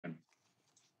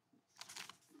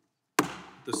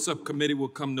The subcommittee will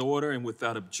come to order, and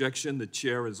without objection, the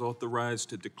chair is authorized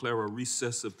to declare a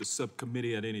recess of the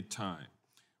subcommittee at any time.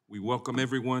 We welcome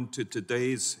everyone to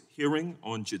today's hearing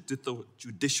on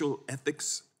judicial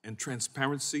ethics and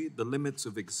transparency, the limits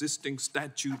of existing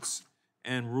statutes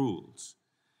and rules.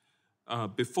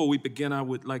 Before we begin, I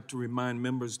would like to remind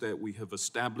members that we have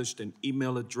established an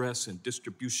email address and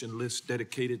distribution list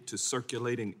dedicated to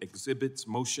circulating exhibits,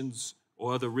 motions,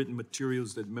 or other written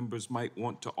materials that members might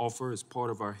want to offer as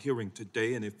part of our hearing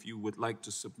today. And if you would like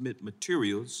to submit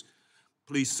materials,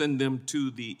 please send them to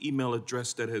the email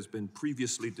address that has been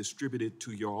previously distributed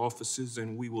to your offices,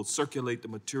 and we will circulate the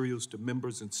materials to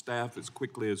members and staff as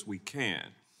quickly as we can.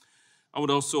 I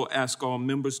would also ask all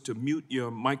members to mute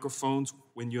your microphones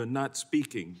when you're not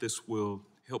speaking. This will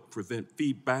help prevent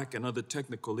feedback and other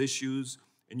technical issues,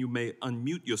 and you may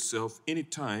unmute yourself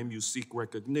anytime you seek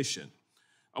recognition.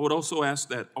 I would also ask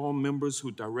that all members who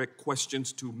direct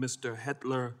questions to Mr.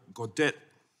 Hetler Godet,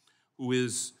 who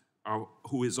is on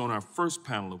our first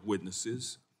panel of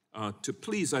witnesses, to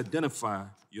please identify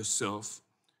yourself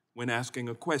when asking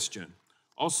a question.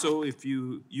 Also, if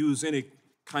you use any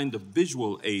kind of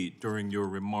visual aid during your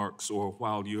remarks or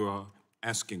while you are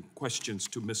asking questions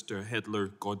to Mr. Hetler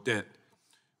Godet,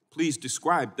 please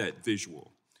describe that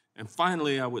visual. And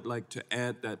finally, I would like to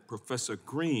add that Professor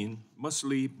Green must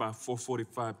leave by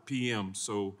 4:45 p.m.,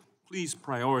 so please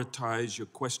prioritize your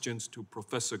questions to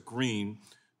Professor Green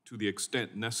to the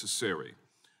extent necessary.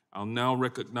 I'll now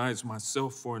recognize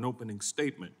myself for an opening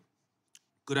statement.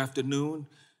 Good afternoon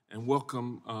and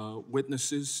welcome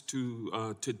witnesses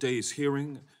to today's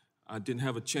hearing. I didn't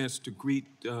have a chance to greet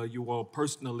you all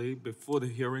personally before the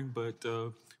hearing, but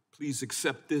please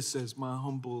accept this as my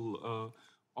humble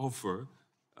offer.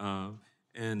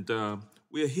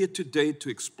 We are here today to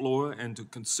explore and to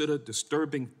consider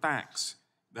disturbing facts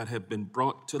that have been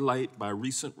brought to light by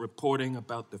recent reporting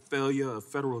about the failure of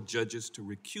federal judges to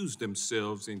recuse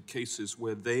themselves in cases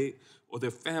where they or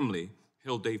their family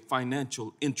held a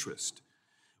financial interest.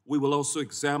 We will also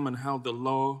examine how the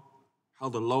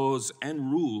laws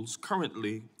and rules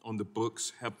currently on the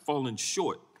books have fallen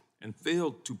short and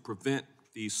failed to prevent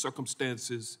the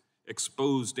circumstances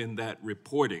exposed in that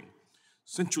reporting.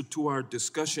 Central to our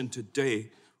discussion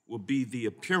today will be the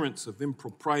appearance of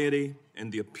impropriety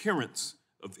and the appearance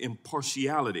of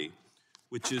impartiality,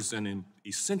 which is an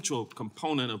essential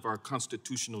component of our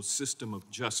constitutional system of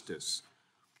justice.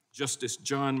 Justice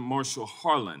John Marshall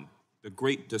Harlan, the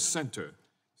great dissenter,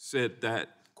 said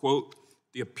that, quote,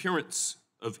 "The appearance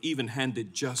of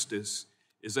even-handed justice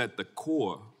is at the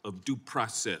core of due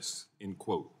process," end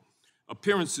quote.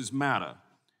 Appearances matter.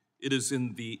 It is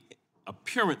in the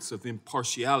appearance of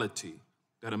impartiality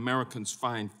that Americans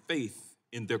find faith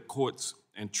in their courts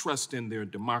and trust in their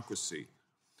democracy.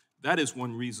 That is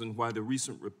one reason why the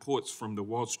recent reports from the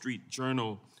Wall Street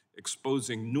Journal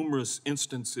exposing numerous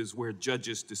instances where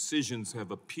judges' decisions have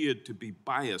appeared to be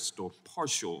biased or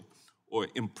partial or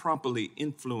improperly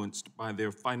influenced by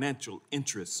their financial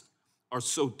interests are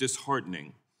so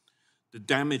disheartening. The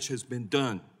damage has been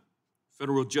done.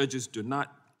 Federal judges did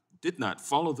not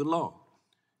follow the law.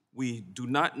 We do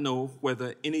not know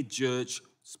whether any judge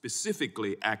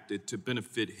specifically acted to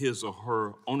benefit his or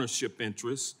her ownership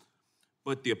interests,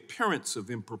 but the appearance of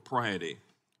impropriety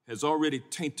has already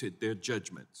tainted their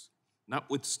judgments.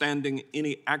 Notwithstanding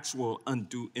any actual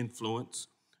undue influence,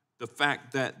 the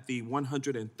fact that the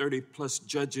 130-plus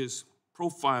judges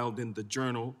profiled in the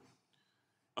journal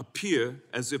appear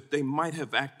as if they might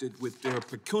have acted with their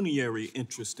pecuniary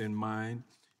interest in mind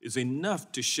is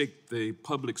enough to shake the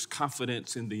public's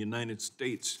confidence in the United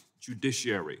States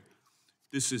judiciary.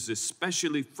 This is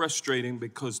especially frustrating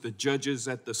because the judges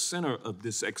at the center of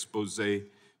this expose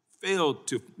failed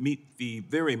to meet the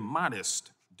very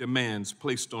modest demands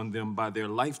placed on them by their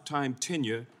lifetime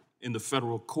tenure in the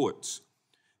federal courts.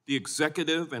 The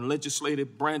executive and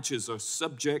legislative branches are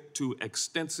subject to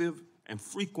extensive and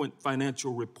frequent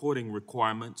financial reporting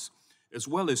requirements, as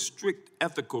well as strict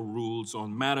ethical rules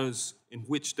on matters in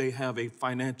which they have a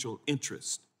financial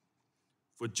interest.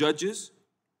 For judges,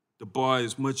 the bar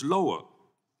is much lower.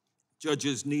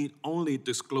 Judges need only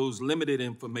disclose limited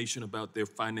information about their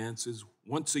finances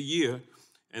once a year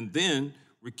and then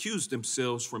recuse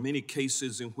themselves from any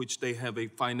cases in which they have a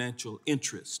financial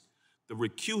interest. The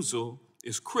recusal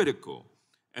is critical,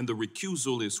 and the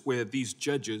recusal is where these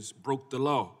judges broke the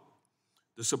law.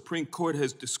 The Supreme Court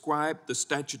has described the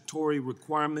statutory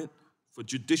requirement for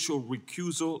judicial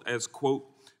recusal as, quote,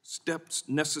 "steps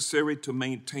necessary to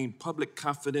maintain public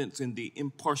confidence in the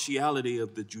impartiality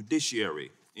of the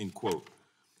judiciary," end quote.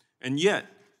 And yet,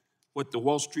 what the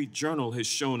Wall Street Journal has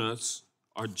shown us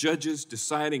are judges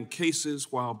deciding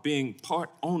cases while being part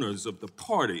owners of the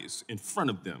parties in front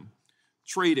of them,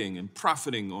 trading and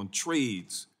profiting on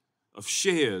trades of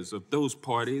shares of those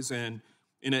parties, and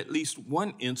in at least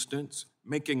one instance,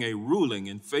 making a ruling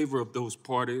in favor of those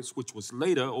parties, which was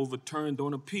later overturned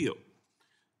on appeal.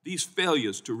 These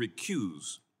failures to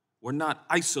recuse were not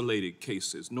isolated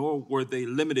cases, nor were they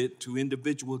limited to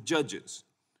individual judges.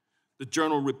 The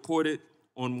Journal reported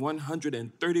on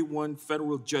 131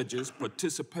 federal judges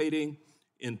participating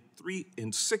in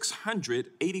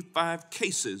 685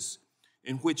 cases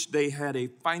in which they had a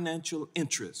financial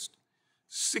interest.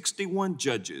 61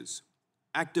 judges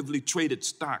actively traded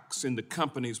stocks in the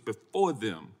companies before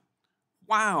them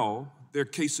while their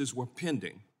cases were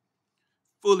pending.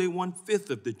 Fully 1/5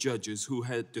 of the judges who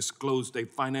had disclosed a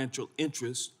financial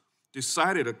interest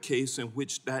decided a case in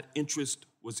which that interest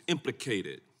was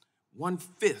implicated.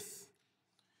 1/5.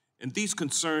 And these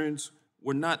concerns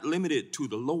were not limited to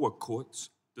the lower courts.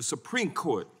 The Supreme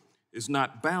Court is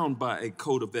not bound by a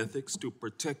code of ethics to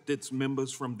protect its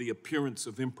members from the appearance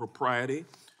of impropriety,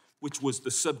 which was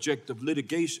the subject of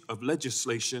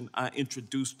legislation I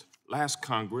introduced last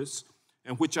Congress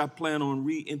and which I plan on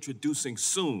reintroducing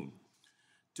soon.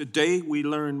 Today, we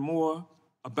learn more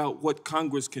about what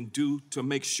Congress can do to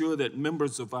make sure that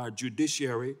members of our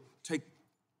judiciary take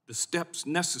the steps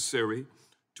necessary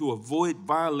to avoid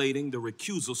violating the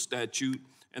recusal statute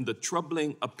and the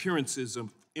troubling appearances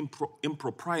of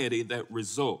impropriety that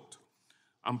result.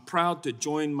 I'm proud to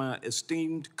join my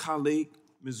esteemed colleague,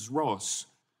 Ms. Ross,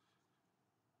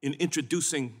 in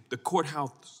introducing the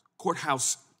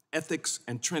Courthouse Ethics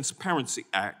and Transparency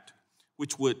Act,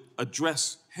 which would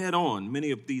address head-on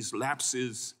many of these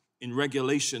lapses in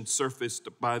regulation surfaced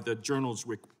by the Journal's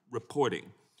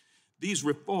reporting. These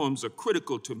reforms are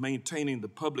critical to maintaining the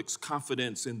public's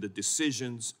confidence in the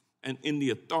decisions and in the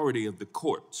authority of the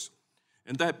courts.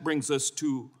 And that brings us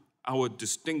to our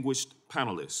distinguished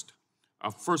panelists.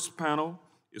 Our first panel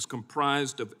is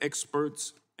comprised of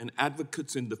experts and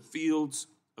advocates in the fields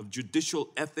of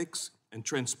judicial ethics and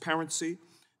transparency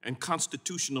and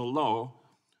constitutional law,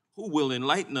 who will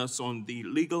enlighten us on the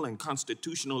legal and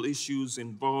constitutional issues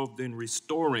involved in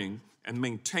restoring and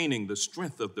maintaining the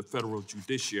strength of the federal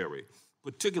judiciary,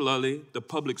 particularly the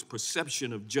public's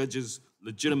perception of judges'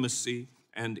 legitimacy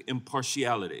and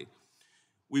impartiality.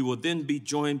 We will then be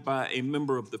joined by a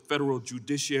member of the federal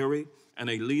judiciary and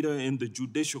a leader in the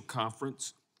Judicial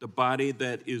Conference, the body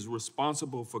that is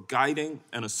responsible for guiding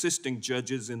and assisting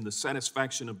judges in the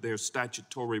satisfaction of their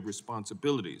statutory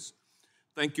responsibilities.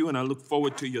 Thank you, and I look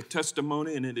forward to your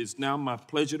testimony, and it is now my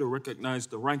pleasure to recognize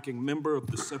the ranking member of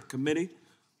the subcommittee,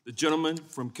 the gentleman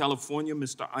from California,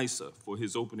 Mr. Issa, for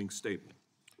his opening statement.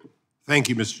 Thank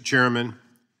you, Mr. Chairman.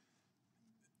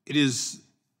 It is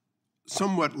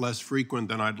somewhat less frequent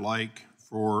than I'd like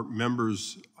for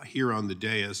members here on the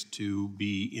dais to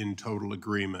be in total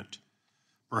agreement.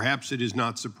 Perhaps it is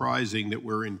not surprising that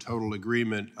we're in total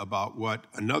agreement about what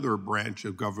another branch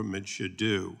of government should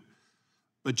do.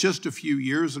 But just a few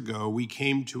years ago, we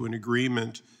came to an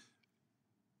agreement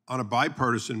on a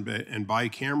bipartisan and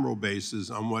bicameral basis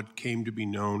on what came to be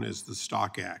known as the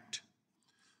Stock Act.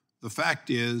 The fact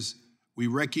is, we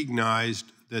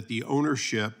recognized that the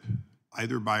ownership,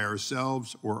 either by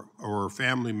ourselves or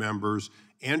family members,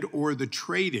 and or the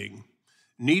trading,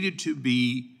 needed to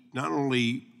be not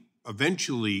only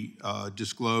eventually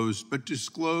disclosed, but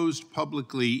disclosed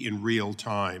publicly in real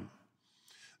time.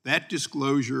 That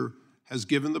disclosure has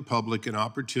given the public an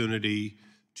opportunity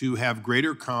to have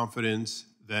greater confidence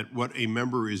that what a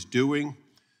member is doing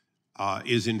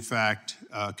is in fact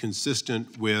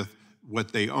consistent with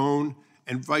what they own,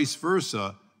 and vice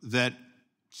versa, that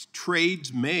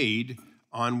trades made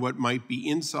on what might be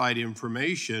inside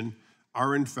information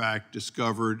are in fact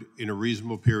discovered in a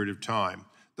reasonable period of time.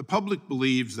 The public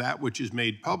believes that which is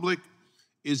made public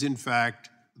is in fact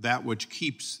that which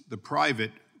keeps the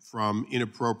private from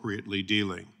inappropriately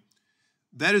dealing.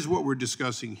 That is what we're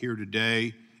discussing here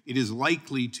today. It is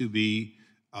likely to be,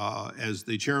 as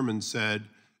the chairman said,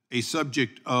 a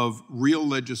subject of real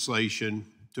legislation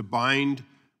to bind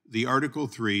the Article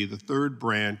 3, the third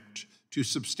branch, to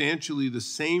substantially the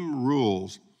same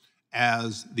rules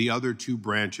as the other two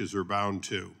branches are bound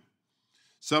to.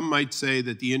 Some might say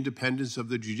that the independence of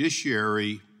the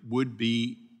judiciary would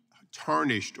be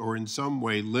tarnished or in some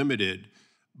way limited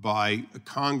by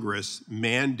Congress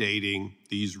mandating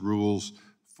these rules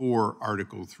for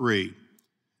Article 3.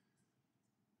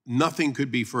 Nothing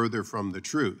could be further from the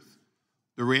truth.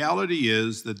 The reality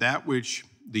is that that which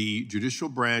the judicial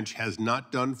branch has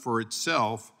not done for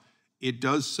itself, it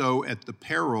does so at the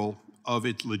peril of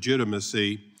its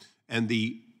legitimacy and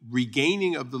the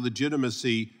regaining of the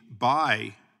legitimacy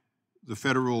by the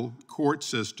federal court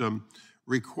system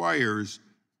requires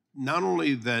not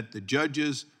only that the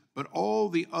judges, but all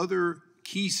the other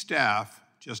key staff,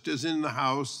 just as in the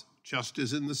House, just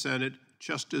as in the Senate,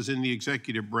 just as in the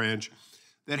executive branch,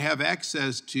 that have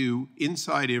access to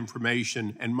inside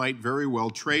information and might very well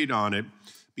trade on it,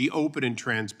 be open and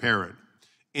transparent.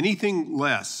 Anything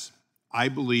less, I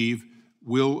believe,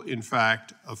 will in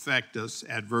fact affect us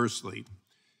adversely.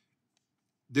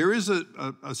 There is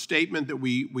a statement that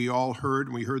we all heard,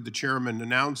 and we heard the chairman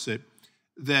announce it,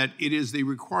 that it is the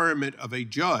requirement of a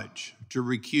judge to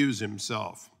recuse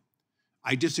himself.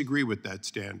 I disagree with that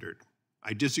standard.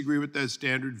 I disagree with that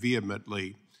standard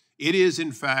vehemently. It is,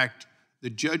 in fact, the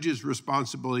judge's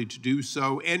responsibility to do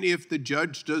so, and if the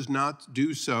judge does not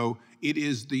do so, it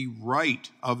is the right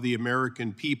of the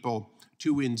American people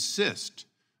to insist,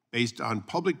 based on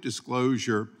public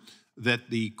disclosure, that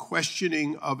the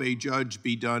questioning of a judge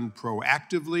be done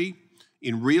proactively,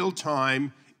 in real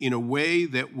time, in a way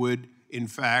that would, in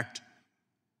fact,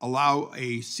 allow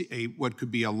what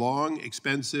could be a long,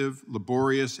 expensive,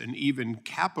 laborious, and even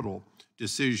capital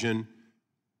decision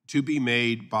to be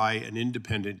made by an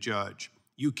independent judge.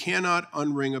 You cannot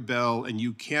unring a bell, and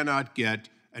you cannot get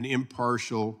an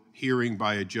impartial hearing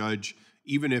by a judge.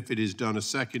 Even if it is done a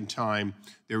second time,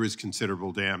 there is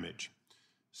considerable damage.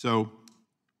 So,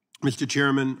 Mr.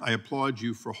 Chairman, I applaud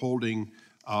you for holding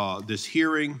this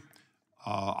hearing.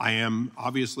 I am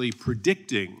obviously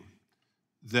predicting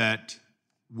that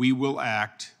we will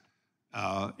act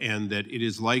and that it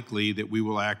is likely that we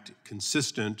will act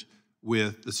consistent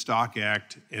with the Stock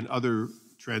Act and other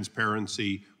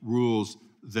transparency rules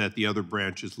that the other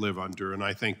branches live under. And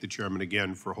I thank the chairman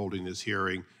again for holding this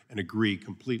hearing and agree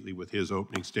completely with his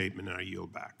opening statement, and I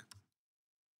yield back.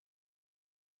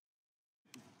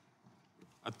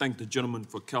 I thank the gentleman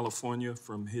from California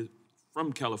for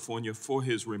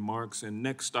his remarks. And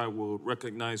next I will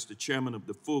recognize the chairman of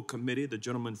the full committee, the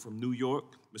gentleman from New York,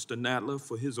 Mr. Nadler,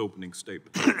 for his opening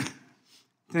statement.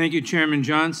 Thank you, Chairman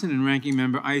Johnson and Ranking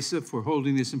Member Issa, for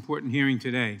holding this important hearing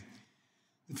today.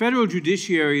 The federal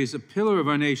judiciary is a pillar of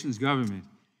our nation's government,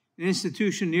 an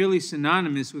institution nearly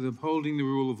synonymous with upholding the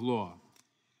rule of law.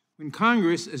 When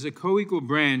Congress, as a co-equal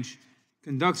branch,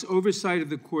 conducts oversight of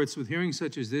the courts with hearings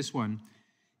such as this one,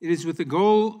 it is with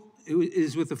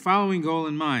the following goal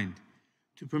in mind: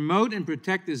 to promote and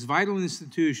protect this vital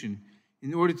institution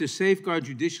in order to safeguard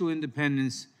judicial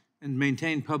independence and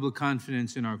maintain public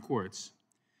confidence in our courts.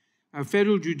 Our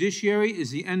federal judiciary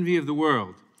is the envy of the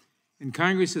world, and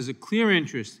Congress has a clear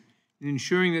interest in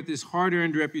ensuring that this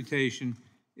hard-earned reputation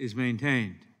is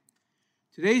maintained.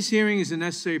 Today's hearing is a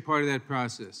necessary part of that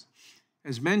process.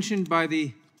 As mentioned by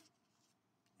the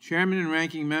chairman and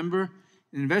ranking member,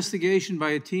 an investigation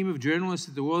by a team of journalists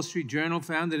at the Wall Street Journal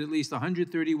found that at least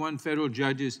 131 federal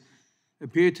judges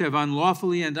appeared to have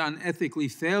unlawfully and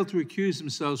unethically failed to recuse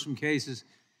themselves from cases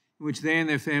in which they and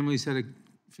their families had a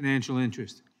financial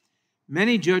interest.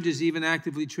 Many judges even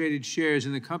actively traded shares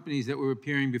in the companies that were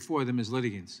appearing before them as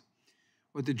litigants.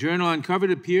 What the Journal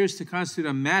uncovered appears to constitute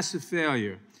a massive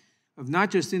failure of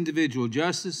not just individual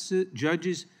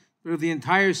judges, but of the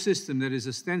entire system that is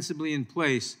ostensibly in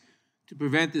place to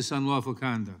prevent this unlawful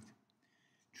conduct.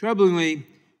 Troublingly,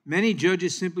 many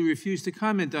judges simply refuse to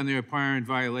comment on their apparent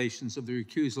violations of the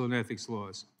recusal and ethics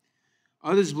laws.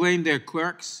 Others blame their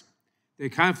clerks, their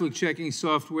conflict-checking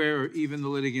software, or even the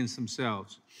litigants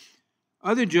themselves.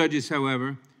 Other judges,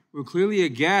 however, were clearly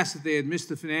aghast that they had missed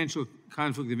the financial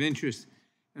conflict of interest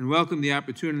and welcomed the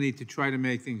opportunity to try to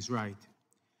make things right.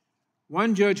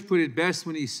 One judge put it best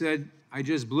when he said, "I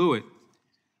just blew it.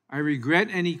 I regret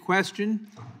any question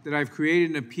that I've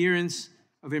created an appearance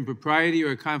of impropriety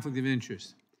or a conflict of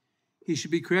interest." He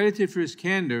should be credited for his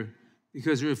candor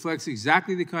because it reflects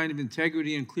exactly the kind of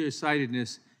integrity and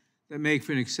clear-sightedness that make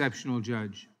for an exceptional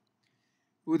judge.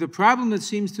 But with a problem that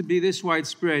seems to be this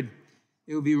widespread,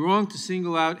 it would be wrong to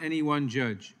single out any one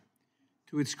judge.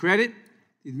 To its credit,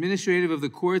 the administrative of the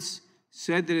courts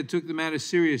said that it took the matter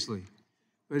seriously,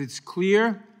 but it's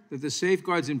clear that the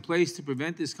safeguards in place to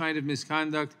prevent this kind of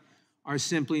misconduct are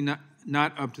simply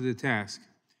not up to the task.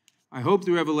 I hope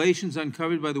the revelations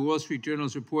uncovered by the Wall Street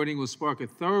Journal's reporting will spark a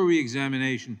thorough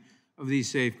re-examination of these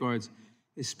safeguards,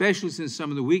 especially since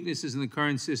some of the weaknesses in the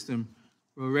current system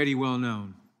were already well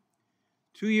known.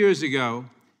 2 years ago,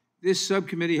 this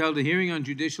subcommittee held a hearing on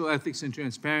judicial ethics and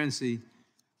transparency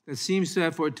that seems to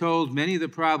have foretold many of the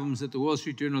problems that the Wall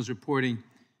Street Journal's reporting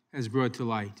has brought to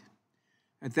light.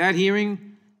 At that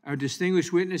hearing, our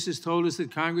distinguished witnesses told us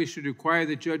that Congress should require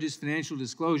that judges' financial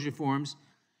disclosure forms,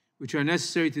 which are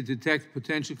necessary to detect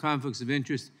potential conflicts of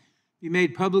interest, be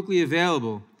made publicly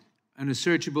available and a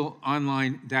searchable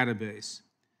online database.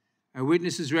 Our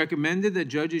witnesses recommended that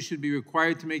judges should be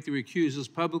required to make the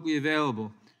recusals publicly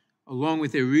available, along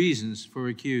with their reasons for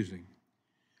recusing.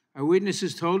 Our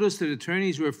witnesses told us that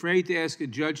attorneys were afraid to ask a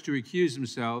judge to recuse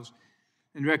themselves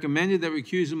and recommended that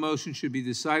recusal motions should be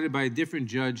decided by a different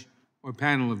judge or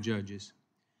panel of judges.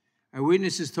 Our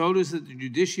witnesses told us that the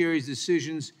judiciary's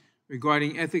decisions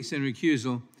regarding ethics and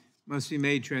recusal must be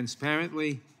made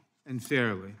transparently and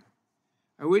fairly.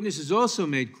 Our witnesses also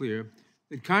made clear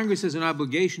that Congress has an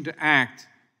obligation to act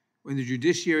when the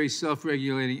judiciary's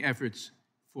self-regulating efforts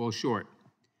fall short.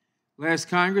 Last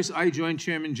Congress, I joined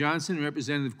Chairman Johnson and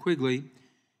Representative Quigley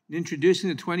in introducing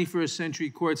the 21st Century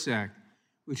Courts Act,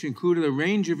 which included a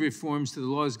range of reforms to the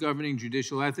laws governing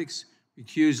judicial ethics,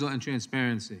 recusal, and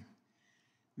transparency.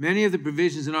 Many of the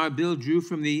provisions in our bill drew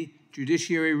from the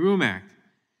Judiciary Room Act,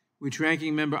 which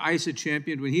Ranking Member Issa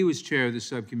championed when he was chair of the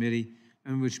subcommittee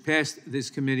and which passed this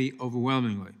committee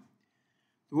overwhelmingly.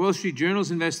 The Wall Street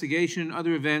Journal's investigation and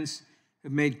other events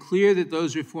have made clear that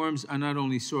those reforms are not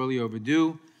only sorely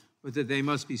overdue, but that they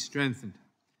must be strengthened.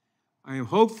 I am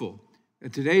hopeful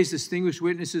that today's distinguished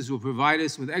witnesses will provide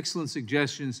us with excellent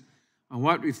suggestions on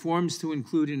what reforms to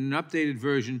include in an updated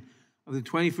version of the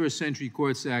 21st Century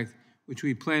Courts Act, which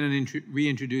we plan on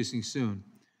reintroducing soon.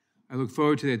 I look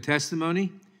forward to their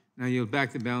testimony, and I yield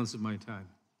back the balance of my time.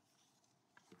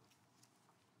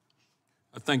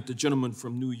 I thank the gentleman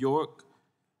from New York,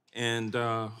 and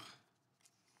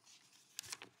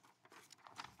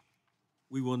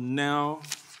we will now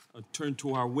turn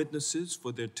to our witnesses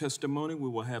for their testimony. We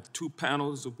will have two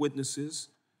panels of witnesses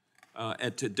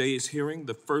at today's hearing.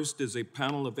 The first is a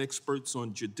panel of experts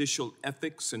on judicial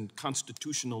ethics and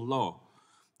constitutional law.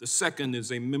 The second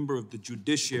is a member of the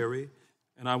judiciary,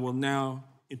 and I will now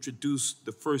introduce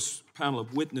the first panel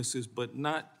of witnesses, but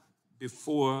not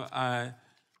before I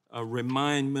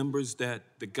remind members that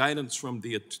the guidance from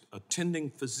the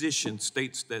attending physician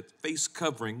states that face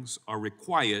coverings are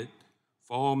required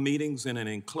for all meetings in an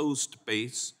enclosed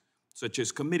space, such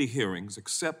as committee hearings,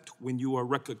 except when you are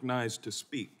recognized to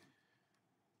speak.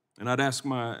 And I'd ask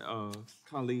my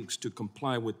colleagues to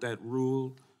comply with that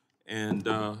rule. And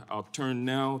I'll turn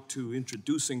now to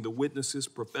introducing the witnesses.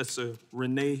 Professor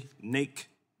Renee Nake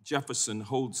Jefferson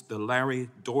holds the Larry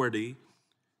Doherty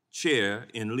Chair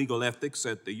in Legal Ethics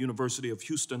at the University of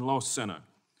Houston Law Center.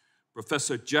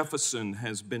 Professor Jefferson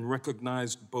has been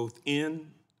recognized both in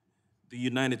the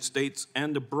United States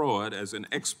and abroad as an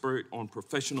expert on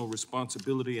professional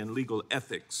responsibility and legal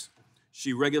ethics.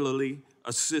 She regularly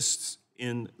assists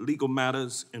in legal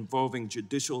matters involving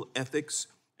judicial ethics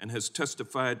and has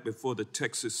testified before the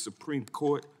Texas Supreme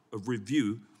Court of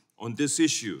Review on this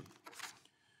issue.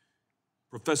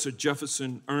 Professor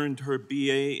Jefferson earned her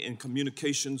BA in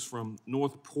Communications from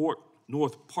North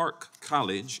Park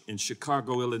College in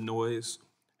Chicago, Illinois,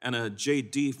 and a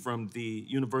JD from the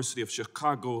University of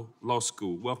Chicago Law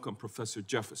School. Welcome, Professor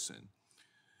Jefferson.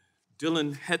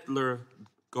 Dylan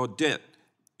Hetler-Gaudet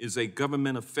is a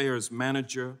government affairs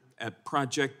manager at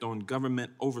Project on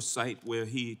Government Oversight, where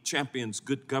he champions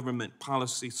good government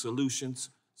policy solutions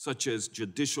such as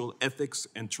judicial ethics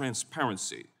and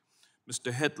transparency.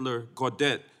 Mr.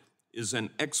 Hetler-Gaudet is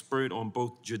an expert on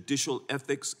both judicial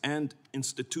ethics and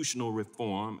institutional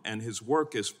reform, and his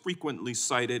work is frequently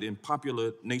cited in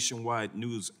popular nationwide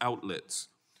news outlets.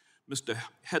 Mr.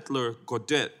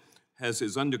 Hetler-Gaudet has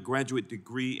his undergraduate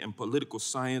degree in political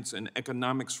science and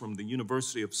economics from the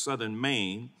University of Southern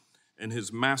Maine and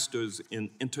his master's in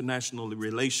international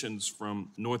relations from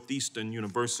Northeastern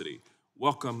University.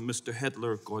 Welcome, Mr.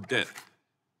 Hetler-Gaudet.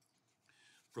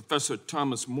 Professor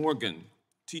Thomas Morgan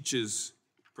teaches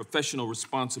professional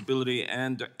responsibility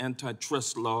and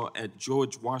antitrust law at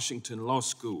George Washington Law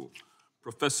School.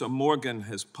 Professor Morgan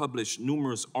has published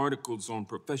numerous articles on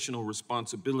professional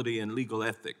responsibility and legal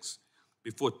ethics.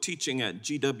 Before teaching at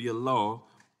GW Law,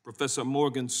 Professor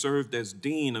Morgan served as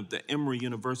Dean of the Emory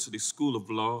University School of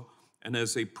Law and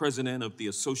as a president of the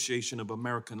Association of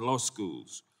American Law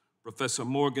Schools. Professor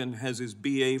Morgan has his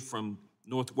BA from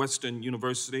Northwestern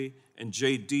University and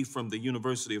JD from the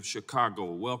University of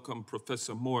Chicago. Welcome,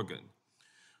 Professor Morgan.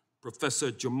 Professor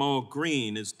Jamal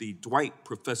Green is the Dwight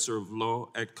Professor of Law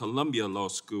at Columbia Law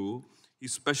School. He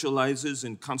specializes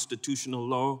in constitutional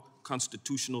law,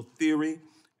 constitutional theory,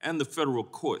 and the federal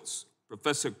courts.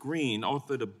 Professor Green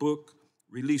authored a book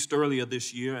released earlier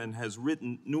this year and has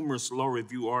written numerous law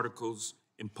review articles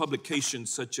in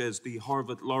publications such as the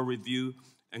Harvard Law Review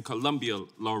and Columbia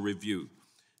Law Review.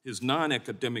 His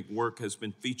non-academic work has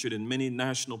been featured in many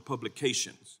national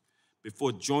publications.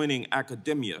 Before joining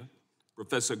academia,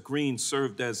 Professor Green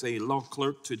served as a law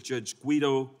clerk to Judge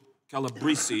Guido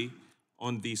Calabresi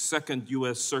on the Second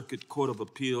U.S. Circuit Court of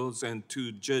Appeals and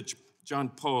to Justice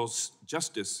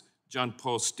John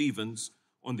Paul Stevens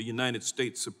on the United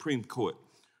States Supreme Court.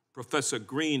 Professor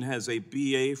Green has a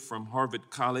BA from Harvard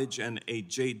College and a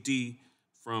JD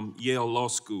from Yale Law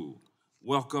School.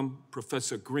 Welcome,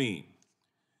 Professor Green.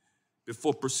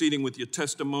 Before proceeding with your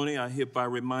testimony, I hereby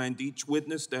remind each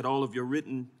witness that all of your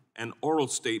written and oral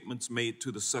statements made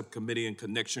to the subcommittee in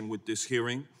connection with this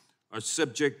hearing are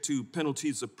subject to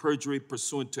penalties of perjury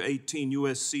pursuant to 18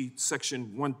 U.S.C.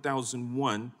 Section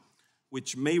 1001,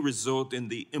 which may result in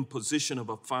the imposition of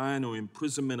a fine or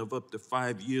imprisonment of up to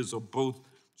 5 years or both,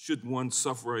 should one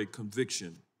suffer a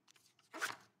conviction.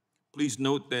 Please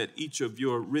note that each of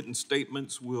your written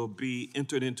statements will be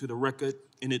entered into the record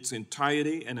in its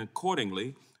entirety, and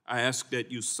accordingly, I ask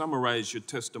that you summarize your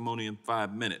testimony in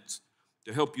 5 minutes.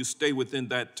 To help you stay within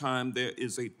that time, there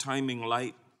is a timing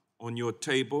light on your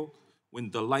table.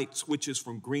 When the light switches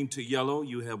from green to yellow,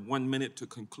 you have 1 minute to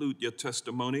conclude your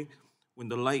testimony. When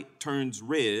the light turns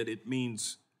red, it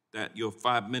means that your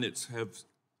 5 minutes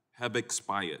have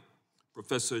expired.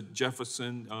 Professor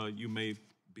Jefferson, you may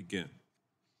begin.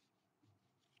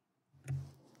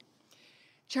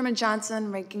 Chairman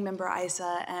Johnson, Ranking Member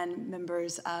Issa, and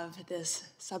members of this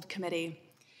subcommittee,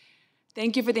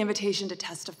 thank you for the invitation to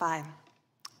testify.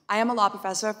 I am a law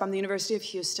professor from the University of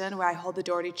Houston, where I hold the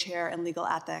Doherty Chair in Legal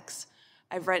Ethics.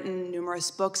 I've written numerous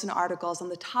books and articles on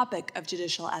the topic of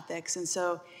judicial ethics, and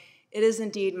so it is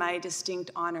indeed my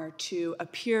distinct honor to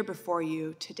appear before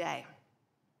you today.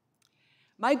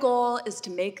 My goal is to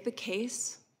make the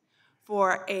case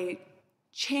for a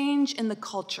change in the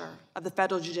culture of the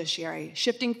federal judiciary,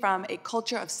 shifting from a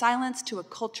culture of silence to a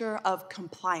culture of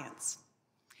compliance.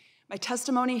 My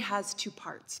testimony has 2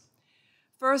 parts.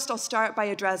 First, I'll start by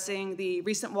addressing the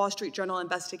recent Wall Street Journal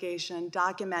investigation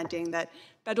documenting that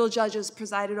federal judges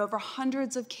presided over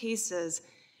hundreds of cases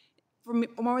for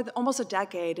almost a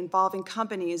decade involving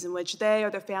companies in which they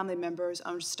or their family members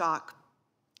owned stock.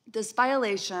 This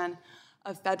violation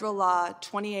of federal law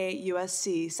 28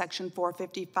 U.S.C. Section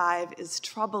 455 is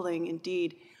troubling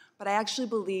indeed, but I actually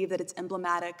believe that it's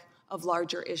emblematic of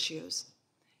larger issues.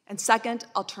 And second,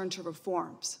 I'll turn to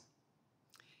reforms.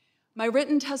 My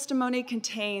written testimony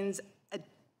contains a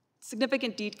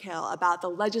significant detail about the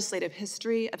legislative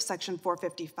history of Section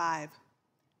 455.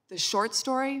 The short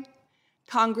story: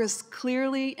 Congress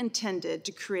clearly intended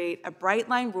to create a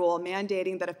bright-line rule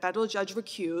mandating that a federal judge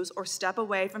recuse or step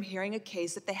away from hearing a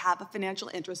case if they have a financial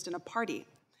interest in a party.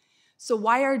 So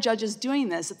why are judges doing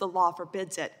this if the law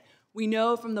forbids it? We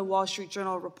know from the Wall Street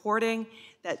Journal reporting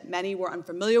that many were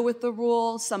unfamiliar with the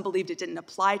rule, some believed it didn't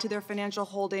apply to their financial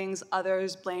holdings,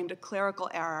 others blamed a clerical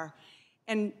error.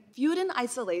 And viewed in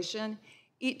isolation,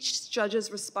 each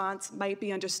judge's response might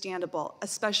be understandable,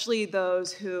 especially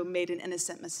those who made an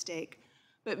innocent mistake.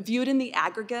 But viewed in the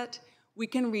aggregate, we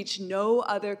can reach no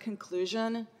other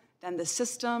conclusion than the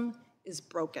system is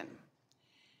broken.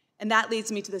 And that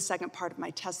leads me to the second part of my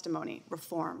testimony,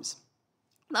 reforms.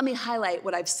 Let me highlight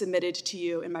what I've submitted to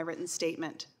you in my written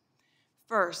statement.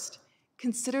 First,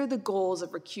 consider the goals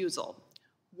of recusal.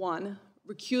 1,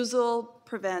 recusal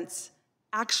prevents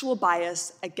actual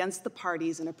bias against the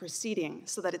parties in a proceeding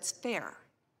so that it's fair.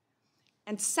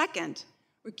 And second,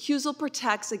 recusal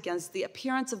protects against the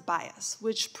appearance of bias,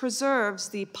 which preserves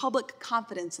the public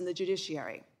confidence in the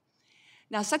judiciary.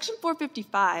 Now, Section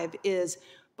 455 is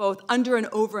both under and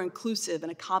over-inclusive in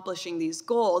accomplishing these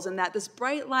goals, and that this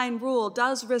bright-line rule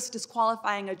does risk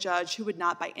disqualifying a judge who would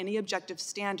not, by any objective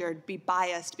standard, be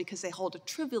biased because they hold a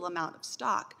trivial amount of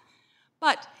stock.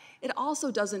 But it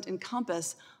also doesn't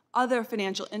encompass other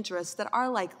financial interests that are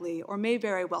likely or may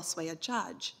very well sway a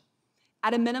judge.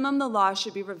 At a minimum, the law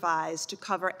should be revised to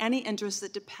cover any interest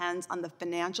that depends on the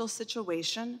financial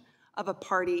situation of a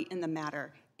party in the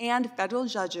matter, and federal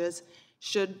judges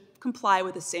should comply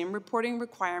with the same reporting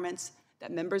requirements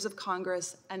that members of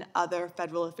Congress and other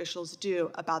federal officials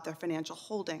do about their financial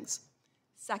holdings.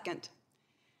 Second,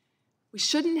 we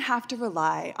shouldn't have to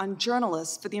rely on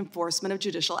journalists for the enforcement of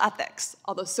judicial ethics,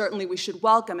 although certainly we should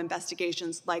welcome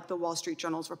investigations like the Wall Street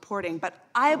Journal's reporting. But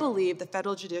I believe the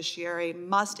federal judiciary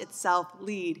must itself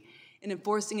lead in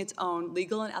enforcing its own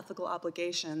legal and ethical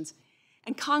obligations,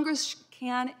 and Congress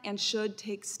can and should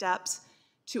take steps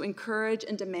to encourage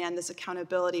and demand this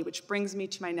accountability, which brings me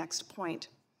to my next point.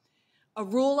 A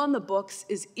rule on the books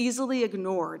is easily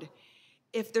ignored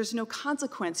if there's no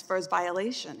consequence for its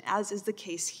violation, as is the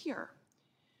case here.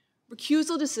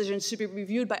 Recusal decisions should be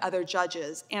reviewed by other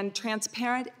judges, and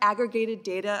transparent, aggregated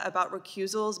data about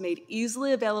recusals made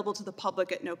easily available to the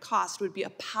public at no cost would be a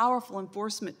powerful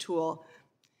enforcement tool.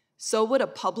 So would a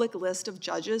public list of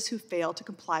judges who fail to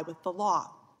comply with the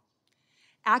law.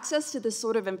 Access to this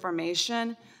sort of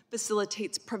information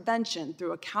facilitates prevention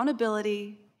through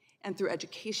accountability and through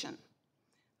education.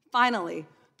 Finally,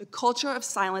 the culture of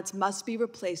silence must be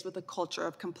replaced with a culture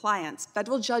of compliance.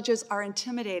 Federal judges are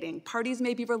intimidating. Parties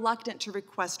may be reluctant to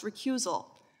request recusal.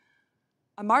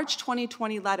 A March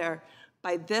 2020 letter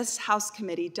by this House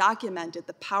committee documented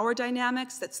the power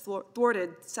dynamics that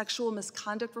thwarted sexual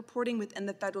misconduct reporting within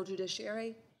the federal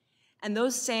judiciary, and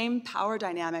those same power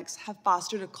dynamics have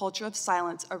fostered a culture of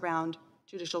silence around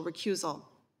judicial recusal.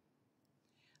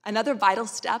 Another vital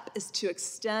step is to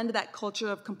extend that culture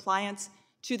of compliance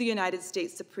to the United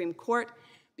States Supreme Court.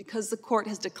 Because the court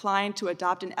has declined to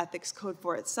adopt an ethics code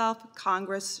for itself,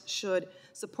 Congress should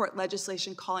support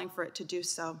legislation calling for it to do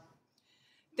so.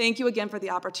 Thank you again for the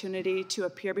opportunity to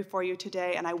appear before you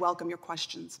today, and I welcome your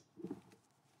questions.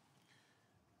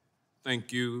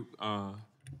 Thank you,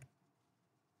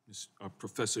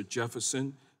 Professor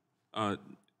Jefferson.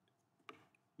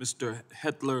 Mr.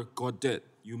 Hetler-Gaudet,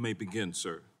 you may begin,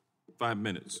 sir. 5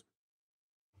 minutes.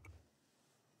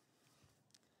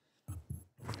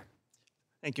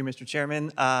 Thank you, Mr.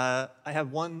 Chairman. I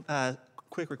have one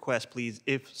quick request, please.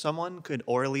 If someone could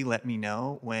orally let me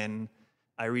know when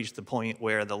I reach the point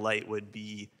where the light would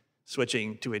be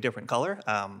switching to a different color.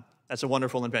 That's a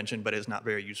wonderful invention, but it's not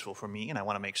very useful for me, and I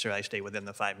want to make sure I stay within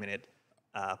the 5-minute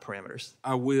parameters.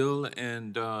 I will,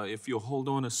 and if you'll hold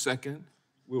on a second,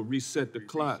 we'll reset the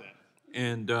clock,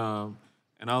 and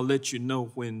I'll let you know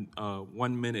when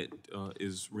 1 minute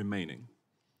is remaining.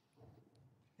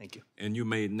 Thank you. And you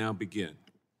may now begin.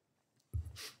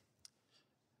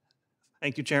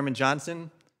 Thank you, Chairman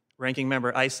Johnson, Ranking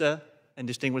Member Issa, and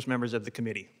distinguished members of the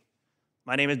committee.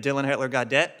 My name is Dylan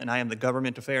Hetler-Gaudet, and I am the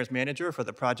Government Affairs Manager for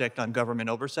the Project on Government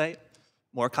Oversight,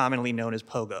 more commonly known as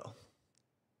POGO.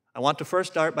 I want to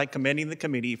first start by commending the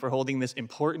committee for holding this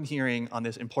important hearing on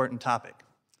this important topic.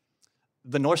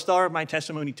 The North Star of my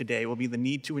testimony today will be the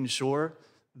need to ensure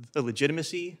the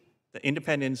legitimacy, the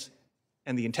independence,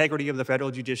 and the integrity of the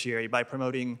federal judiciary by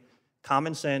promoting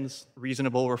common sense,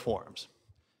 reasonable reforms.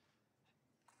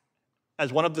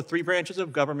 As one of the 3 branches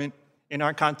of government in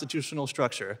our constitutional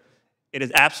structure, it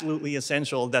is absolutely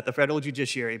essential that the federal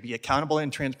judiciary be accountable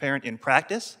and transparent in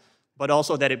practice, but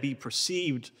also that it be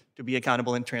perceived to be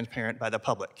accountable and transparent by the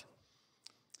public.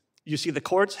 You see, the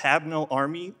courts have no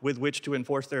army with which to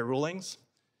enforce their rulings,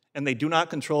 and they do not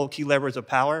control key levers of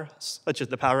power, such as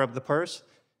the power of the purse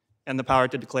and the power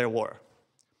to declare war.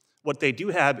 What they do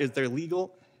have is their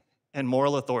legal and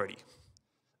moral authority.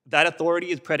 That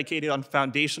authority is predicated on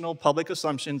foundational public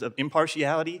assumptions of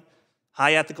impartiality,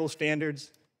 high ethical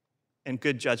standards, and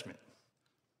good judgment.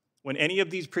 When any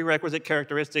of these prerequisite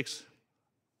characteristics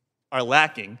are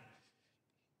lacking,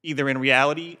 either in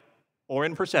reality or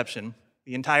in perception,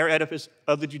 the entire edifice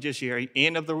of the judiciary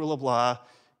and of the rule of law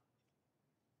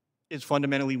is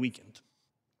fundamentally weakened.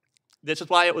 This is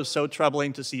why it was so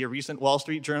troubling to see a recent Wall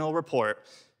Street Journal report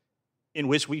in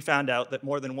which we found out that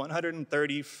more than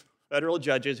 130 federal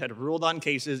judges had ruled on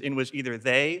cases in which either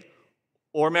they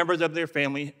or members of their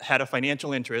family had a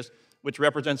financial interest, which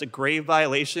represents a grave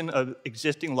violation of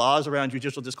existing laws around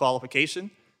judicial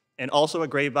disqualification, and also a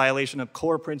grave violation of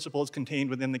core principles contained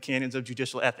within the canons of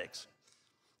judicial ethics.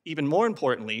 Even more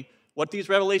importantly, what these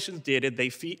revelations did is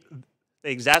they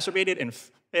exacerbated and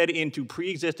fed into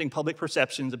pre-existing public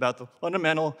perceptions about the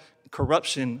fundamental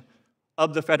corruption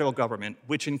of the federal government,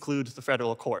 which includes the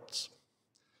federal courts.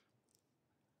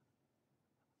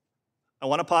 I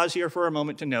want to pause here for a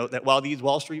moment to note that while these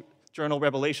Wall Street Journal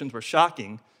revelations were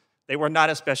shocking, they were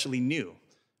not especially new.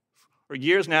 For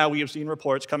years now, we have seen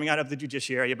reports coming out of the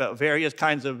judiciary about various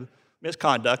kinds of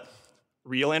misconduct,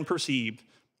 real and perceived,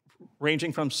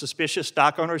 ranging from suspicious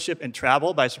stock ownership and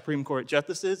travel by Supreme Court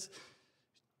justices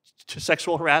to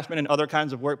sexual harassment and other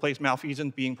kinds of workplace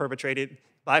malfeasance being perpetrated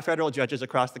by federal judges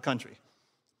across the country.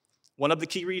 One of the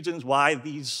key reasons why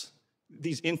these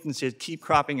instances keep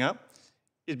cropping up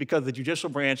is because the judicial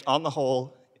branch, on the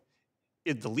whole,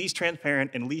 is the least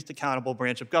transparent and least accountable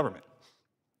branch of government.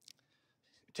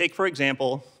 Take, for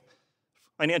example,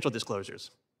 financial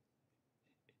disclosures.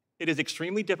 It is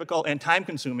extremely difficult and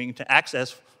time-consuming to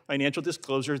access financial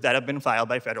disclosures that have been filed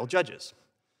by federal judges.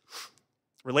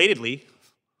 Relatedly,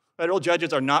 federal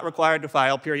judges are not required to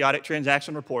file periodic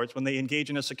transaction reports when they engage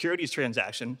in a securities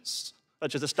transaction,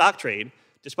 such as a stock trade,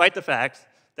 despite the fact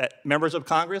that members of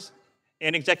Congress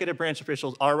and executive branch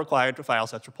officials are required to file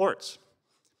such reports.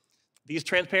 These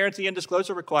transparency and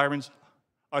disclosure requirements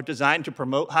are designed to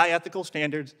promote high ethical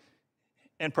standards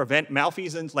and prevent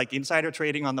malfeasance like insider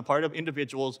trading on the part of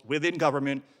individuals within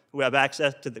government who have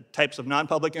access to the types of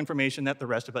non-public information that the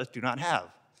rest of us do not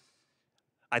have.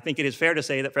 I think it is fair to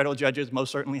say that federal judges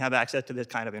most certainly have access to this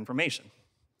kind of information.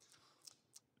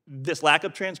 This lack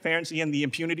of transparency and the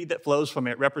impunity that flows from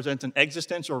it represents an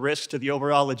existential risk to the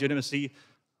overall legitimacy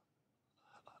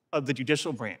of the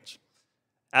judicial branch.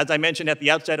 As I mentioned at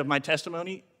the outset of my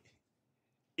testimony,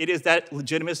 it is that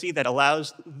legitimacy that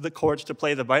allows the courts to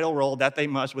play the vital role that they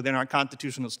must within our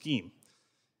constitutional scheme.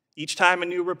 Each time a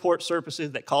new report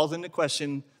surfaces that calls into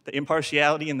question the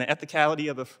impartiality and the ethicality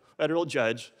of a federal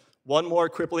judge, one more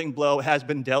crippling blow has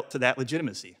been dealt to that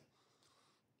legitimacy.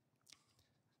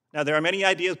 Now, there are many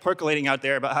ideas percolating out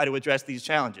there about how to address these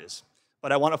challenges,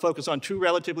 but I want to focus on two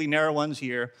relatively narrow ones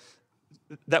here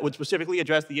that would specifically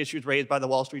address the issues raised by the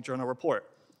Wall Street Journal report.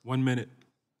 1 minute.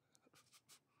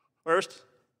 First,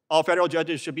 all federal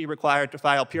judges should be required to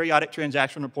file periodic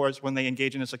transaction reports when they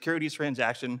engage in a securities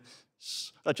transaction,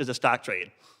 such as a stock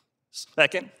trade.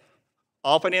 Second,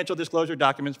 all financial disclosure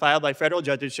documents filed by federal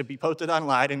judges should be posted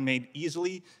online and made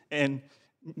easily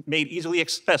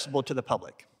accessible to the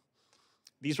public.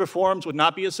 These reforms would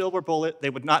not be a silver bullet. They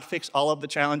would not fix all of the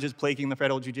challenges plaguing the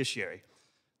federal judiciary.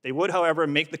 They would, however,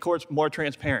 make the courts more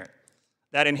transparent.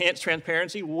 That enhanced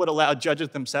transparency would allow judges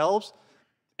themselves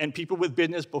and people with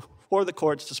business before the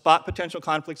courts to spot potential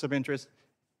conflicts of interest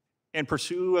and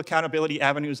pursue accountability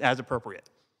avenues as appropriate.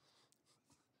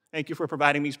 Thank you for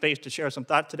providing me space to share some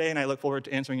thoughts today, and I look forward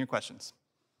to answering your questions.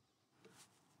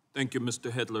 Thank you,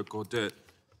 Mr. Hedler-Gaudette.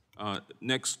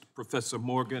 Next, Professor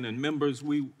Morgan. And members,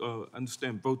 we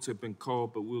understand votes have been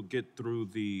called, but we'll get through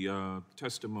the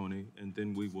testimony, and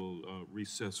then we will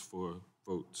recess for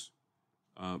votes.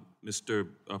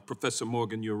 Professor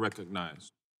Morgan, you're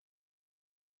recognized.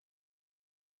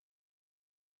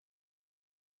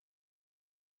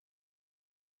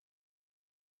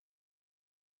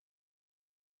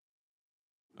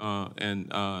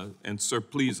 And sir,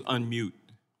 please unmute.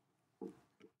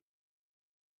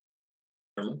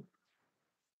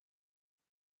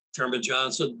 Chairman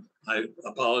Johnson, I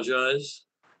apologize.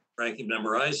 Ranking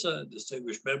Member Issa,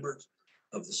 distinguished members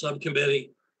of the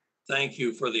subcommittee, thank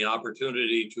you for the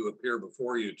opportunity to appear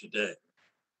before you today.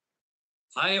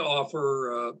 I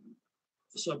offer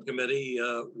the subcommittee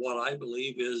what I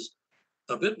believe is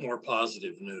a bit more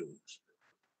positive news.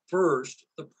 First,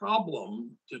 the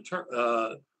problem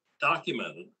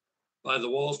documented by the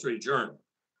Wall Street Journal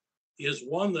is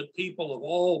one that people of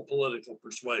all political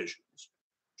persuasions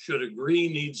should agree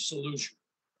needs solution.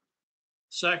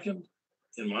 Second,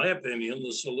 in my opinion,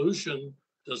 the solution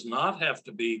does not have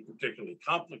to be particularly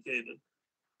complicated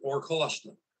or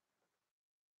costly.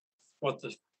 What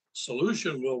the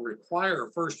solution will require,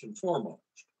 first and foremost,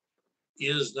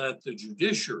 is that the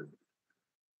judiciary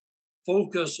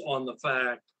focus on the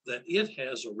fact that it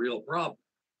has a real problem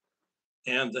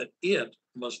and that it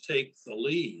must take the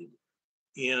lead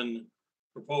in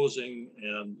proposing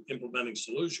and implementing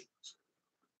solutions.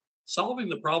 Solving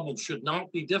the problem should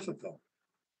not be difficult.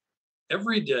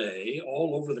 Every day,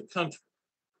 all over the country,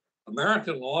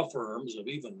 American law firms of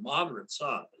even moderate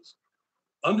size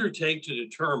undertake to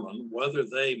determine whether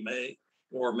they may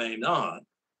or may not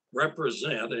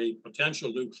represent a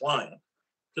potential new client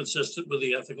consistent with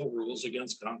the ethical rules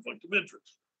against conflict of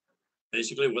interest.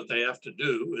 Basically, what they have to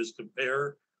do is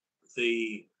compare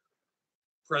the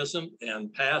present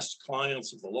and past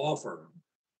clients of the law firm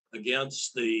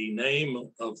against the name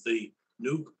of the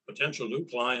potential new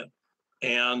client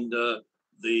and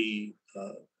the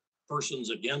persons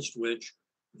against which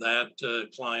that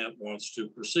client wants to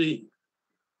proceed.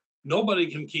 Nobody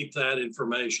can keep that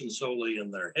information solely in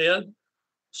their head.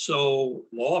 So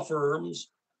law firms,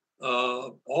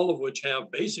 all of which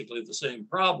have basically the same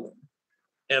problem,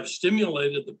 have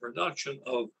stimulated the production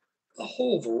of a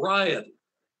whole variety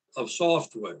of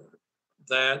software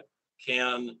that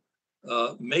can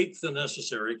make the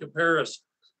necessary comparisons.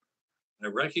 I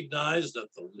recognize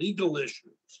that the legal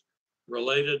issues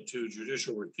related to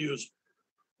judicial recusal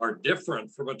are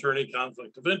different from attorney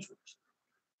conflict of interest,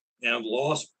 and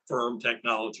law firm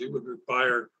technology would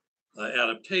require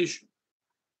adaptation.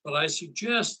 But I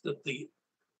suggest that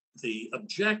the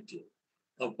objective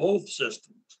of both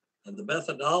systems and the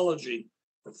methodology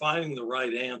for finding the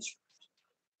right answers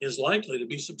is likely to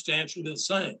be substantially the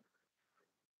same.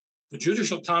 The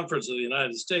Judicial Conference of the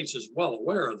United States is well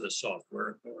aware of this software,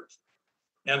 of course,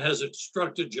 and has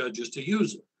instructed judges to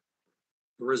use it.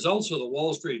 The results of the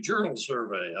Wall Street Journal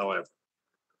survey, however,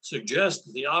 suggest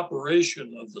that the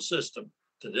operation of the system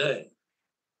today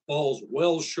falls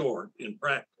well short in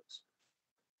practice.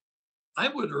 I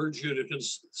would urge you to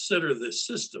consider this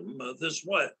system this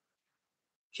way.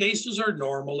 Cases are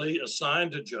normally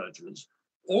assigned to judges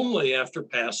only after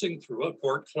passing through a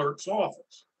court clerk's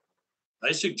office.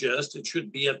 I suggest it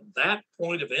should be at that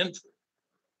point of entry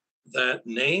that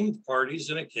named parties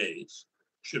in a case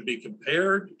should be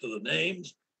compared to the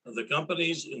names of the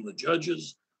companies in the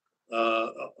judges,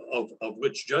 of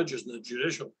which judges in the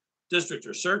judicial district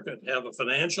or circuit have a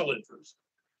financial interest,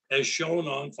 as shown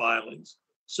on filings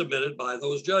submitted by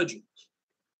those judges.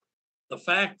 The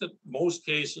fact that most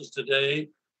cases today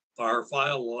are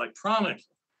filed electronically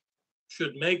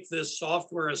should make this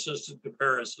software-assisted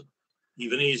comparison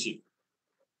even easier.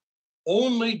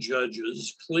 Only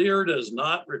judges cleared as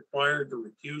not required to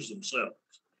recuse themselves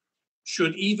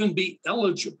should even be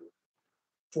eligible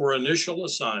for initial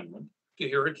assignment to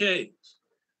hear a case.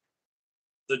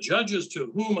 The judges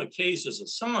to whom a case is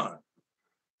assigned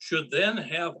should then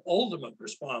have ultimate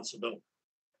responsibility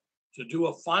to do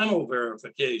a final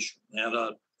verification and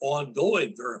an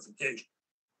ongoing verification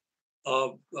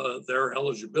of their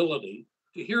eligibility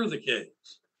to hear the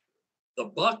case. The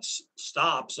buck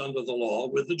stops under the law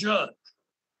with the judge,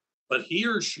 but he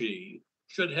or she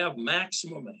should have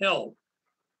maximum help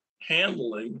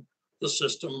handling the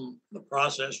system, the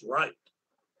process right.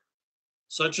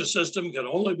 Such a system can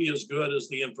only be as good as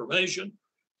the information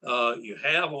you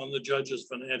have on the judge's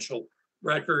financial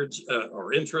records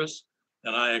or interests.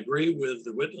 And I agree with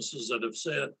the witnesses that have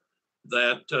said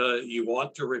that you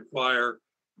ought to require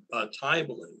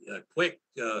timely, quick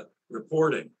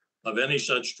reporting of any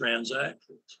such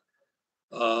transactions.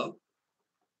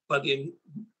 But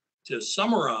to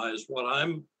summarize what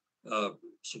I'm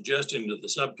suggesting to the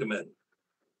subcommittee,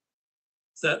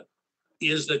 that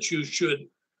is that you should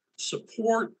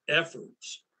support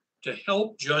efforts to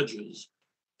help judges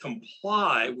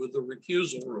comply with the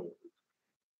recusal rule,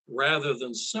 rather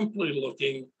than simply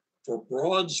looking for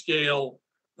broad scale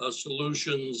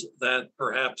solutions that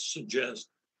perhaps suggest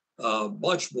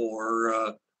much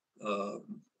more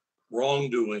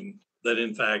wrongdoing that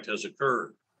in fact has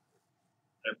occurred.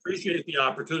 I appreciate the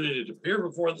opportunity to appear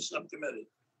before the subcommittee,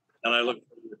 and I look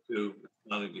forward to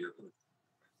responding to your questions.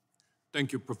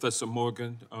 Thank you, Professor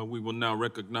Morgan. We will now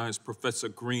recognize Professor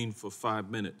Green for 5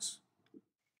 minutes.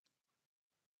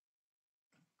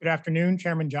 Good afternoon,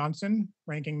 Chairman Johnson,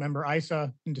 Ranking Member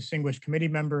Issa, and distinguished committee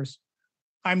members.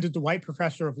 I'm the Dwight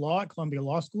Professor of Law at Columbia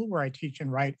Law School, where I teach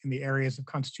and write in the areas of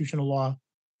constitutional law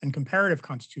and comparative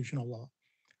constitutional law.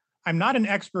 I'm not an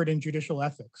expert in judicial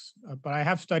ethics, but I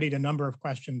have studied a number of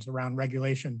questions around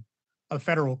regulation of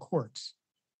federal courts.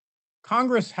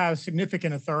 Congress has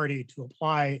significant authority to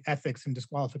apply ethics and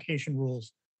disqualification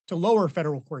rules to lower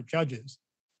federal court judges,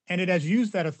 and it has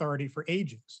used that authority for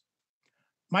ages.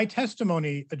 My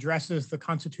testimony addresses the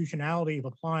constitutionality of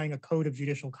applying a code of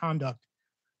judicial conduct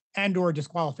and/or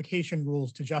disqualification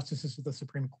rules to justices of the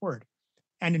Supreme Court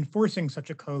and enforcing such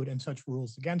a code and such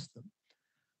rules against them.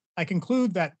 I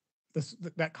conclude that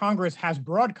Congress has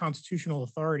broad constitutional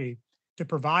authority to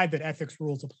provide that ethics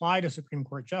rules apply to Supreme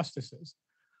Court justices,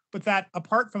 but that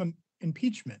apart from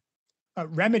impeachment,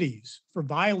 remedies for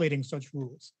violating such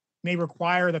rules may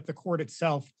require that the court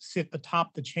itself sit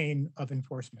atop the chain of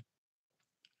enforcement.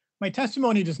 My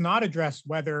testimony does not address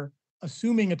whether,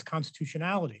 assuming its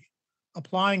constitutionality,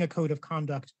 applying a code of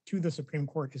conduct to the Supreme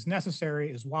Court is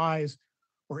necessary, is wise,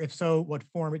 or if so, what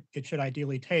form it should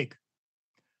ideally take.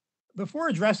 Before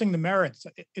addressing the merits,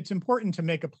 it's important to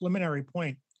make a preliminary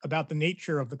point about the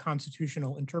nature of the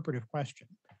constitutional interpretive question.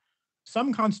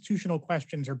 Some constitutional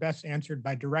questions are best answered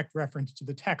by direct reference to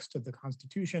the text of the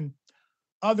Constitution.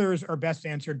 Others are best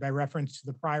answered by reference to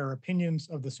the prior opinions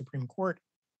of the Supreme Court.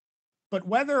 But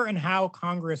whether and how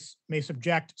Congress may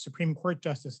subject Supreme Court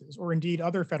justices, or indeed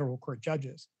other federal court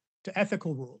judges, to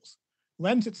ethical rules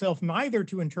lends itself neither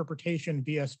to interpretation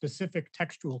via specific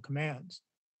textual commands,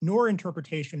 nor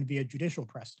interpretation via judicial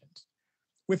precedents.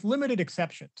 With limited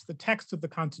exceptions, the text of the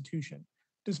Constitution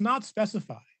does not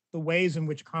specify the ways in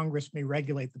which Congress may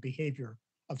regulate the behavior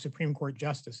of Supreme Court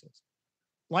justices.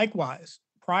 Likewise,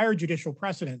 prior judicial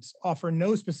precedents offer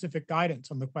no specific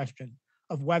guidance on the question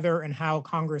of whether and how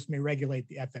Congress may regulate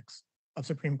the ethics of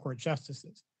Supreme Court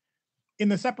justices. In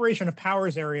the separation of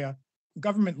powers area,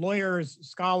 government lawyers,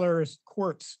 scholars,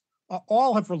 courts,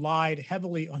 all have relied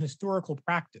heavily on historical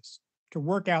practice to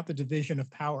work out the division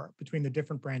of power between the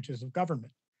different branches of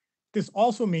government. This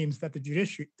also means that the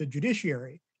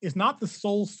judiciary is not the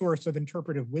sole source of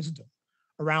interpretive wisdom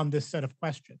around this set of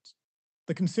questions.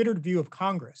 The considered view of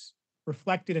Congress,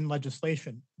 reflected in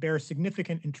legislation, bears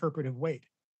significant interpretive weight,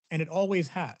 and it always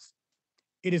has.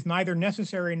 It is neither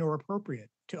necessary nor appropriate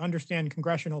to understand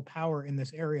congressional power in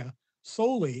this area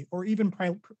solely or even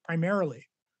primarily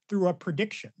through a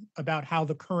prediction about how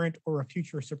the current or a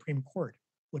future Supreme Court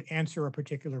would answer a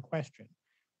particular question.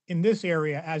 In this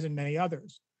area, as in many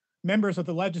others, members of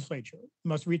the legislature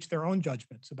must reach their own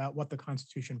judgments about what the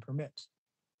Constitution permits.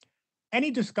 Any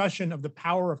discussion of the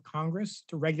power of Congress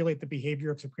to regulate the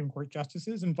behavior of Supreme Court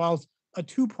justices involves a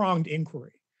two-pronged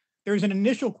inquiry. There's an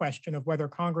initial question of whether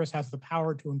Congress has the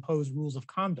power to impose rules of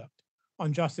conduct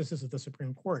on justices of the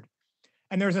Supreme Court.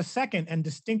 And there's a second and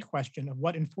distinct question of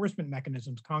what enforcement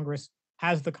mechanisms Congress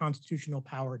has the constitutional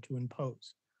power to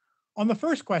impose. On the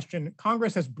first question,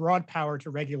 Congress has broad power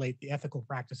to regulate the ethical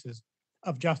practices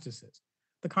of justices.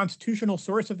 The constitutional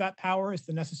source of that power is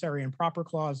the Necessary and Proper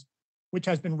Clause, which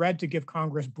has been read to give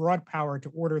Congress broad power to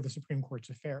order the Supreme Court's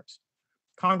affairs.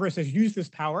 Congress has used this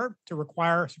power to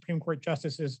require Supreme Court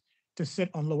justices to sit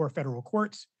on lower federal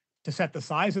courts, to set the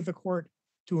size of the court,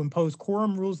 to impose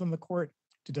quorum rules on the court,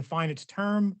 to define its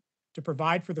term, to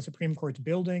provide for the Supreme Court's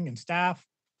building and staff,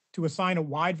 to assign a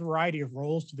wide variety of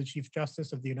roles to the Chief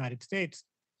Justice of the United States,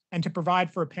 and to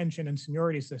provide for a pension and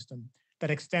seniority system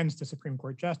that extends to Supreme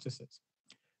Court justices.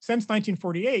 Since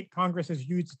 1948, Congress has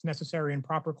used its Necessary and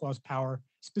Proper Clause power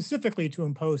specifically to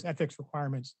impose ethics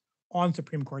requirements on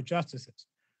Supreme Court justices.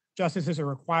 Justices are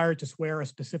required to swear a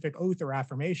specific oath or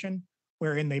affirmation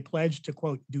wherein they pledge to,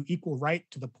 quote, do equal right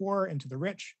to the poor and to the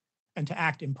rich, and to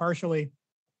act impartially.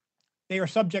 They are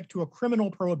subject to a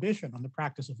criminal prohibition on the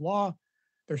practice of law.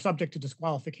 They're subject to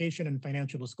disqualification and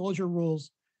financial disclosure rules,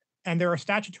 and there are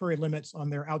statutory limits on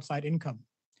their outside income.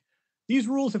 These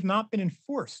rules have not been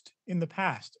enforced in the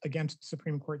past against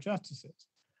Supreme Court justices,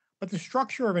 but the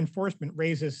structure of enforcement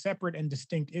raises separate and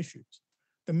distinct issues.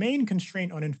 The main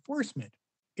constraint on enforcement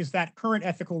is that current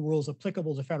ethical rules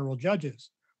applicable to federal judges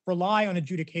rely on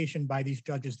adjudication by these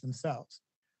judges themselves.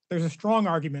 There's a strong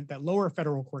argument that lower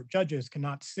federal court judges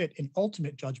cannot sit in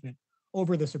ultimate judgment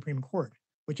over the Supreme Court,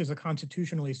 which is a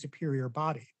constitutionally superior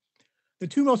body. The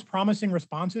two most promising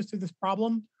responses to this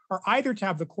problem are either to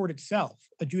have the court itself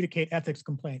adjudicate ethics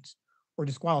complaints or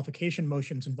disqualification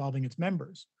motions involving its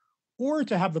members, or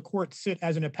to have the court sit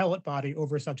as an appellate body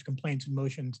over such complaints and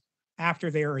motions after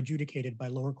they are adjudicated by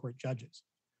lower court judges.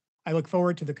 I look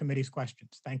forward to the committee's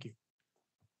questions. Thank you.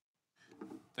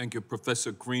 Thank you,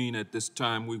 Professor Green. At this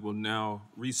time, we will now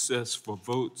recess for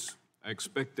votes. I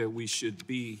expect that we should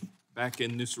be back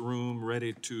in this room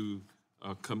ready to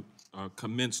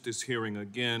commence this hearing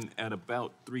again at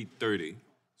about 3:30.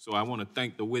 So I want to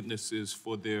thank the witnesses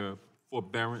for their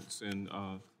forbearance and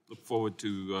look forward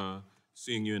to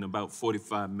seeing you in about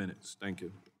 45 minutes. Thank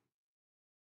you.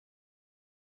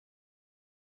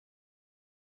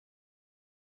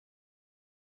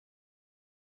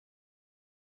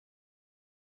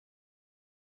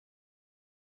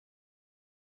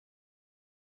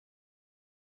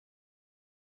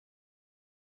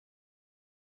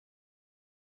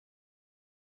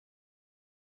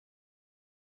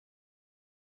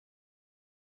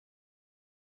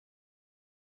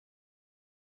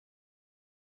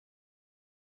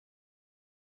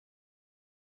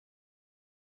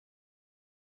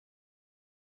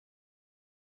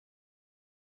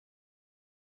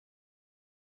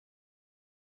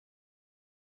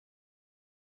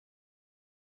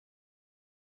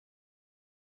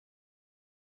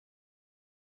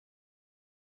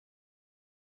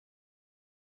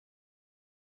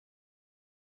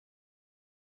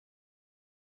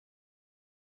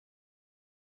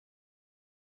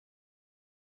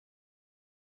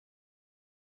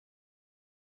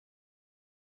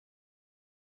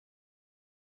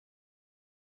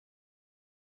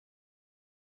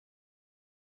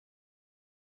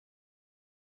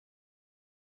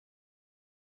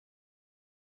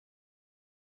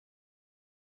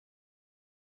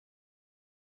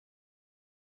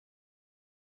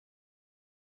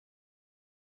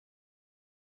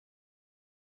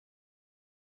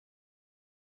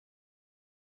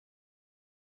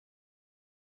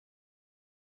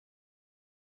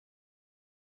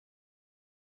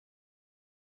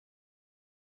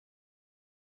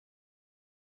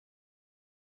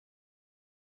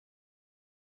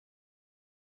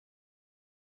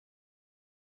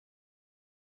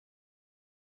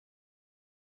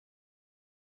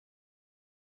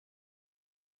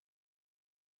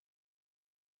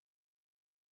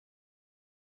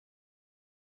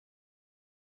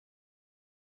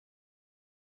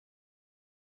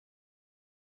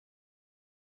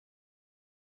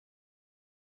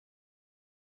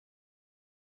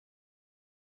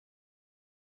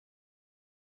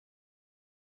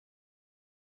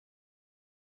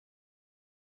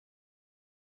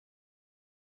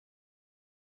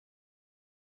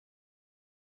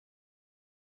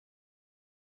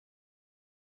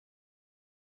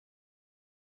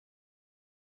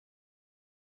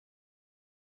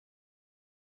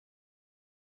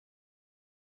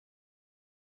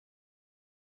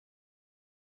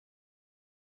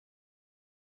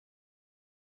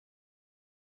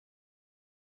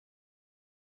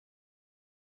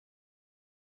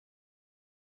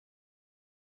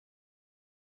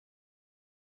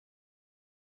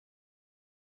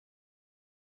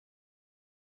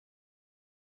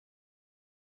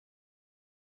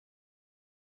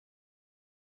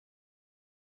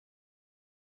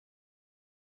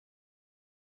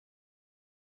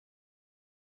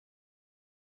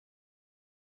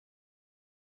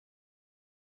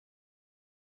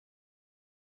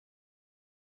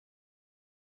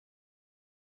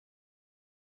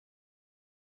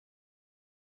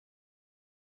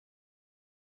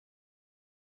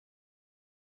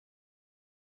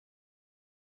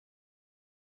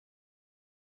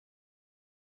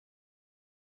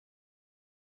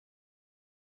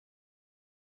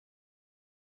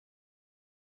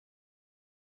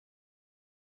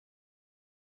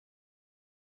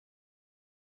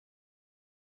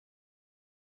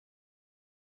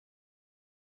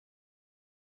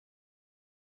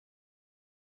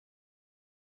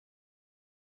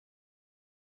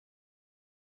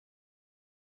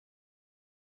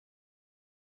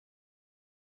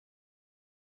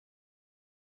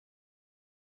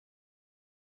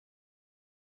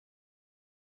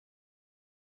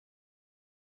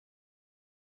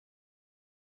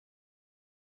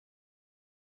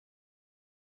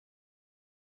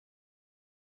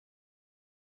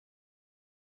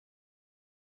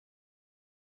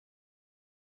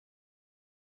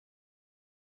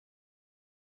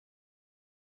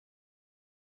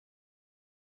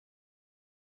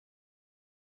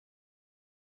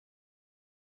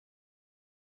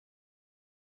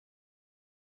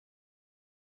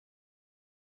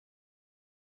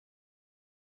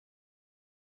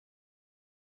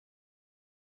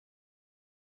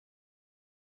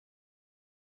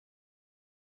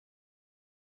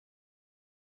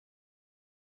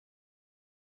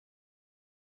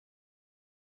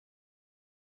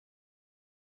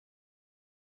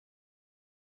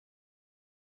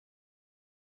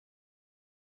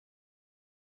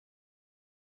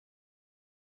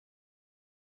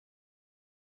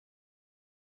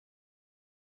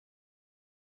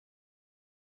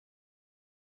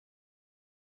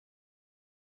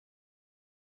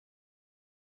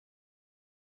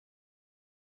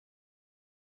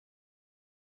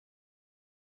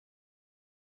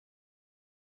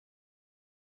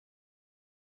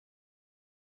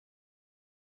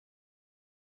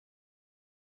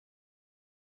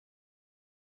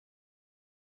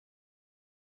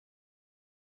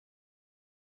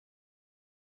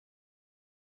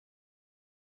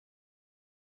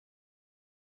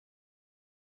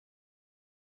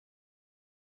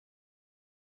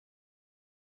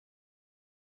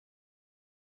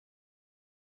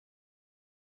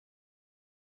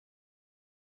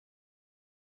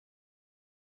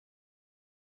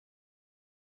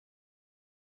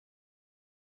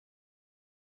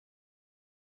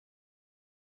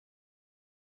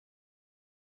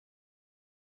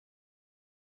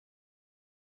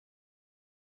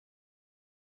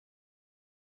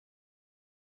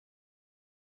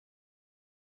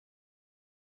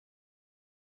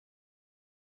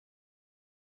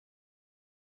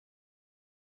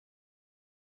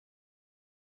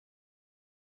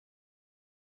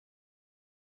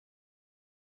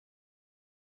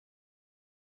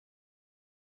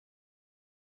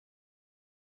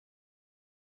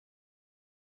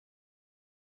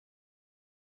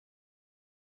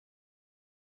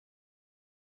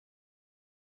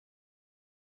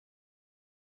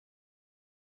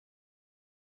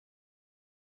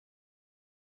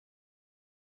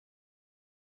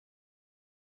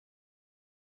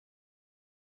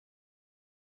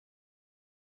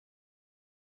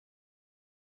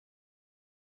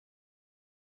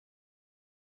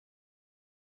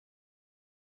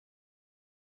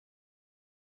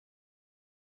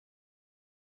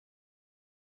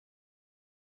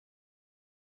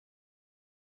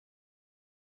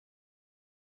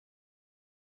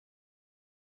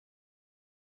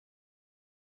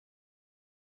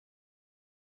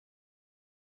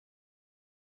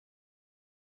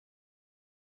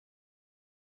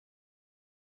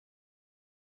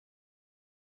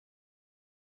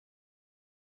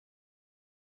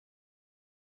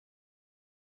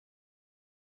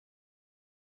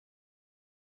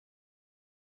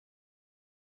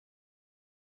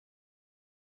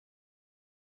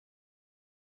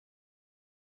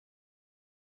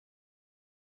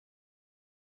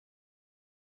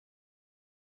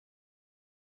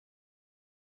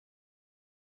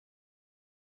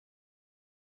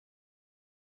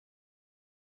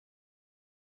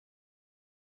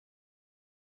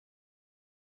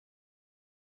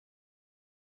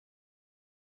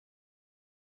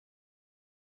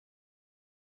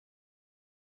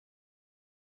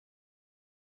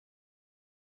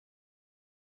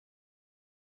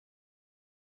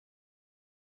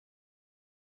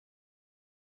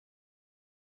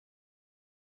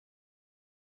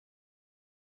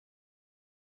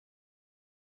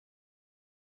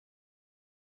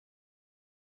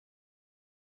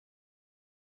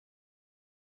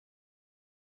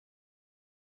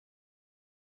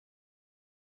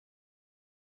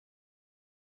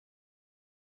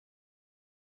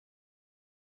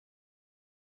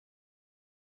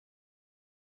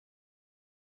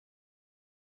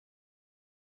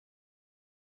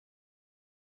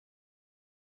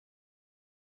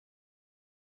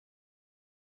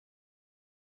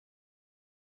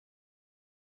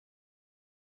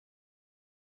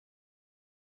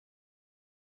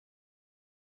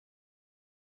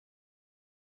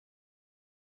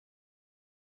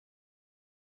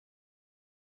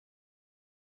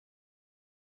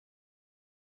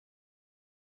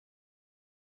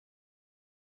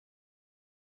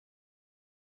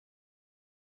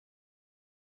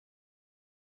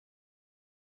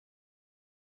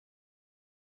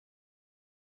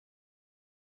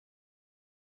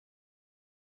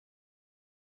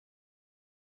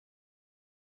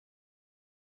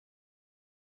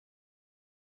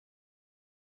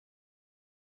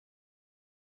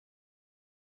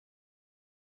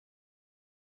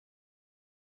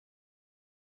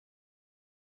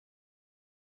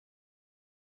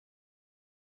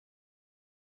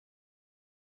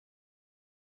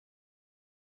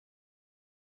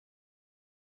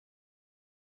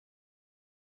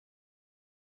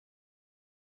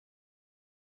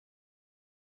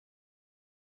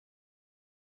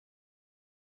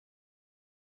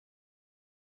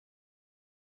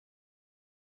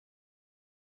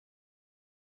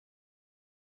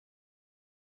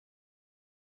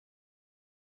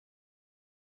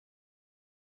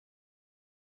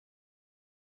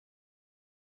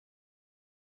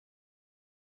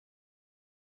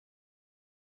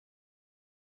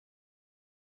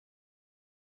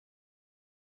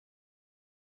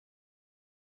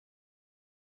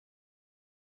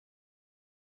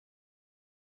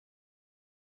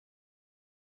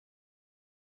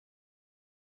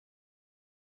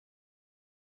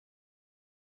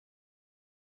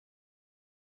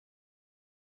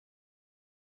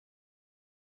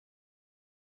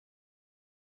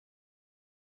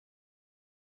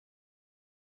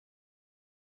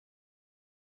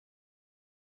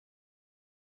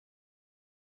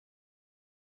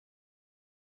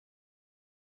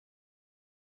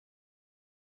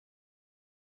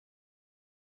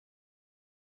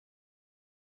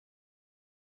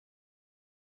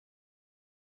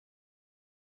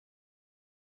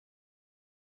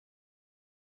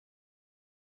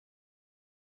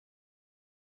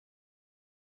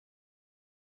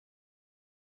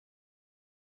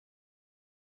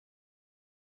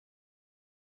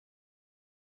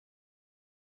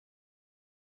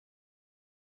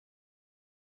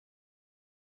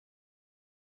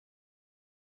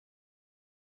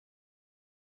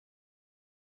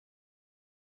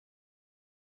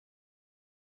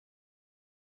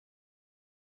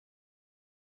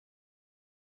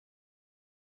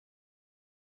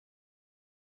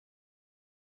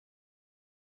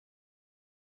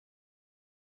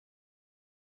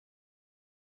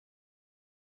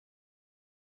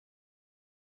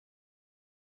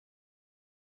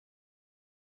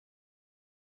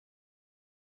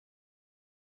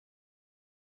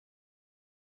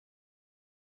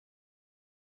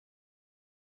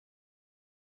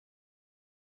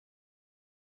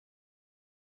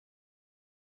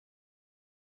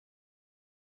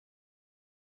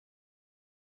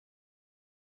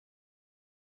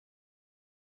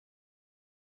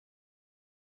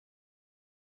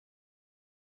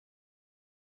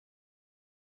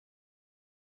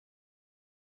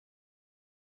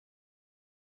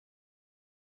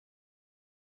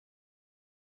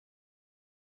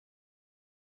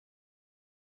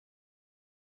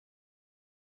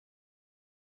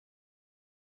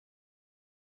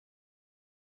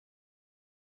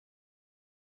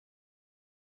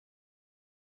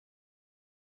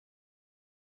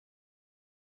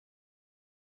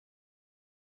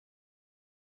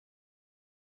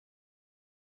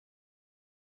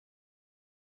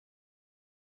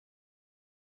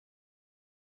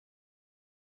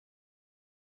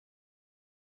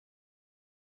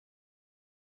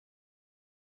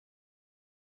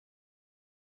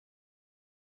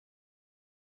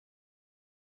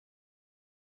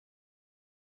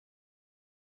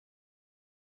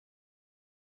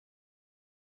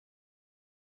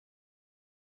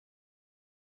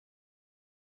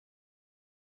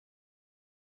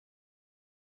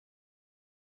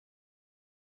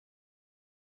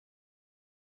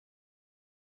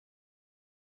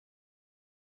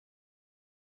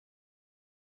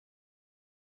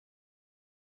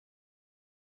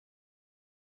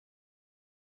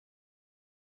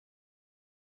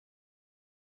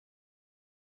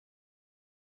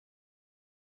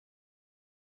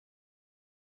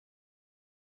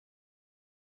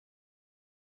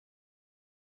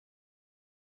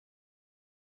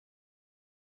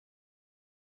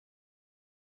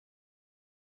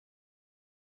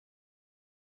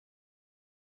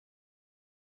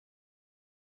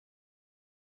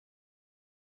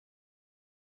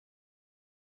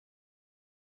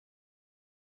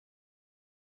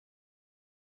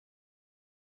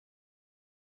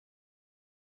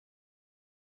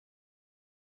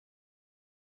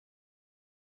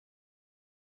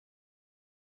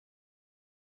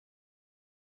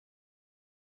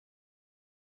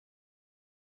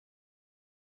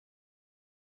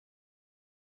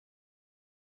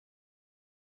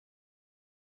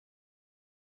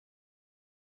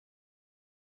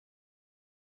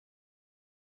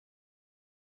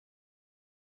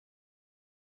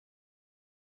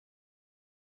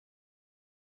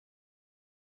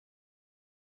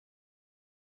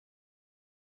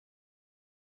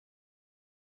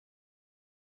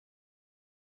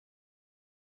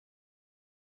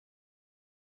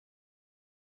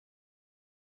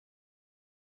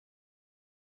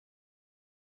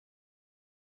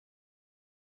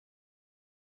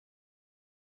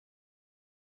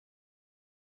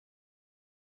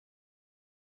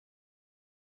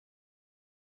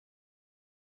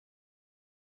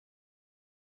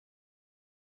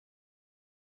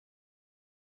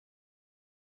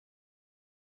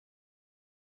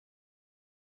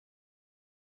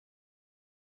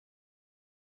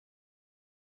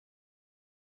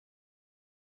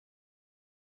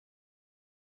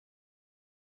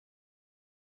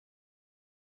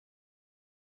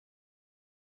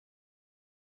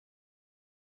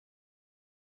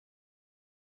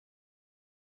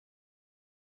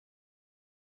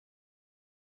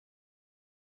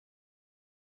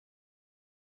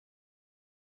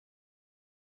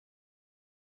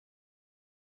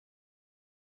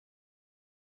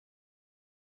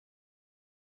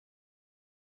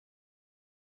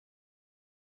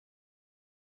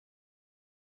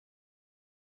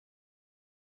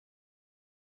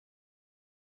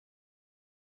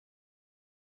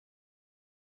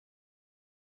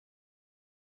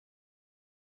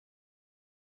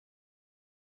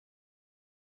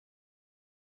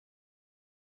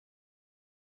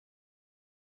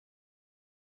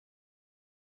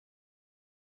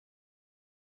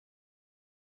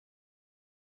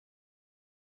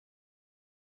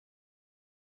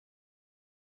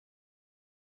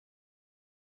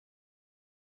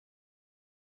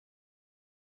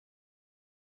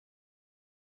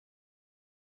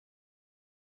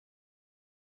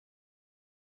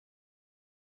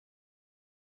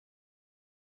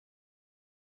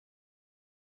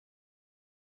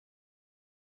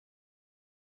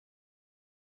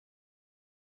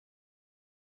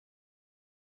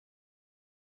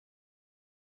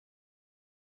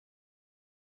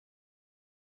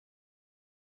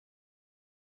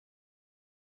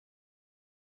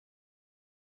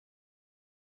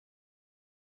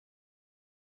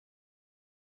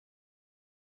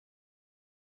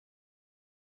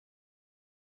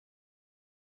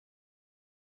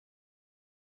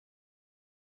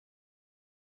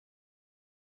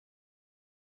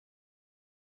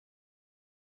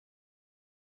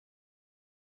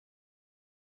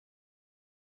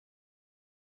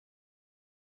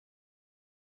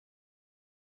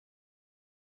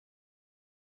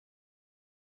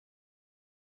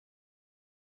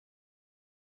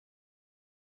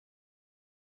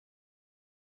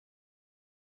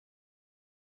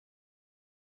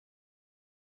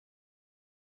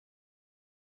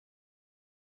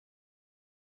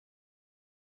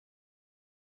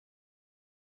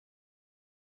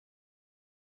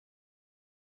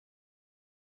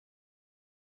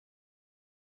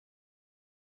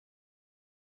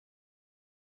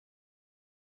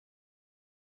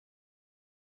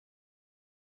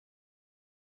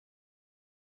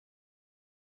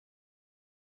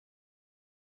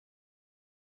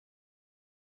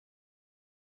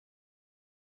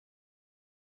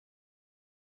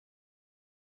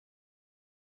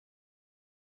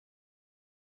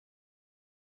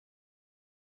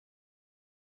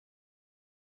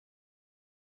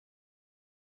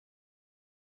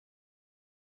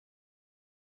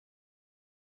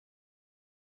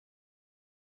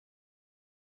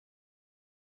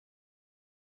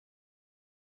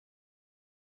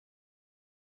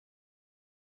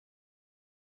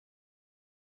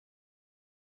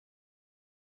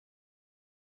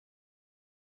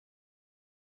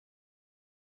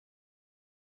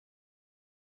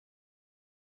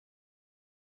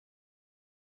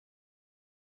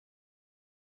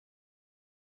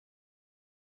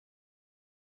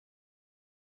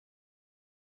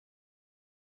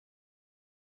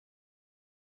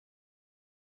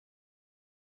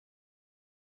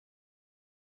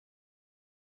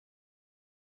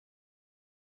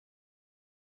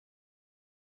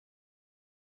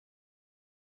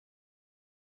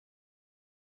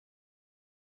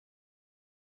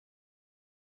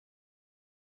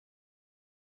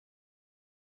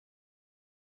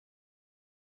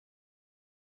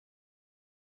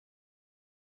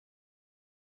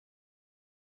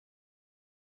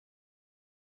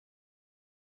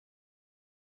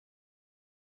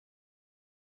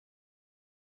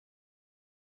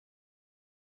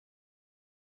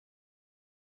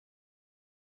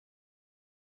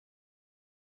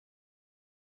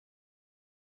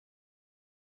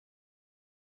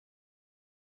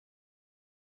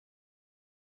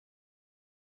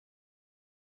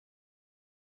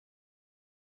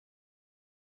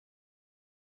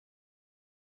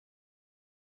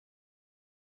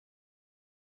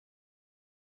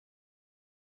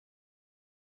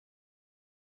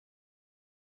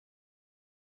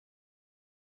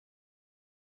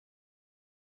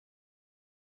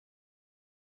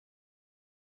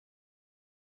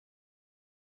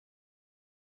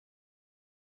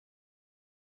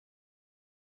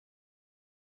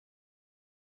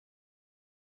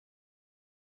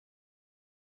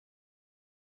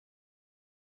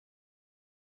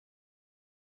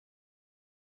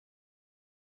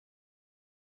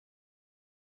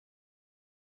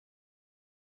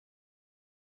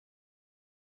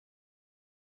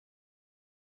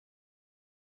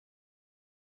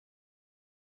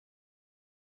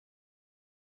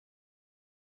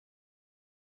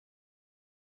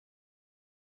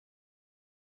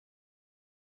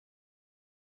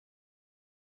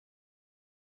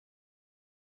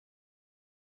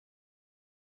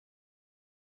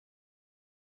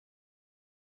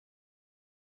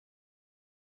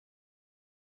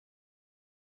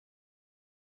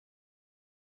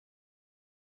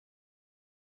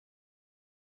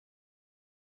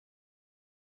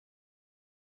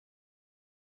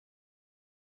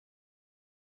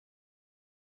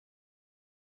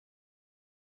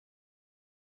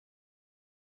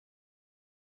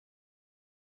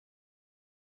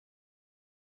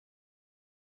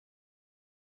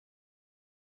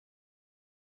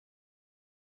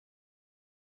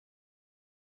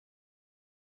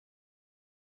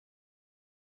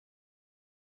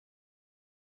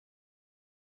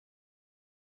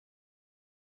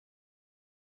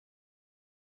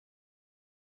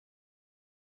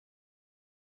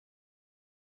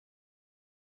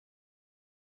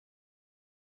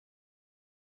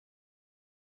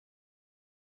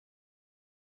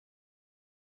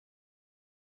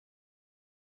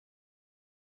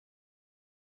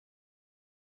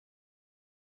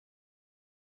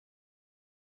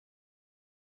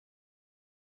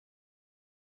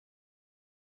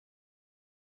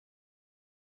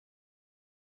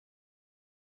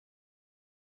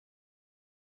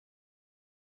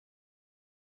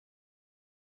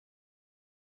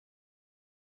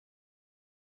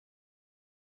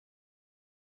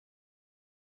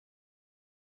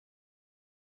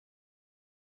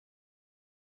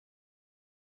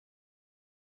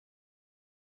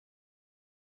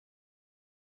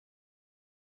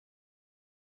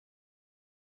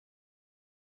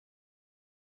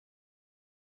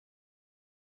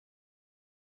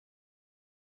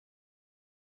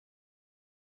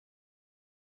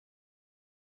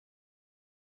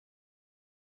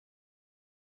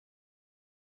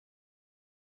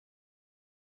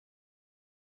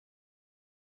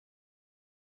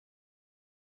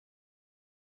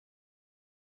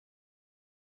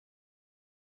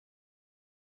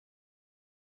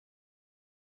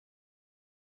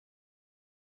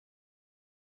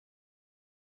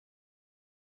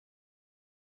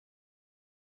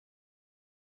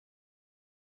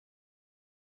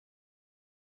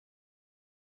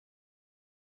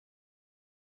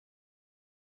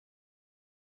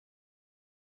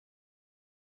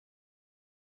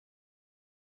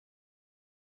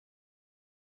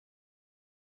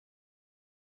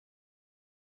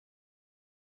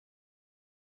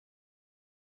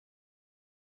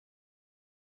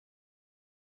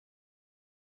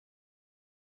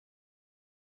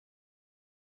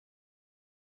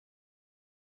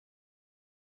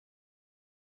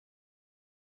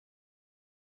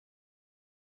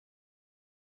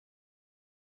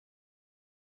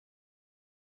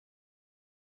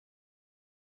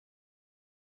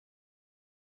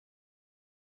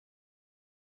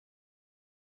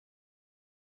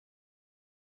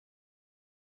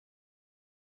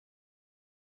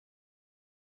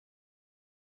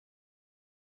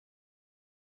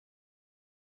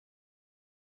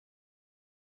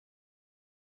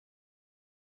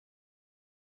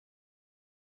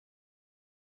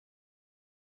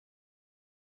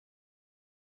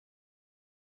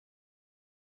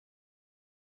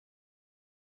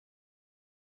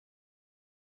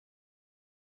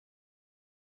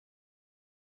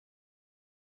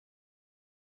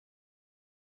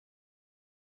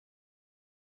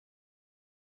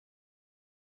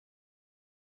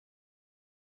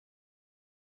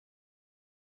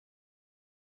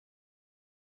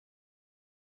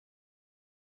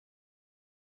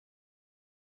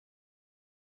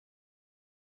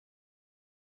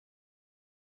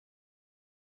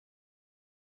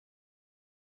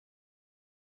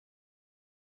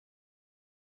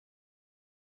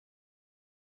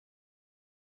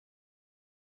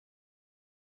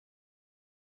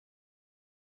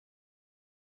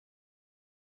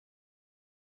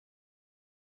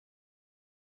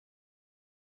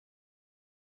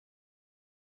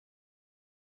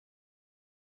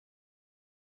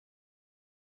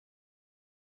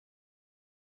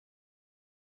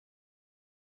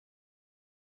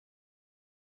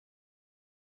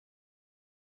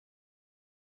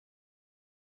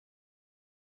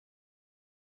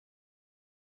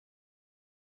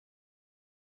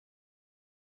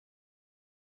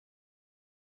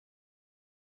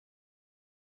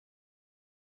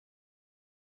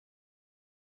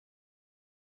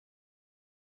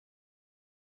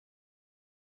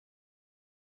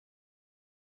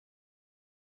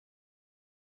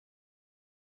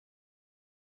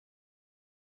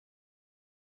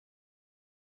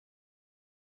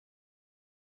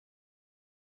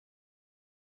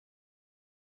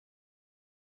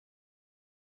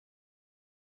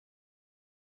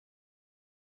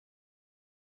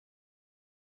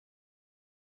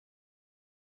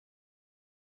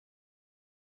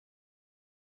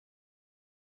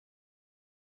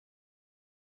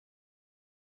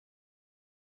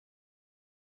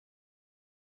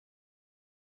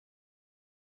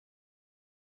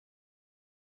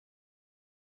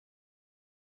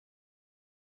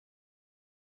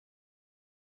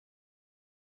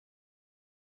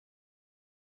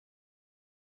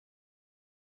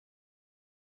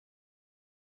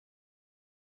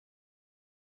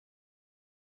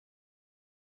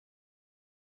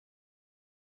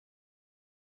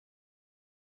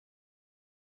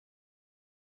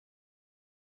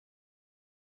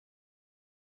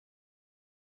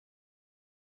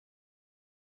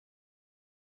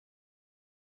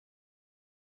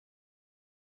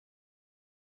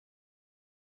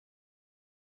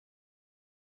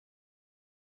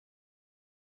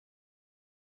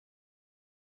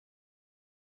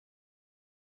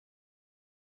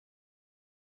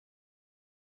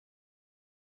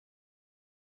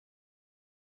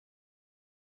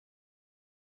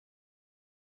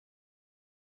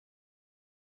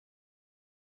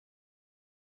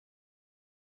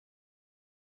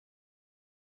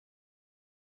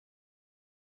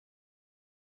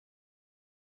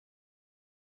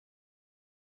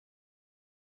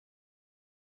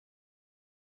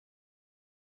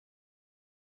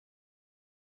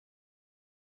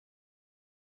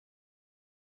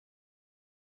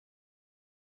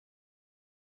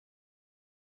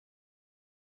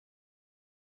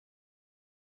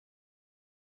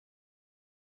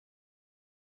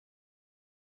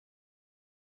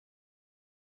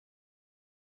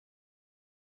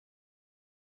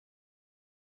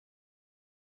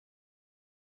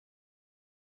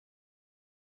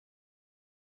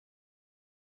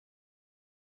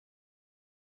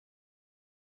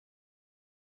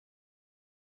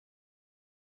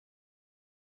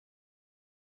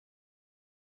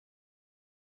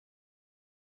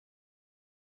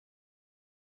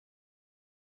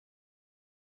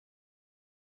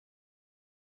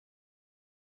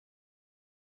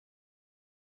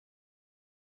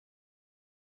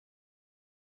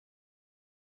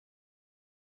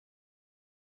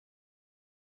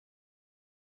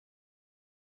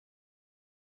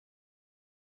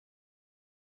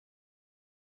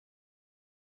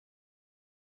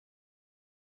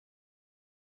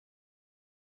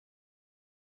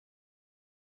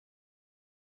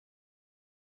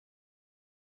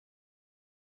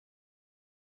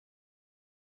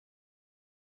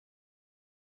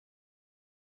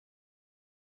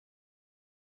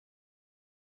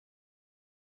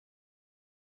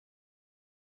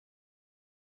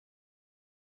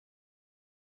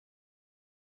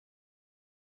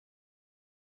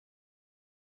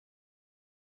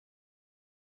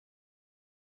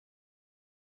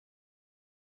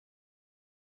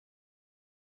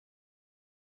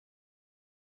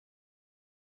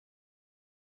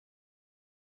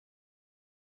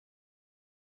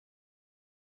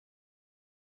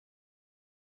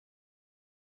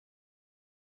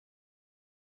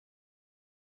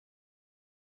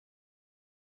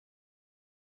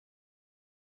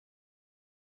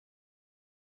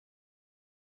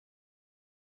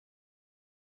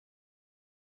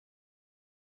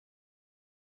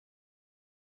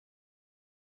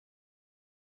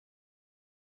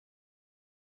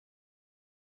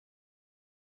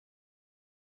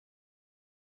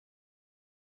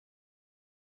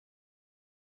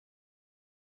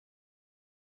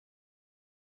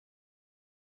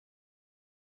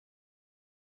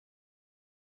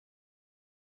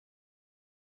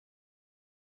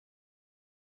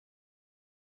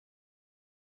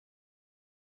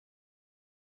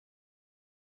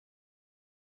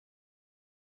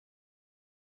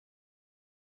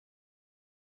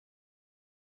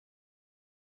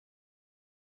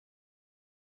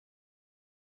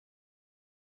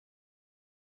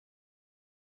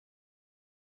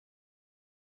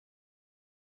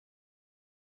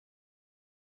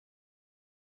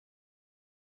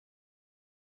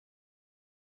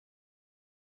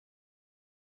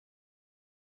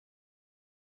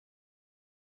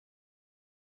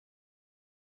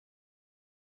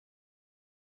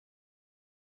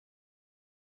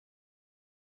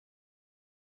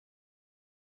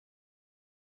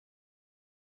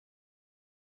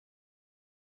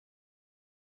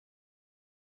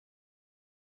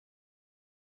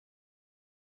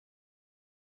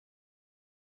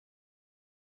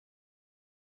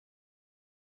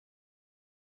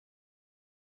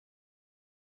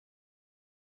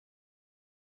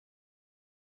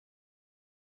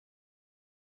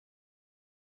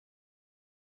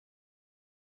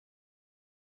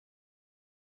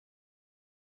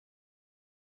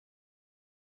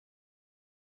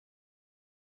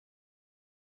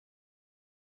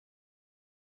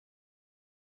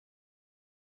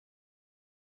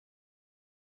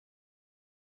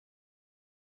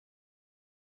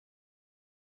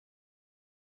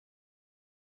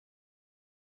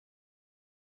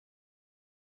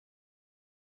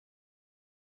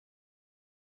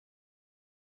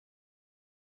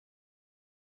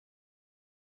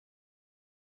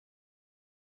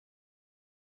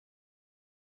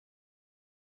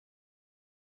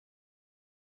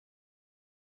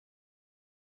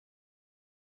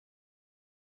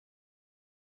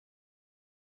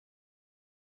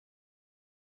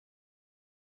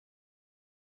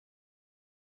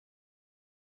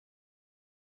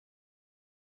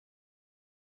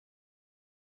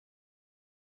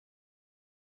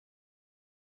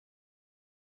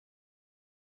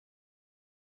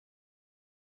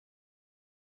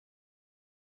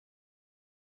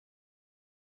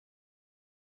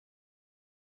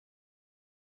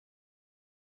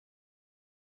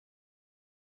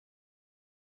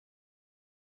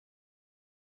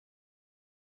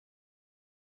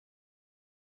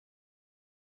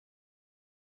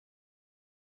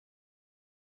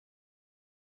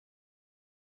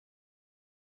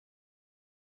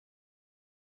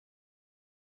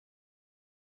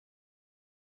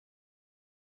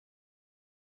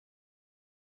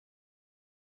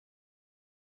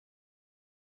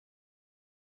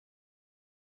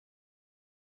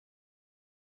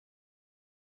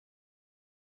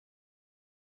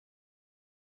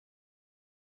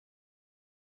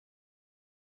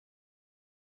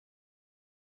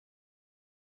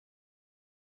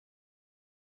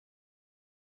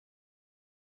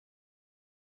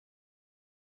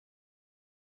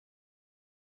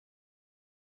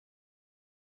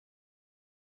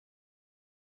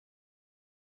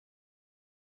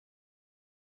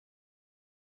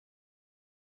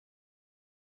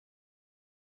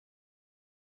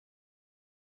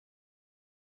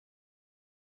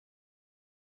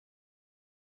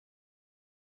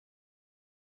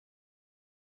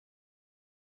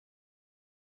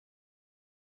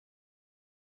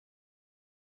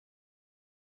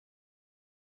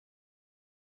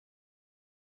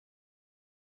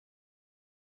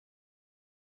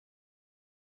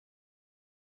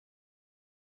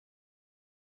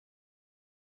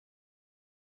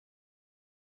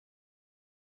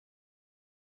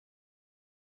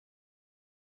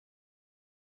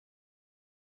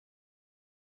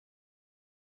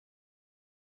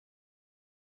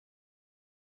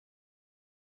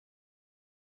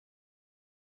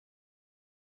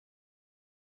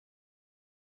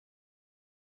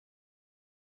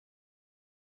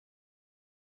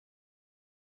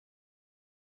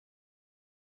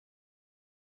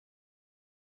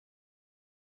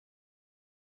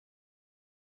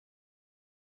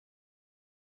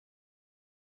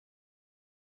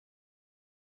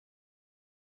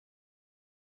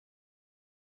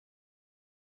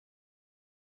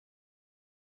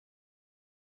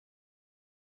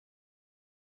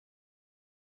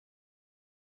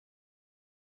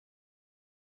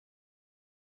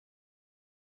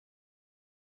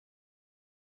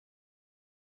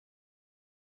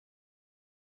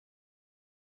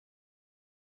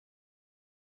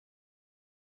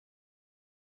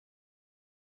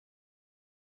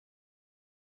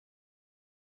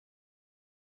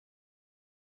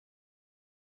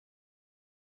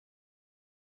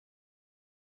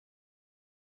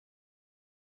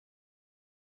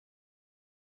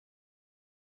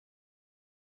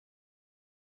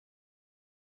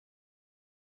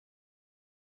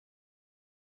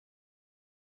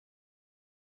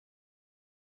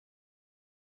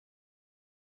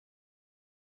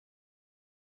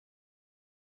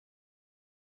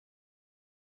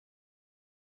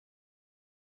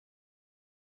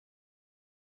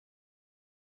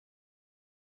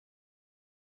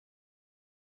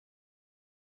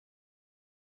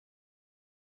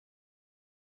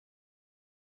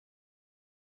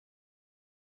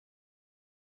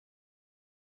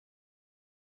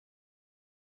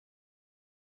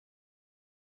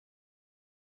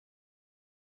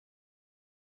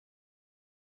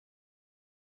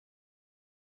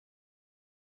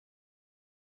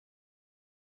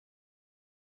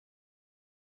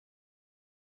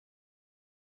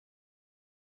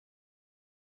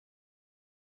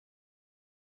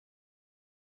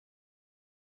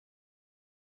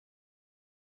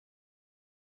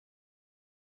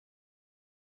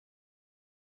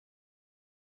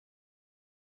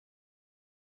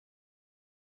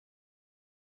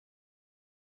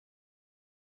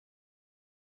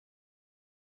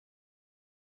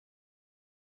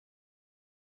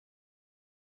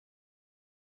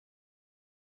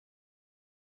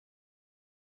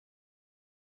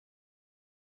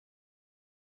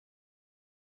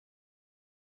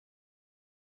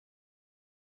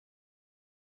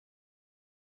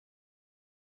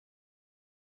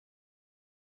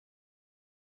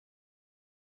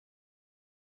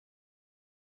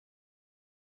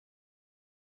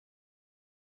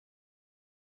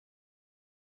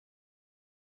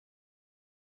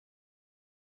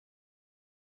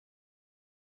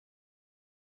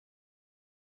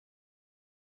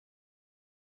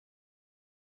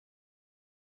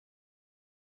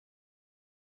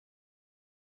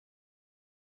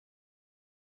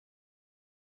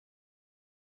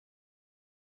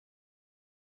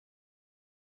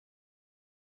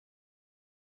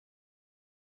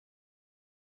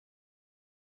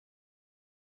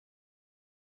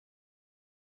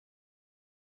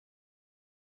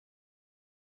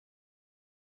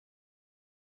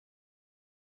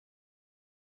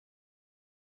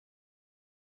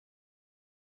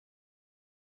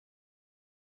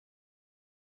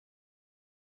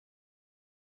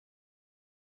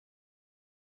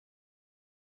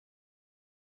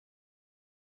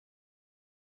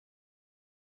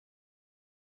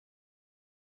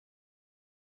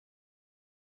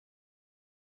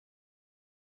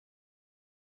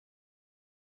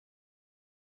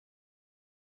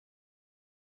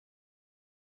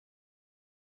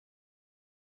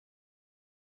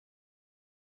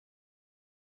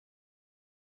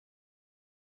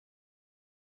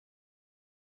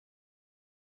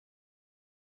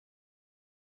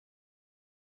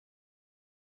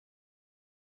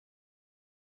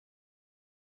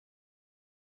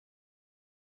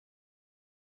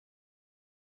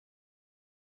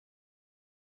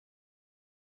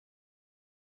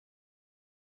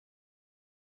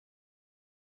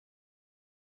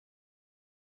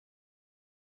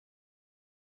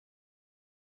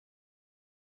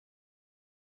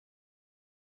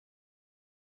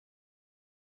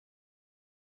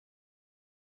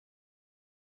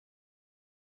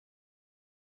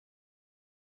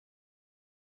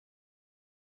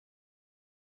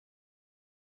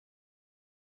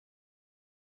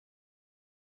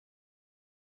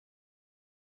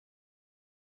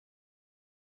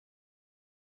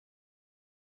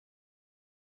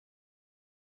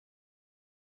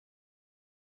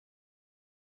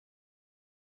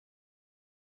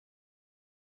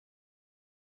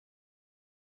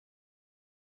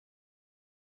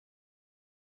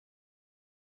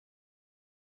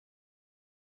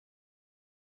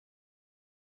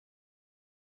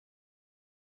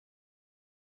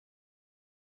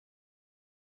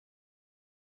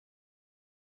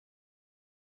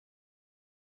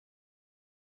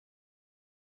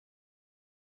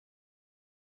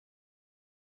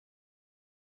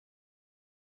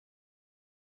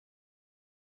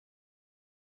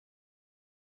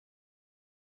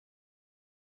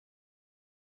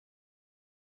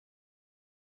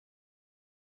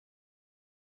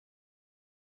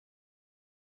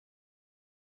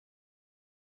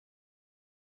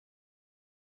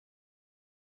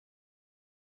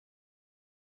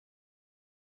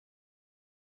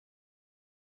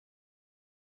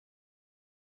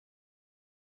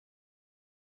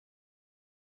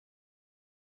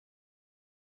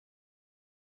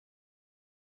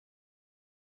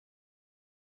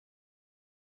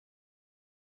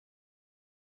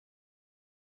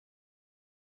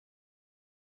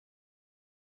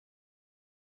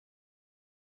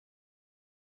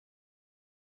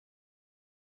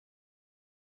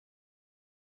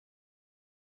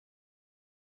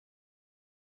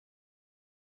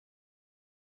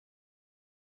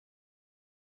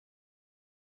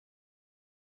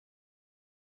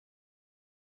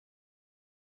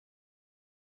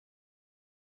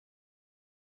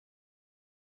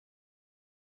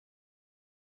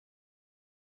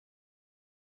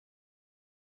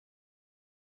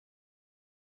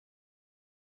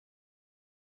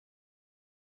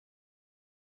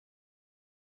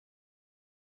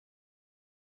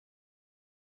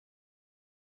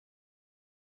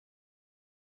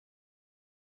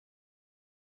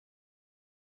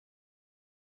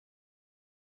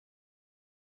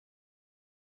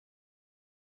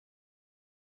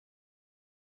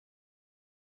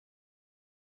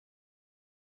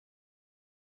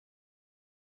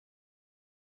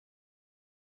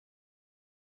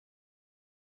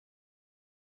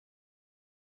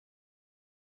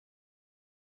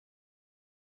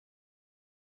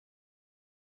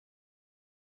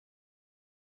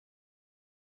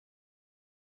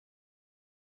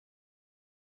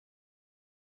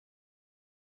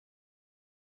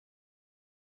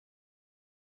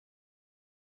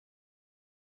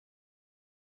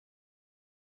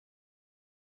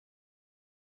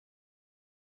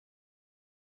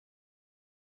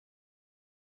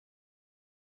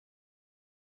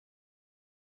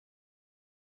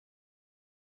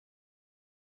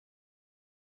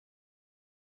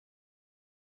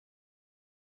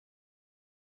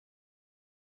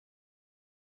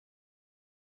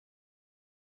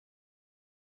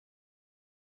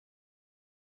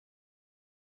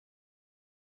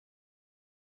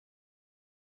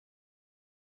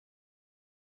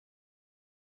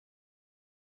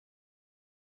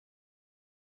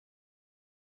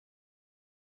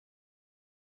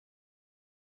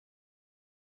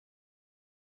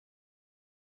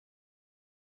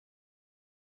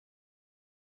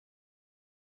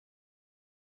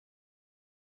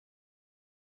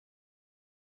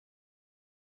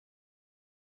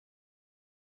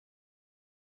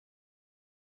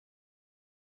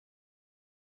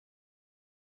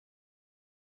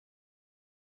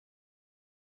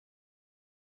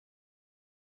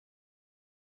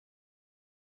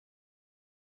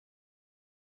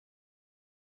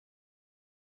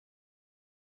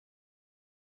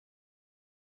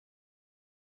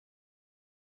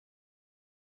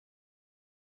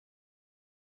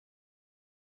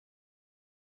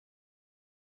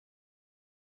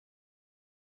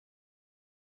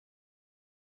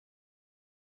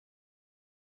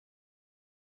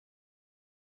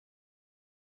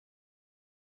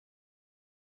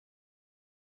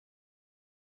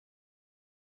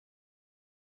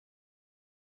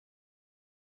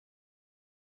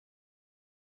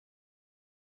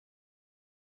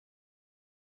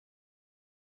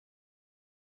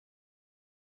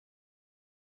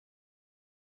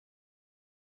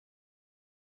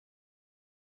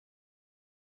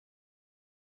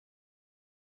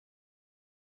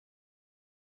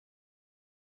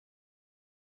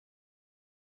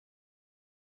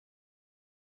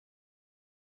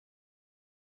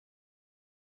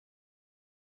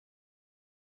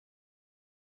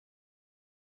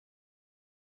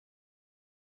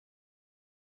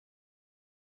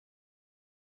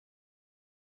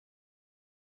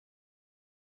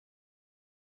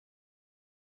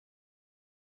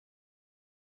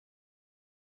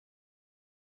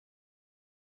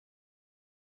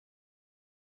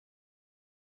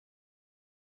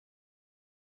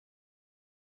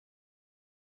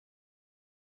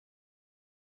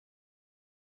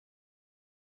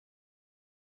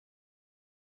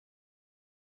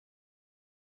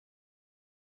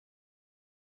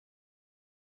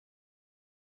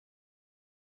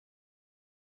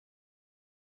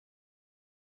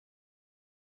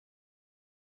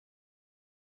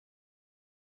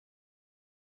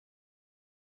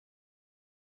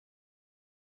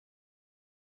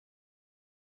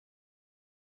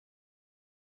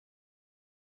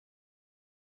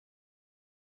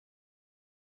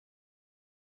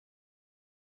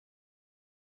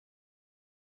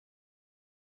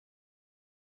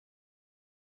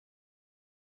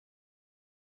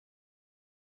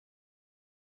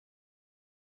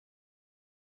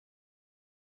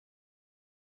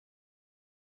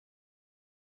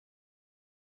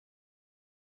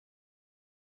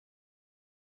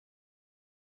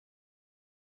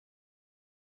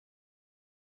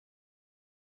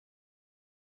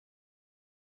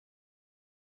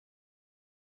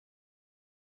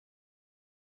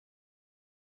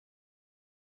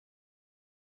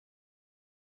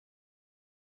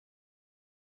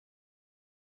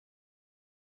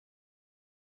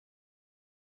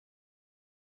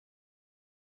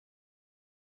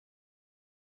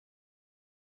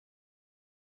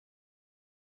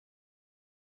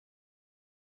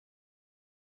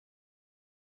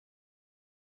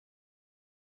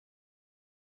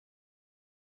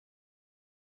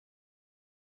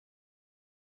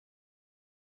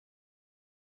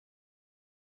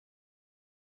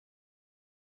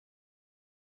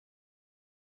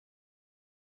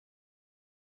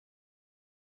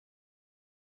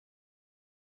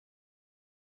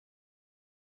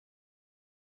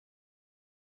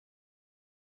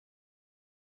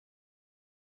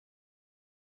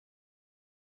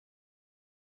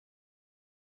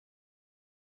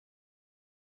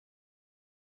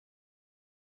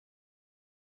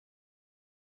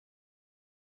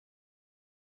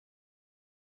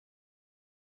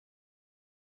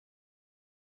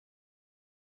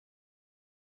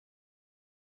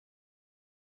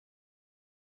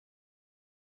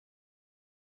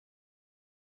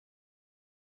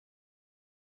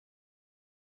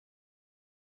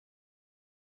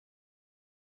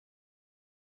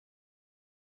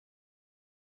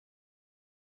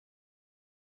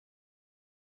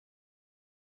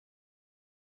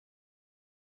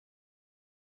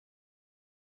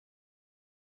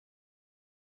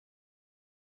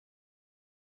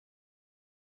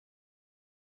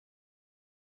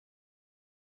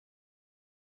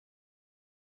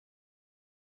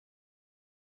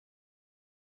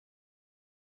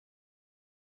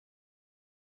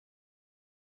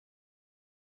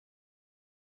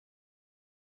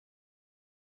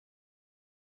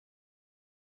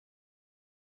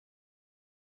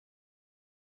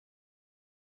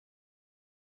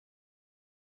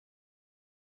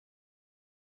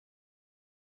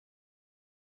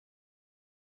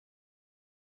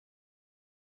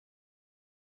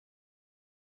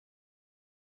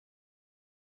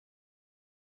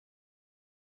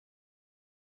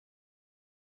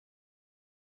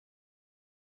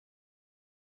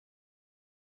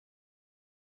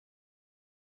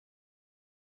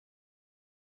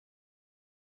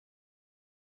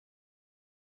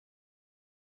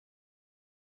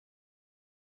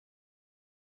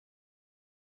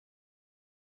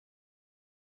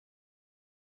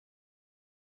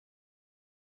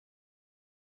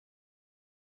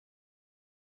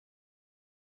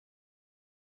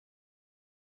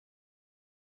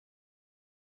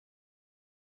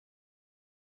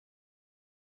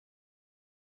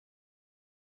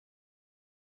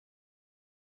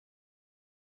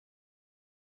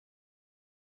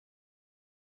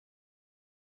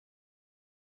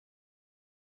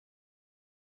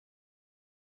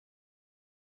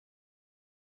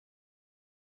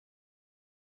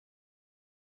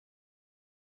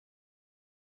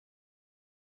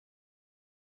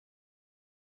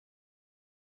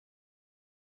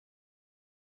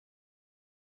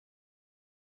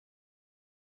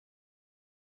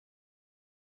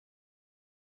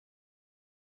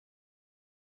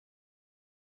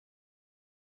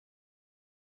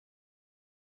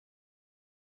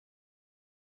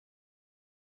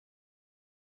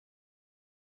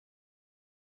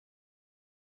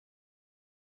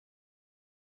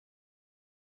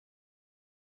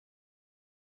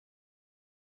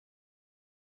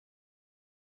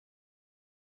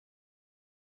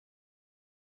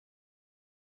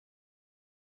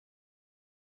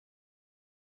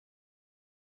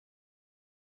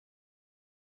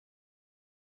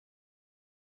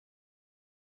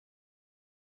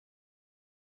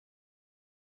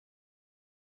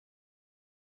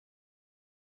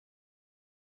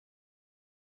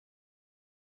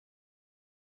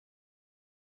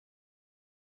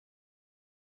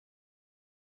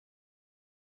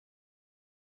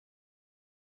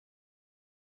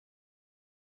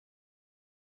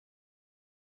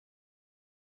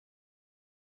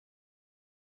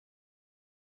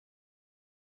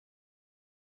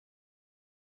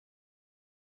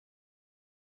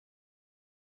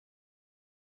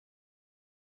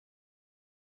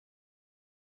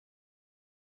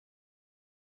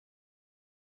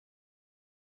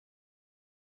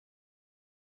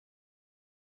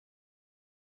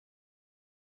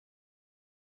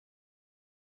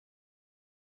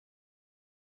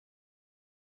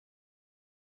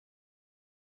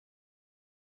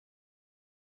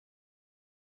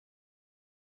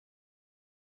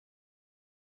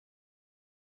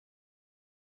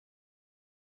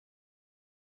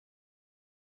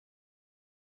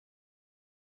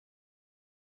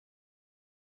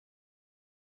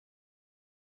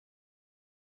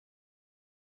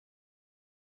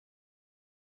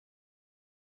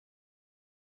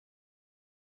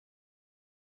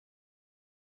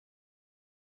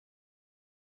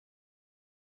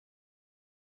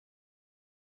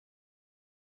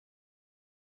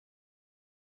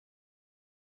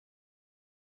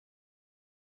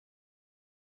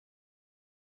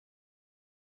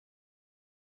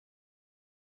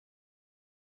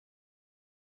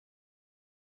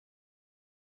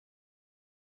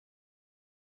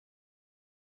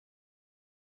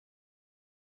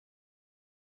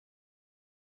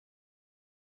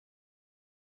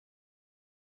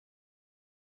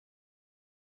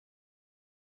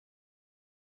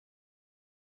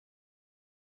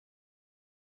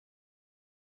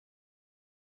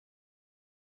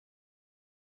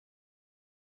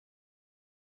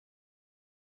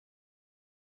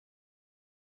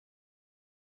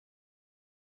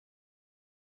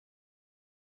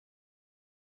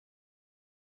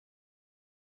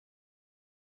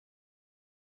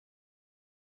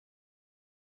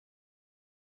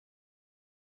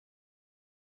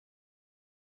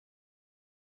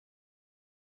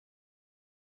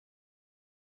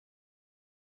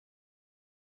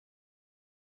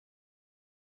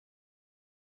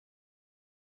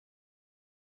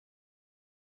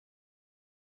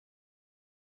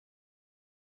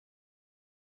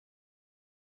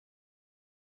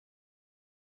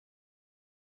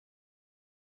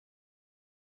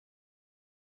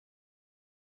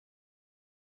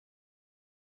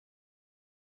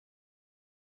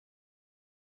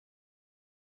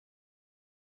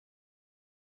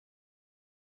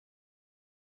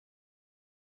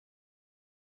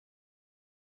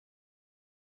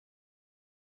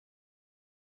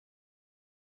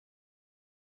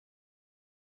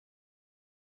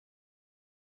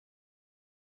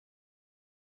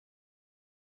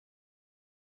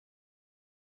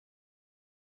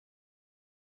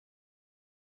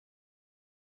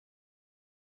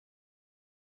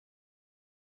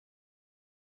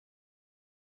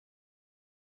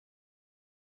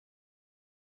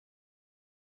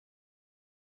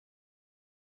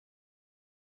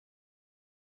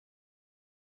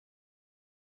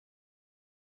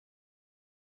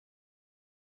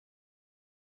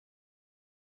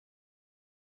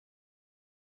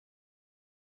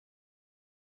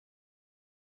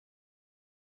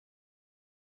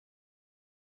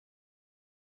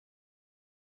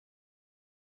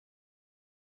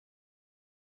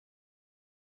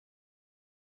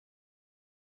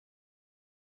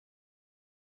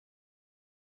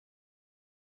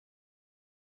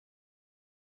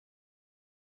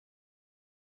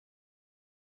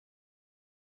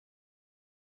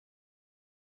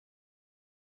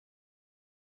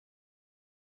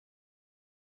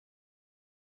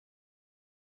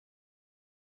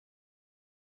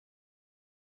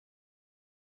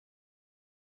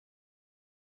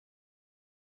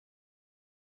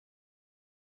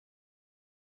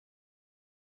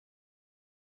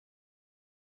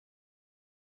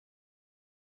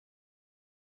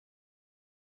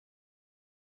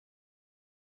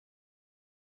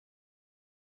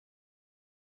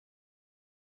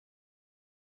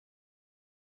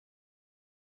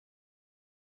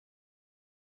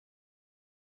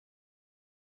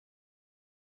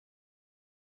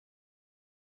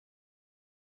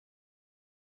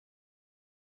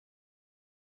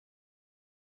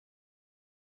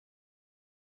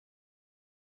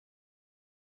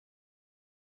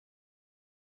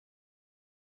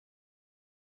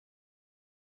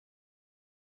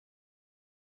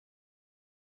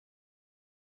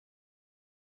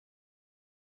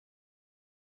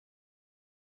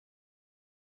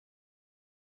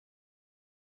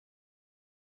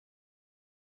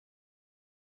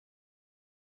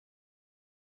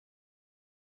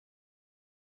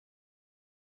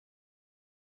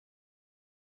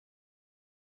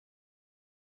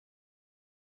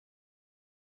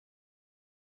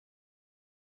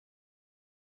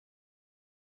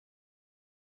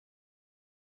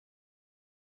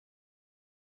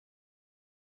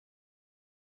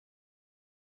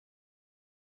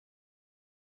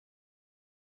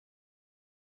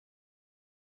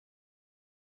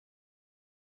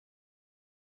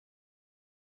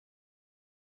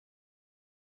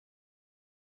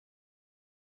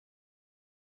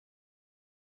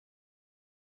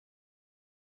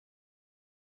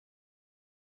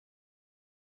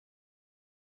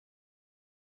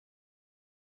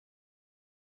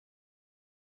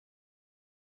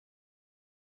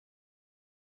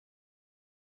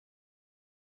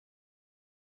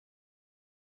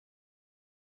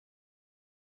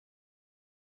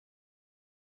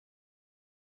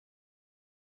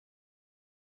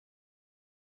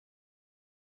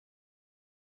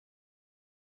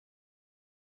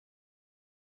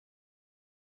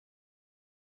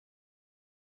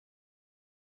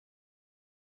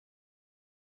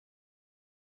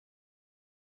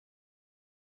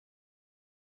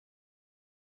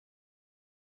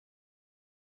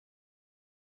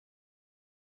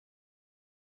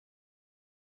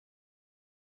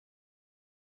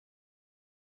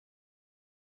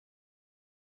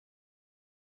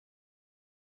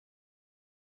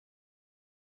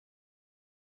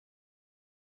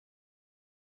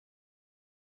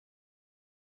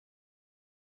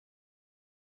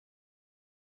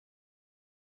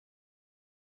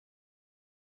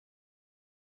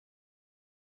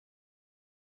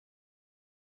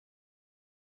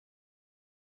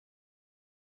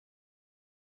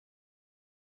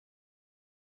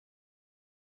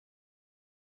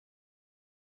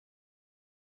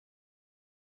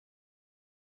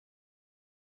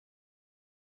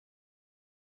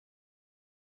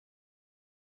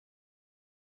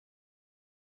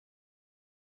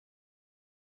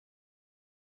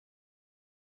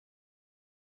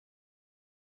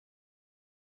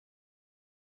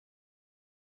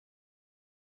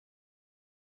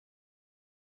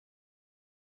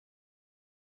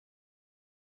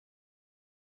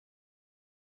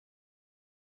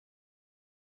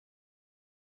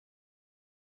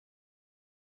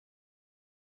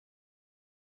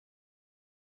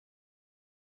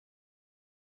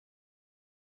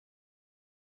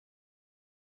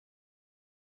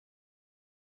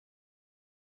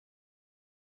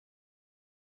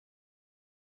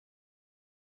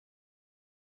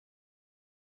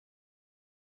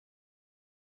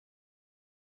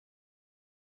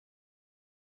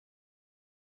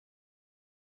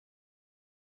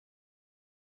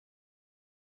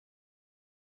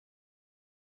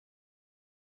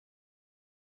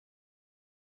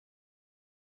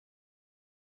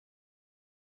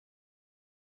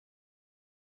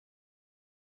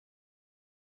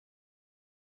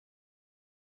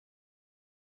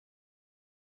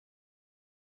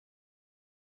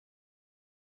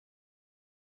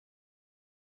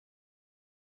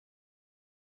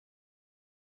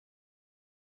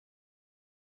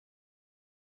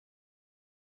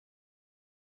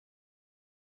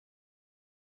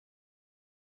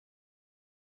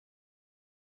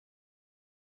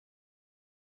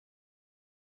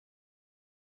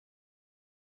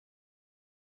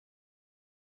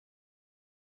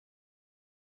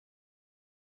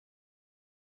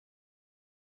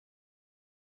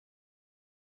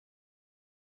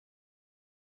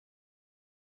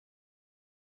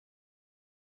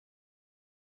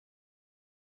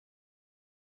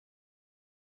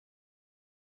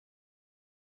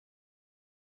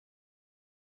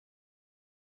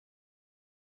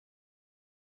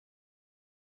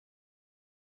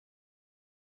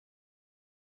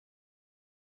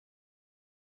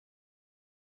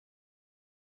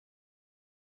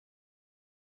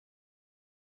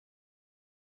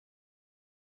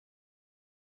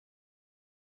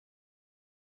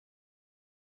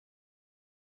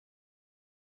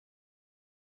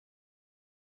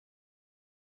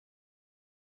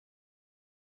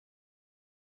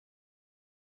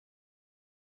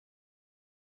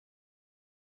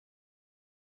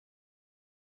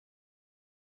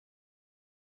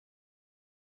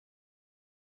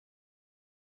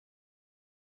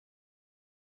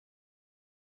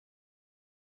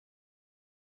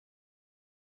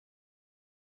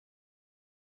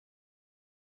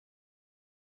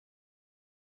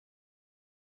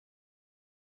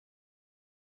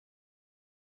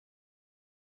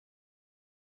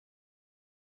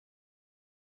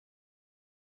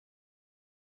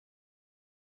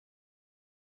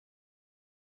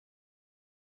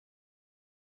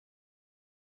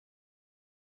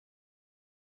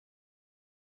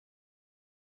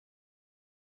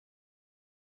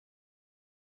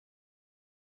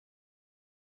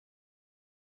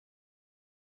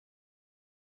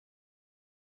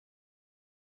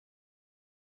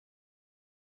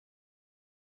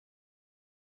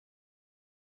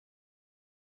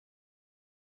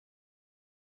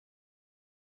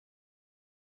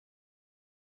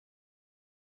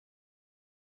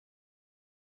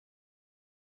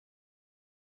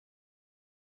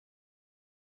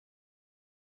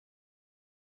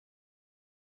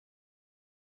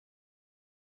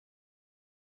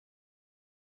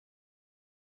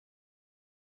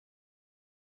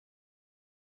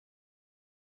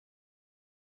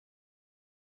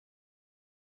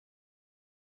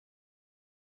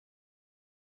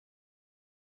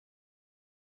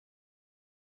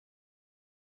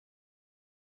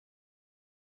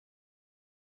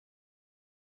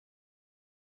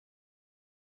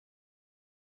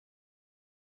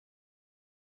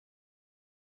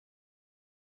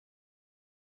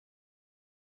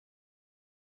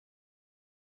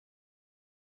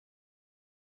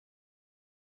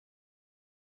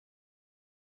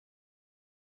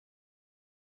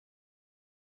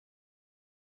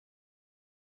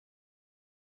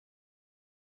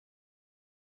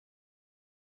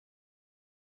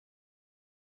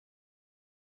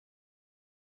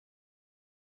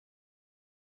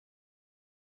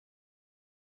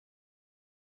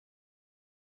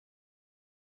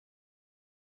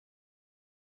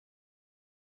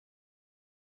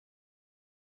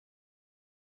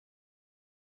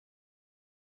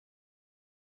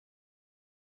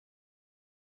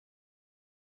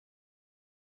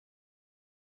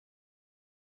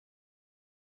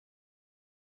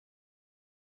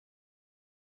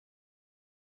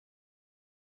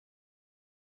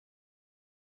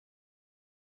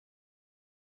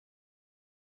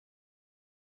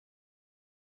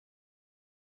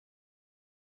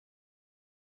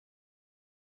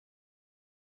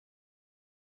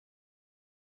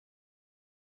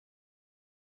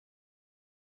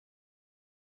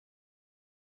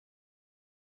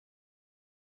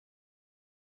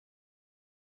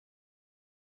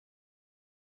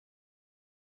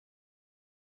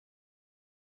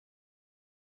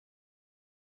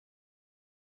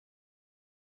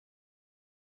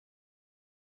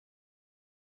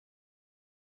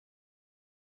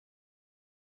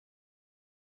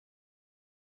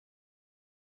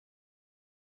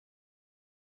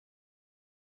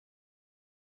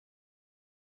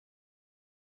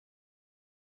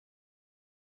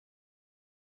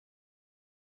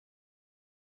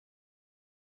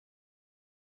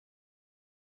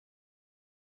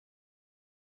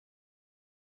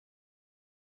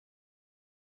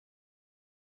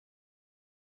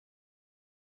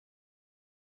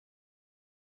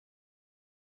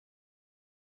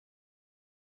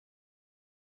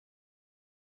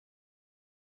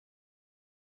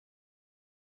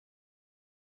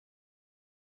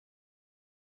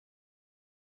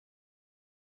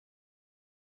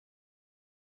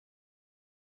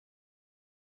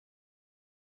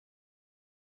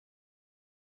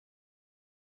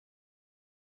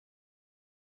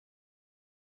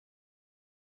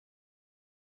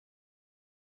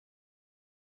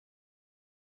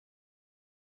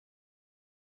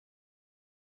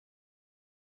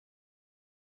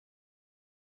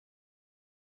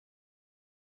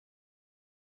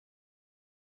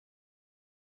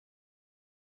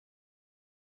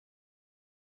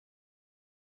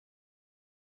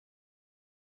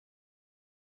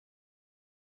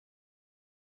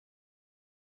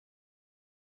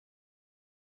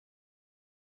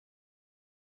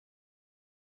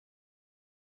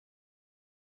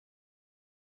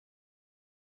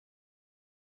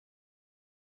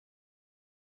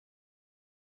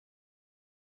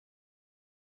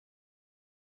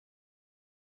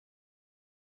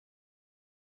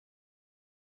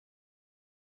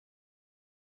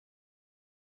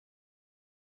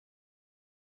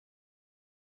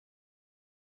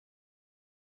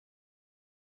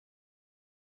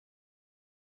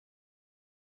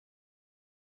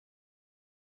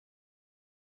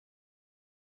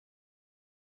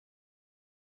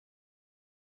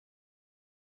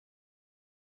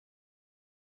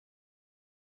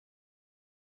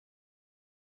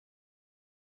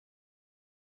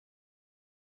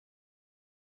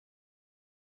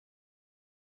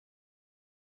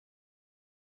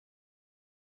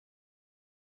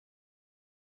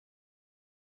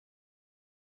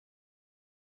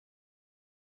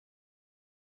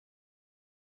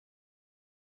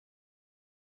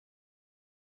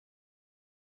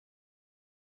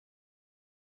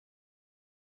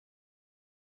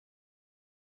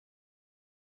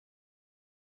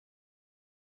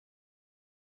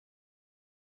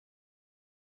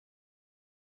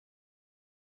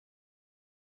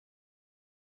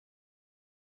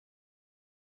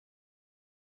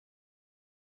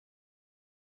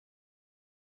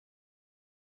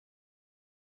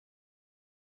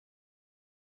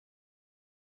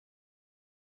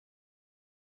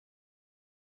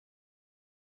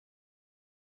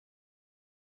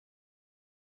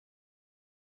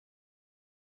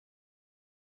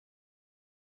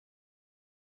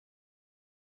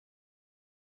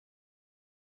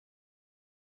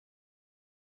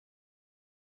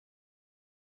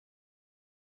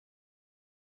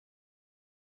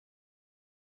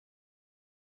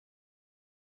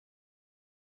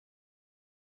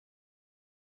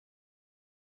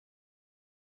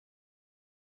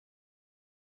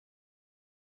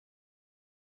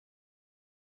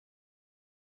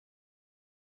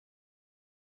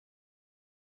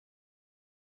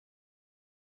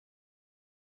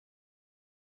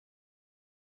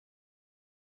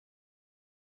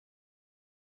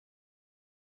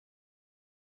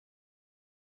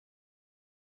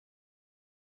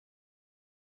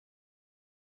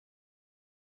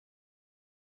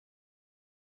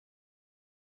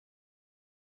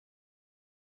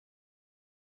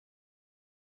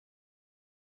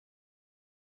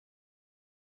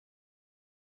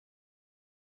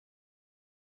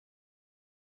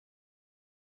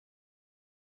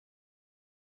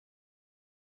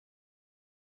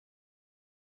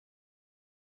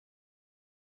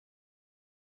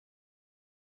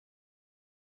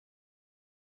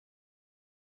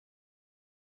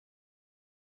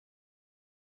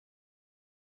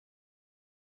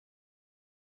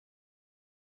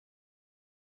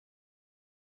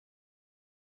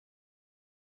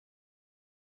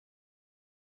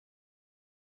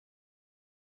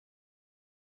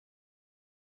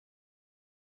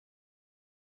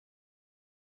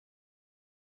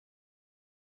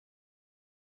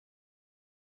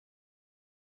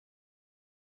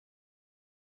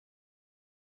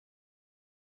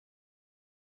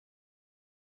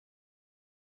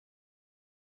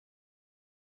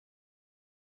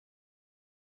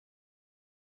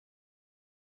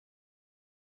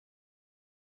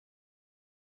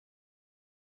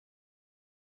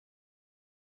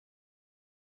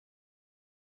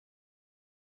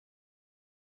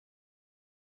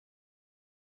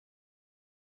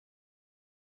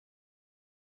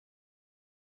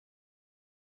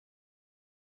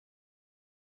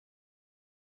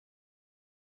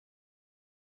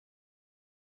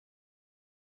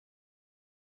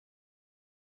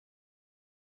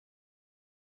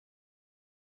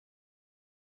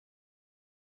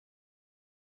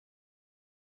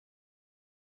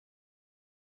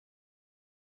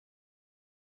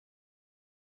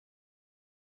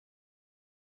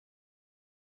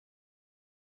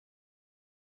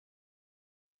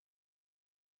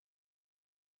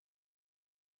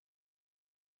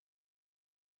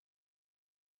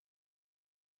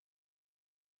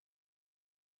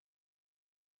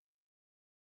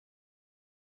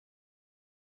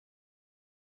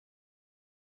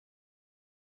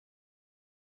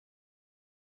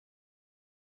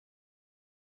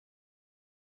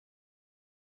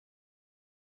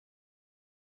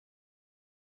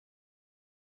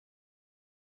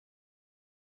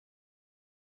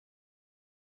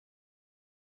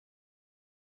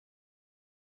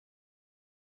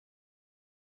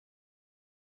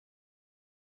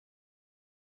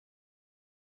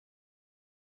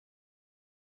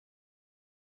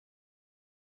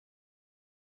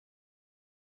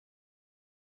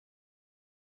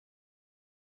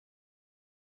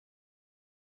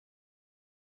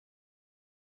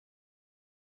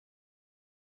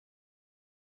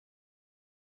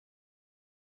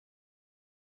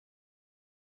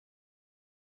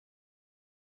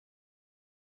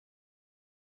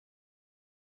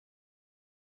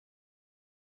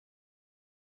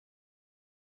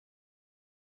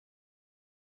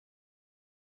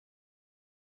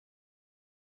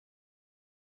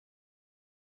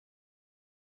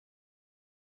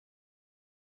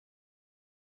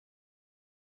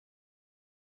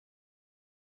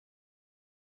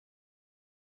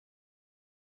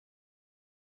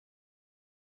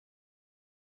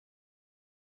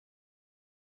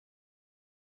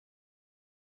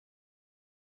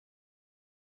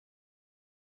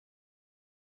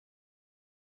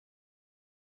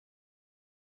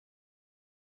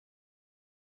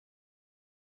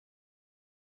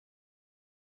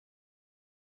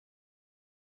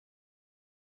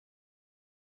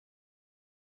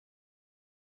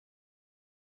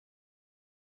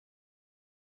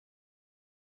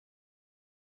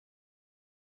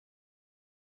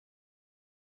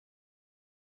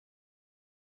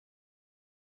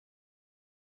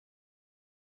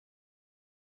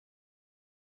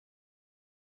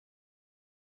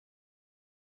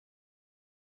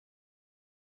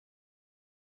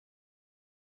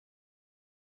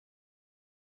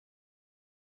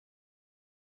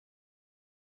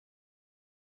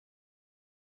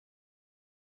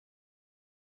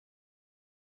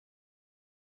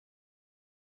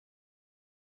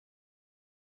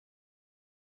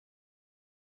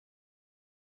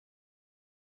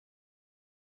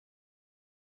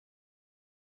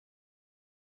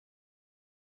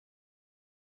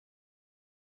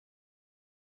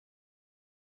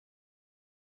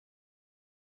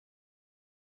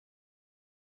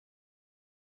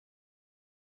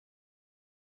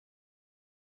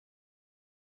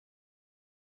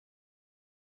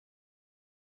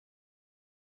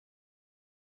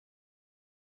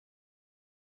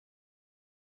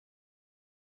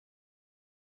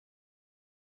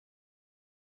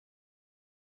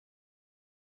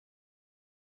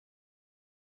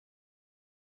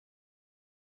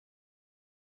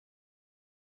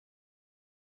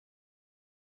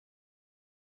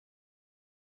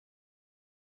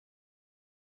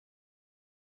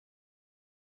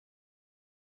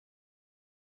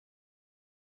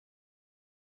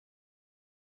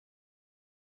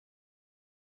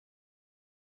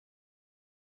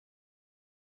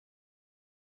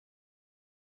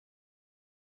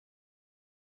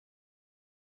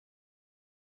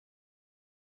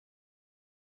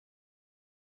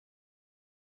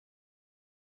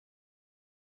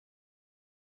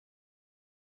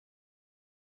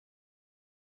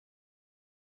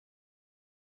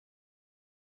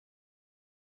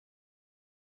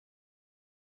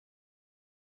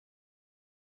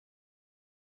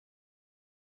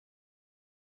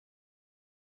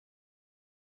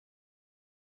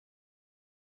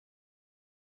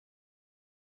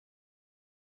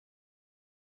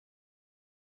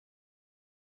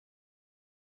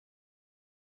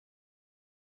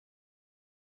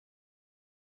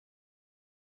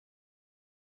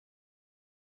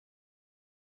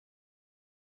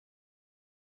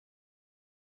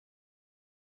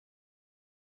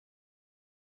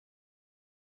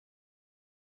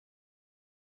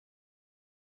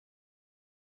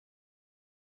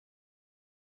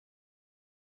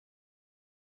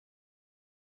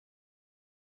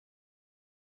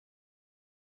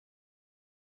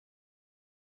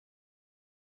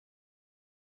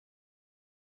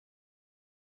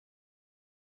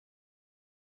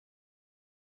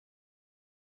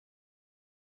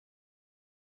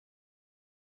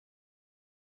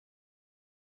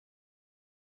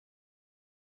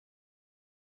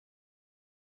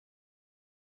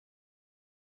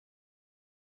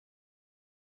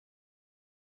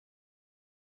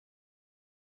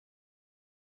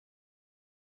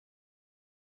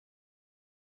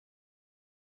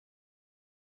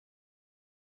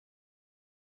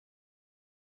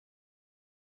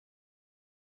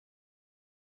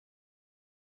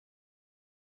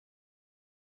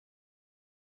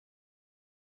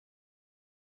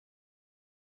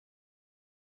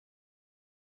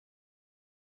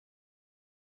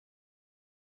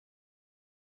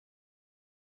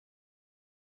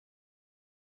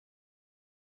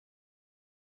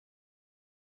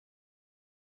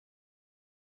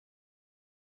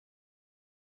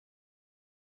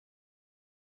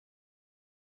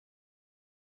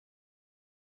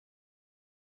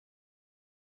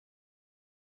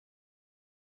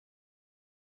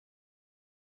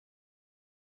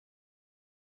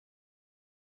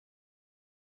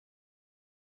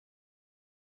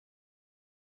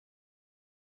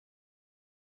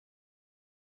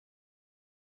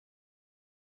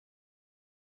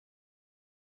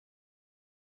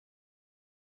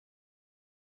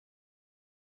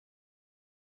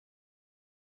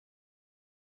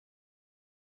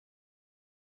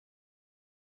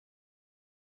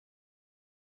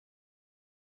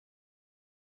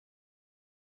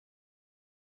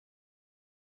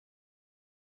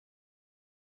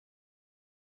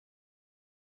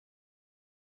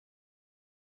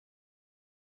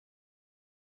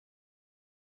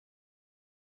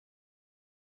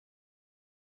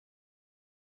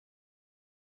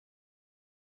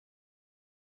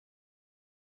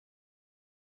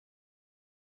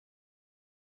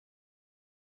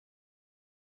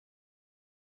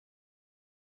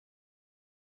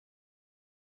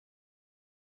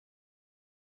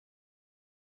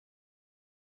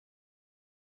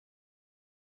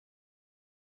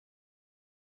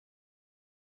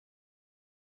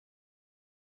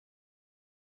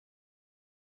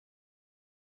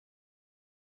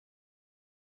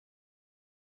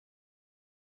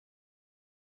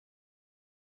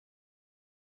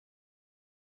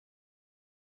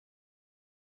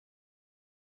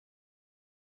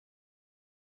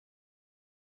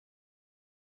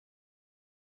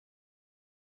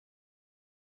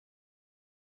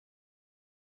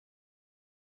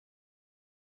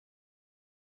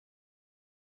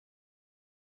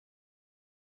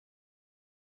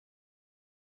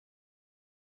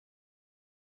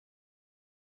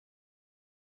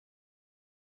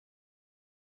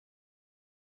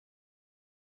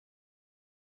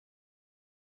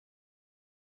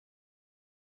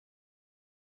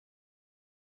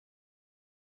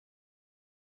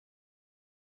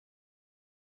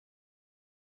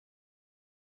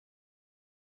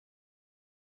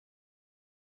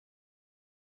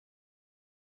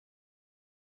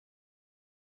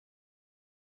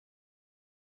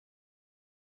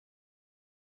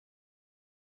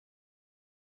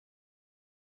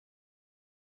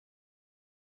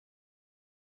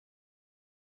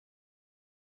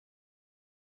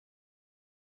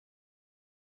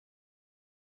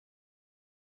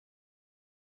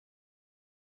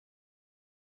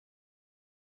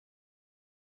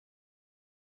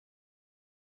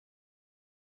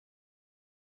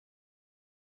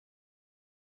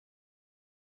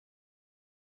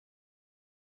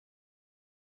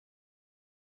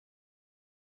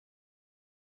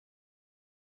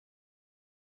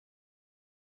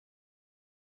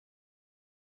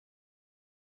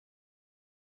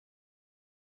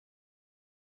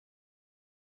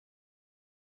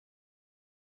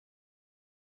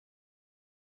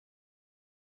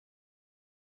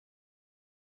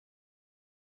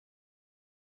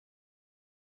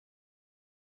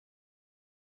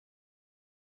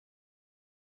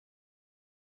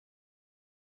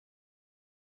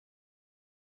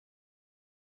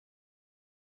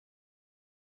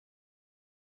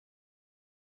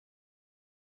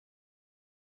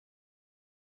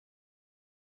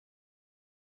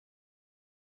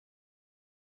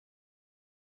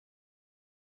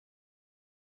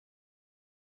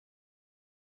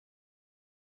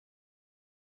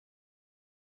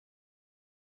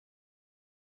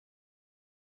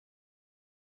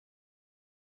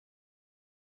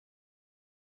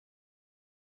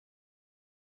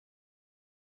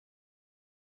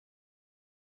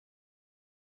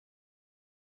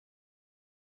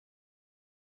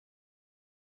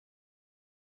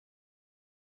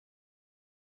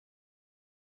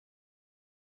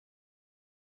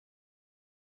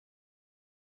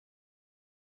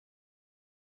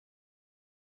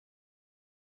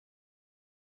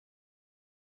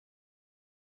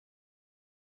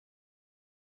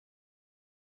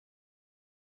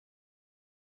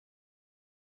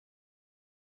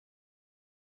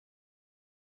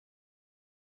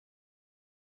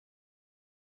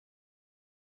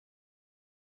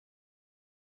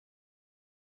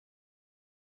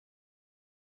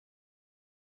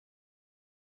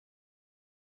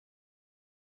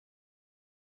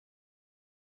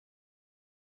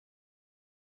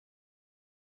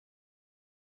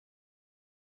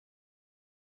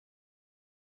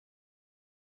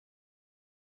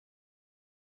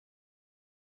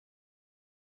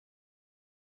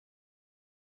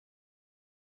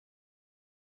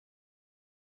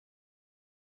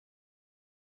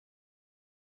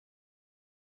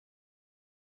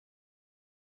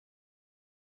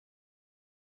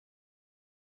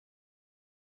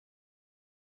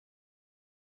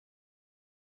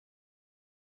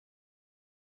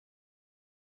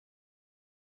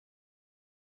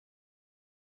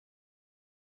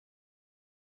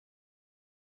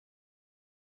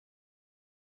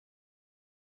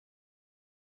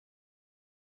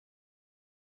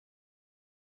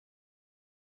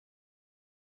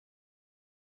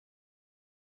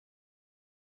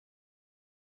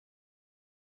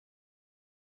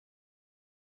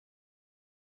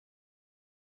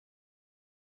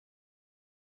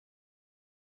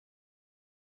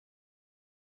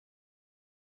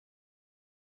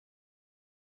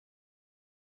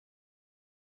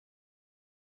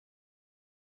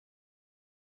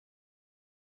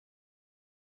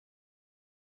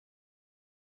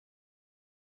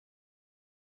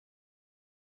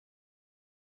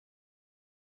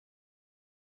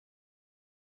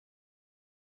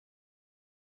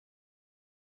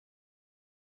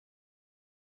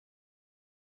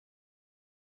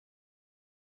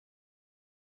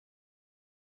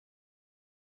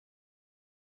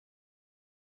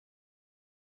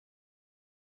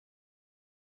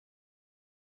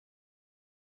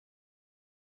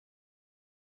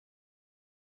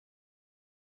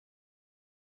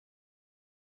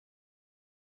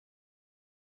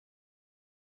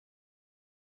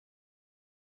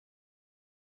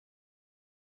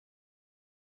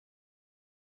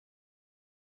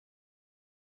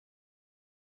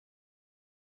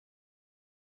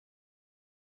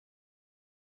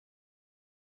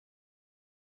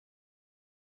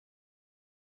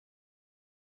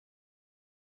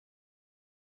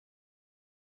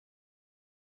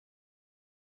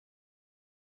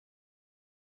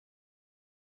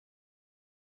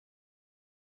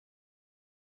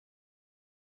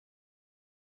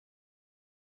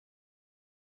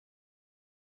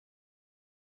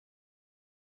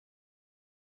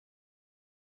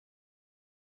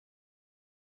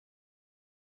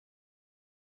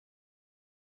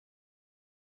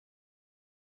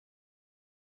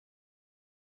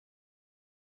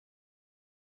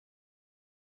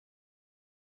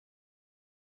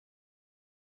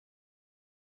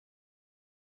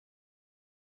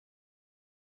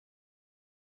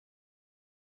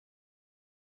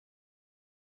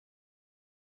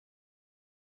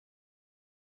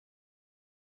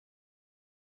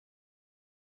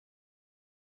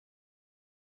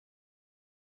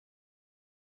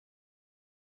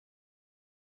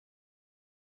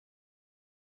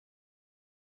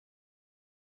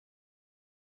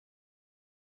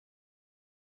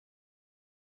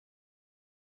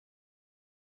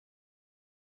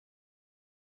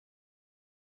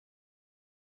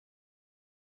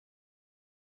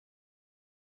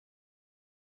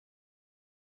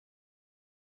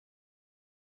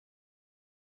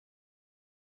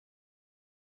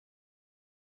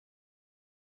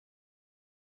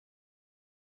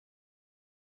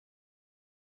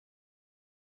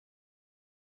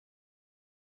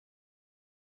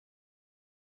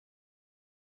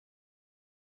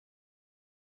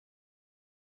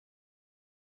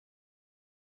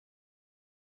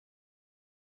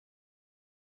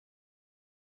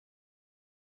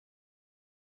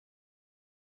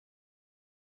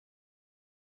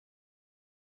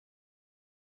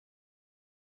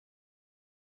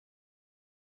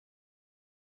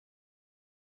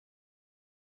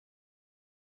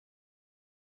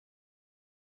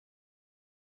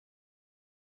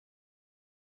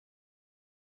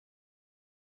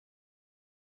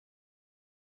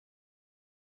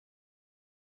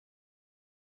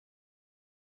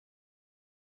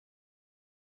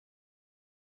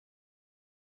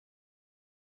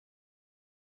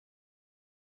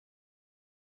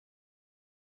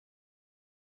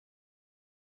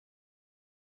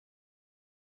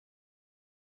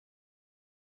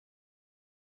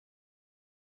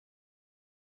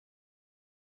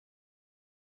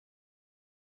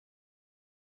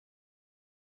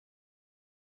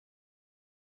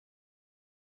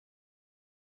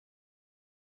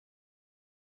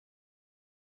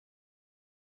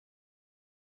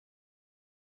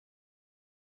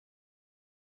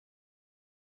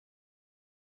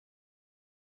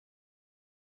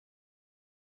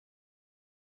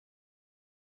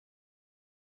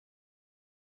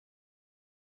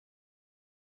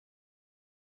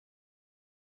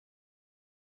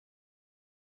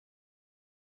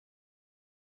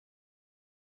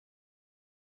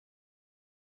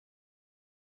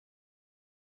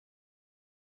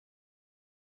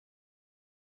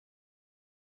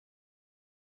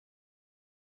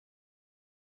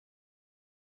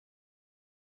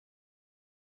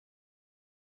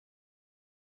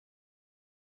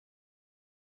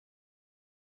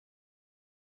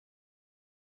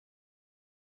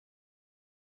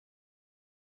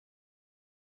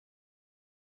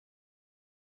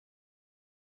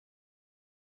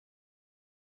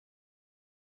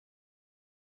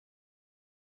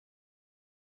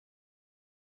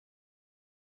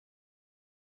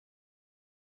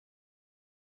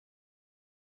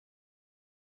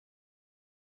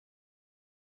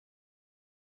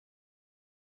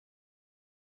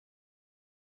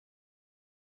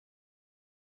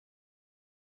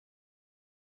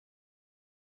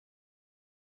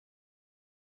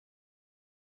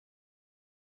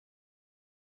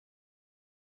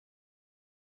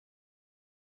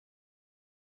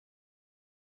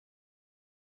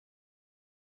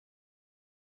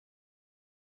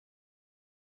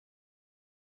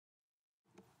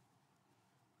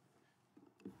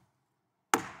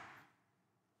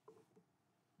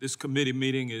 This committee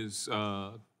meeting is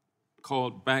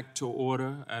called back to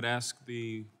order. I'd ask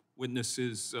the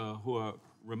witnesses who are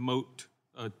remote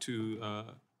to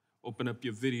open up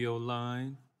your video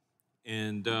line.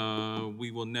 And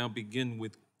we will now begin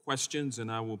with questions,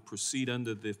 and I will proceed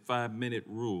under the 5-minute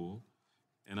rule.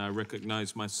 And I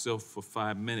recognize myself for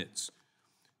 5 minutes.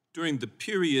 During the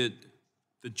period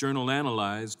the Journal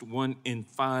analyzed, 1 in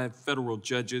 5 federal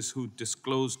judges who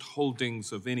disclosed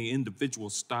holdings of any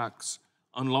individual stocks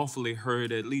unlawfully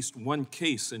heard at least one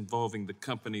case involving the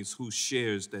companies whose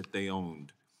shares that they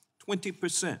owned.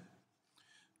 20%.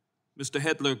 Mr.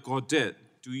 Hedler-Gaudet,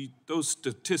 do those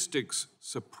statistics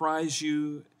surprise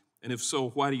you? And if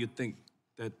so, why do you think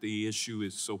that the issue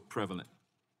is so prevalent?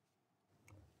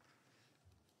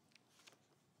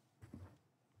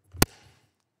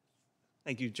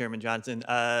 Thank you, Chairman Johnson.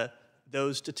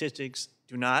 Those statistics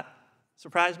do not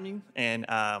surprise me, and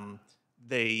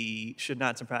they should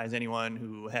not surprise anyone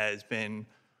who has been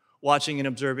watching and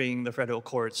observing the federal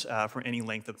courts for any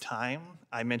length of time.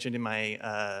 I mentioned in my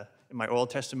oral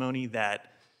testimony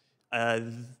that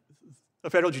the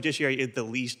federal judiciary is the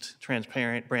least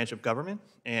transparent branch of government,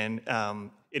 and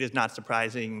it is not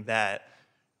surprising that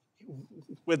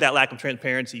with that lack of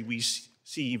transparency, we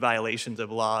see violations of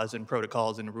laws and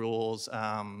protocols and rules.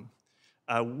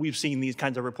 We've seen these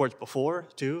kinds of reports before,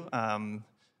 too.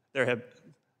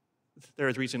 There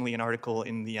was recently an article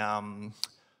in the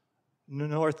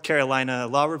North Carolina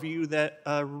Law Review that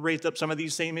raised up some of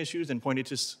these same issues and pointed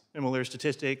to similar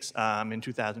statistics. In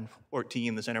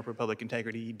 2014, the Center for Public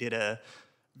Integrity did a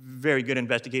very good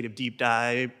investigative deep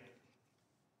dive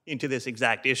into this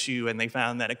exact issue, and they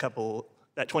found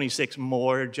that 26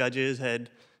 more judges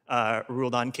had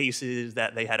ruled on cases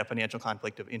that they had a financial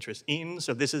conflict of interest in.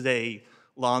 So this is a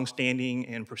long-standing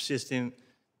and persistent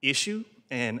issue,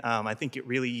 and I think it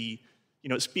really,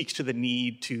 it speaks to the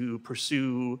need to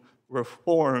pursue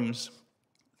reforms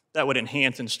that would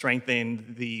enhance and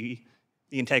strengthen the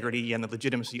integrity and the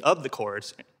legitimacy of the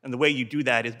courts. And the way you do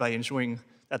that is by ensuring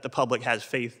that the public has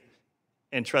faith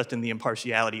and trust in the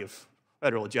impartiality of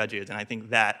federal judges. And I think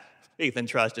that faith and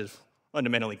trust is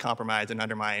fundamentally compromised and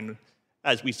undermined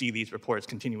as we see these reports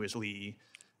continuously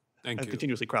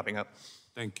cropping up.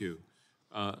 Thank you.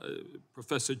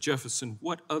 Professor Jefferson,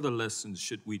 what other lessons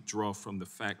should we draw from the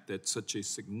fact that such a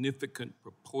significant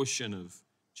proportion of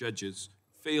judges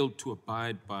failed to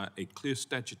abide by a clear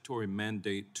statutory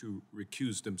mandate to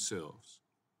recuse themselves?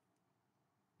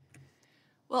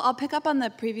 Well, I'll pick up on the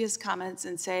previous comments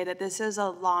and say that this is a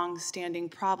long-standing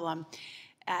problem.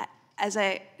 As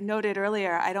I noted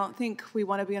earlier, I don't think we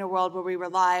want to be in a world where we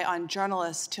rely on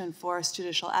journalists to enforce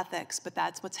judicial ethics, but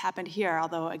that's what's happened here,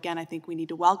 although, again, I think we need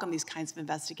to welcome these kinds of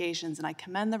investigations, and I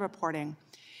commend the reporting.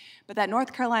 But that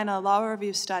North Carolina Law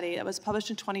Review study that was published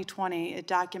in 2020, it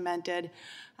documented,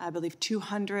 I believe,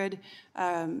 200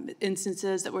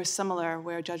 instances that were similar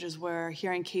where judges were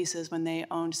hearing cases when they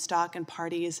owned stock in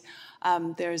parties.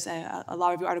 There's a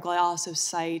Law Review article I also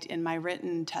cite in my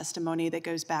written testimony that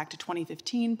goes back to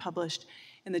 2015, published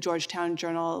in the Georgetown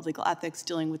Journal of Legal Ethics,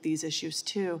 dealing with these issues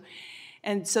too.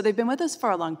 And so they've been with us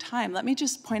for a long time. Let me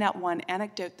just point out one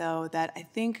anecdote, though, that I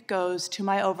think goes to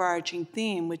my overarching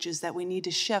theme, which is that we need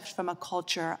to shift from a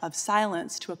culture of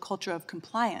silence to a culture of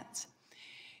compliance.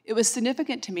 It was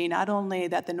significant to me not only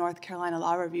that the North Carolina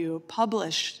Law Review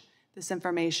published this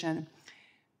information,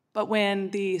 but when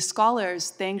the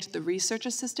scholars thanked the research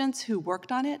assistants who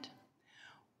worked on it,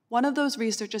 one of those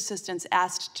research assistants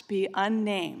asked to be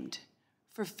unnamed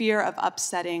for fear of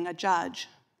upsetting a judge.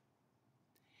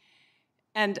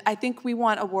 And I think we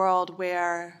want a world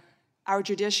where our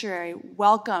judiciary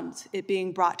welcomes it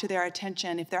being brought to their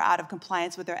attention if they're out of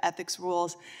compliance with their ethics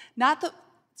rules, not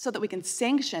so that we can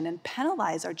sanction and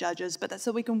penalize our judges, but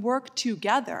so we can work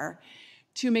together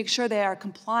to make sure they are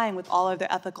complying with all of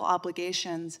their ethical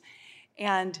obligations.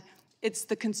 And it's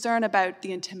the concern about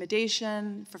the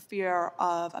intimidation for fear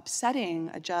of upsetting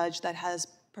a judge that has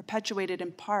perpetuated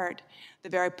in part the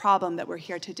very problem that we're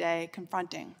here today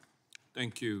confronting.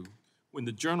 Thank you. When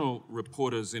the Journal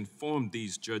reporters informed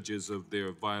these judges of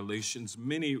their violations,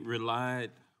 many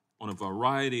relied on a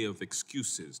variety of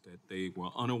excuses, that they were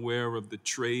unaware of the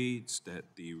trades, that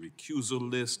the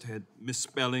recusal list had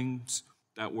misspellings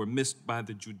that were missed by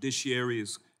the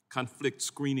judiciary's conflict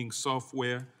screening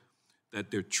software,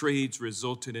 that their trades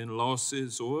resulted in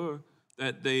losses, or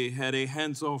that they had a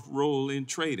hands-off role in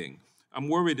trading. I'm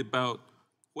worried about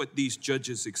what these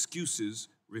judges' excuses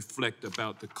reflect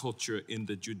about the culture in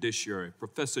the judiciary.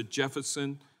 Professor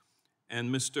Jefferson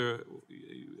and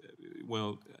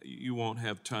well, you won't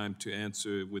have time to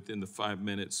answer within the 5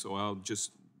 minutes, so I'll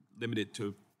just limit it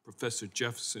to Professor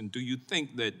Jefferson. Do you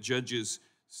think that judges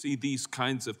see these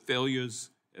kinds of failures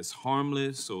as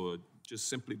harmless or just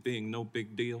simply being no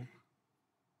big deal?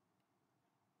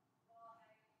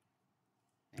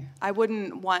 I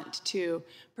wouldn't want to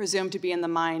presume to be in the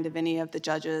mind of any of the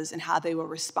judges and how they were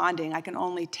responding. I can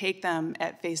only take them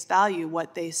at face value,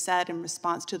 what they said in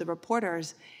response to the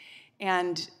reporters.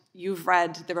 And you've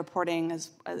read the reporting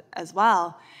as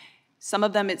well. Some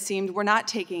of them, it seemed, were not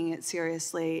taking it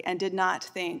seriously and did not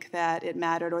think that it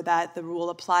mattered or that the rule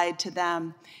applied to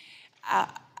them.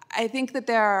 I think that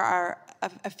there are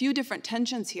a few different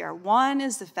tensions here. One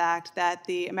is the fact that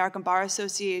the American Bar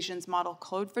Association's model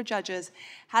code for judges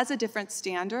has a different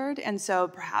standard, and so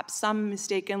perhaps some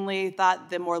mistakenly thought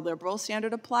the more liberal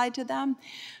standard applied to them.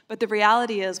 But the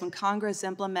reality is when Congress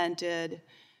implemented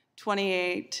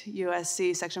 28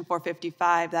 U.S.C. Section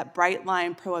 455, that bright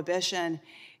line prohibition,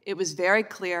 it was very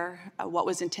clear what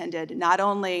was intended, not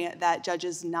only that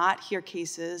judges not hear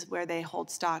cases where they hold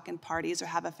stock in parties or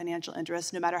have a financial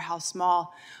interest, no matter how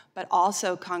small, but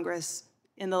also Congress,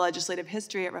 in the legislative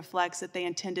history, it reflects that they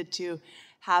intended to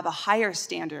have a higher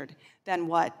standard than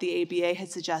what the ABA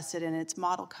had suggested in its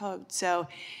model code. So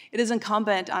it is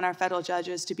incumbent on our federal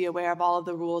judges to be aware of all of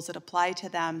the rules that apply to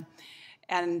them.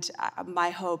 And my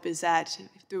hope is that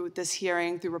through this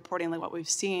hearing, through reporting like what we've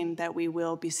seen, that we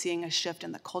will be seeing a shift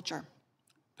in the culture.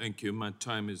 Thank you. My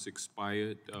time has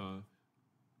expired.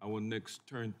 I will next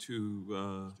turn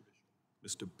to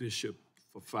Mr. Bishop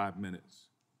for 5 minutes.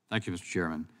 Thank you, Mr.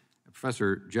 Chairman.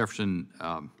 Professor Jefferson,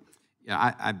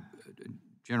 I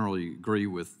generally agree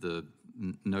with the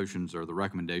notions or the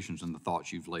recommendations and the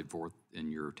thoughts you've laid forth in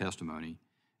your testimony,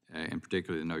 in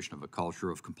particular the notion of a culture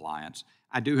of compliance.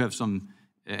 I do have some,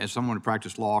 as someone who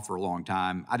practiced law for a long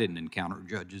time, I didn't encounter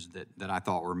judges that I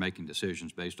thought were making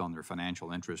decisions based on their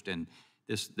financial interest. And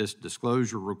this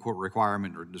disclosure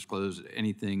requirement or disclose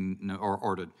anything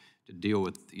or to deal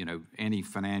with any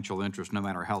financial interest, no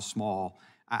matter how small,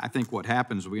 I think what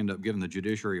happens is we end up giving the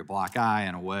judiciary a black eye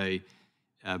in a way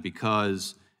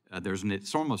because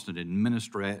it's almost an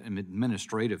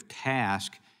administrative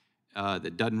task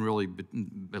that doesn't really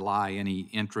belie any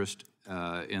interest,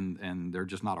 and they're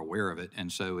just not aware of it.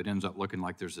 And so it ends up looking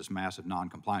like there's this massive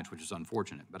non-compliance, which is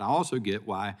unfortunate. But I also get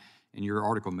why, and your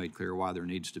article made clear why there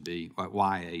needs to be,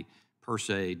 why a per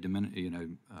se,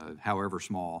 however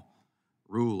small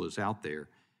rule is out there.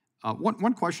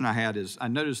 One question I had is, I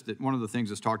noticed that one of the things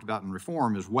that's talked about in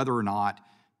reform is whether or not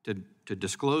to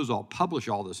disclose publish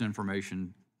all this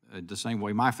information the same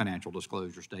way my financial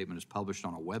disclosure statement is published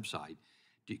on a website.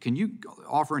 Can you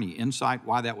offer any insight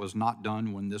why that was not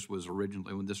done when this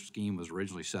scheme was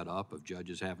originally set up of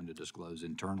judges having to disclose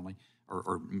internally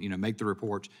or make the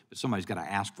reports, but somebody's got to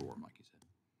ask for them, like you said?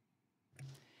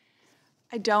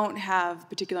 I don't have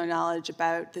particular knowledge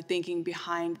about the thinking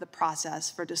behind the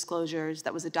process for disclosures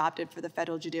that was adopted for the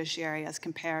federal judiciary as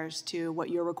compares to what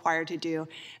you're required to do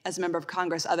as a member of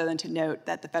Congress, other than to note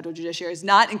that the federal judiciary is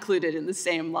not included in the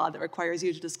same law that requires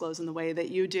you to disclose in the way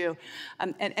that you do.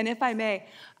 And if I may,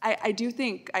 I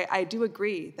do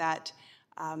agree that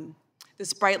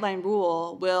this bright line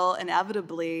rule will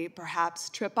inevitably perhaps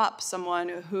trip up someone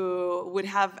who would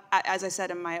have, as I said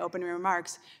in my opening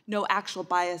remarks, no actual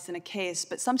bias in a case,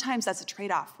 but sometimes that's a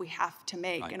trade-off we have to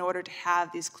make in order to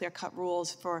have these clear-cut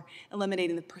rules for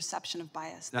eliminating the perception of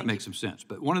bias. That makes some sense.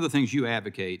 But one of the things you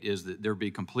advocate is that there be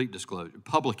complete disclosure,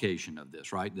 publication of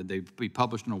this, right? That they be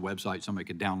published on a website, somebody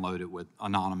could download it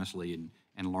anonymously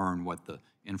and learn what the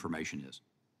information is.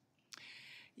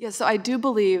 Yes, so I do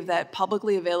believe that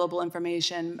publicly available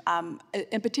information,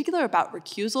 in particular about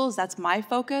recusals, that's my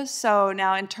focus. So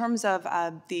now in terms of how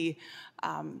about the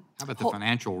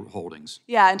financial holdings?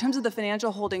 Yeah, in terms of the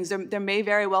financial holdings, there may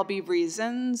very well be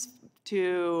reasons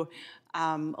to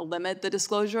limit the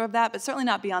disclosure of that, but certainly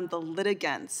not beyond the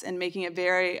litigants and making it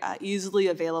very easily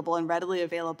available and readily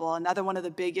available. Another one of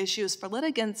the big issues for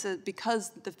litigants is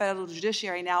because the federal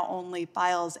judiciary now only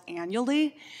files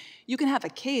annually, you can have a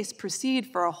case proceed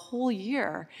for a whole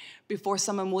year before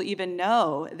someone will even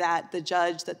know that the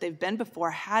judge that they've been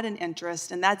before had an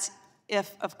interest, and that's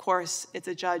if, of course, it's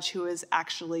a judge who is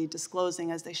actually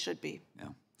disclosing as they should be. Yeah.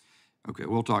 Okay,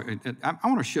 we'll talk. I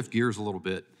want to shift gears a little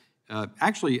bit.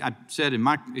 Actually, I said in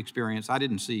my experience, I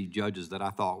didn't see judges that I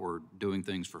thought were doing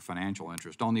things for financial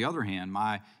interest. On the other hand,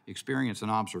 my experience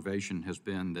and observation has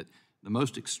been that the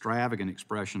most extravagant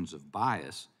expressions of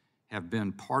bias have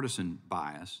been partisan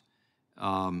bias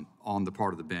on the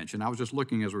part of the bench. And I was just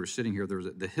looking as we were sitting here,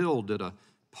 The Hill did a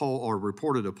poll or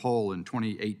reported a poll in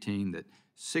 2018 that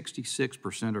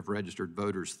 66% of registered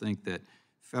voters think that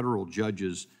federal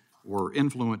judges were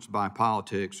influenced by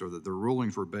politics or that their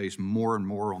rulings were based more and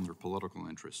more on their political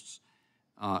interests.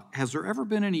 Has there ever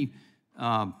been any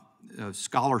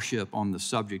scholarship on the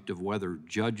subject of whether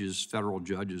judges, federal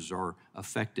judges, are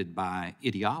affected by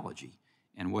ideology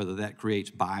and whether that creates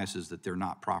biases that they're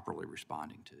not properly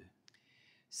responding to.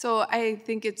 So I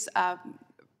think it's,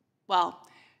 well,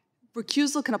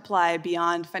 recusal can apply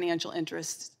beyond financial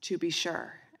interests, to be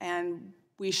sure. And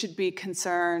we should be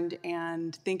concerned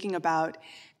and thinking about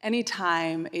any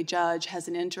time a judge has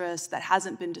an interest that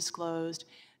hasn't been disclosed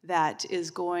that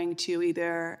is going to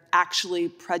either actually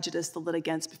prejudice the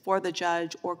litigants before the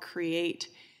judge or create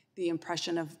the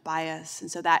impression of bias. And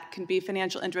so that can be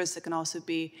financial interest. It can also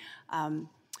be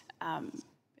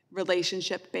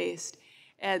relationship-based.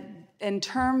 And in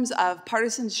terms of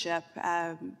partisanship,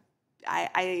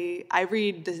 I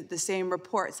read the same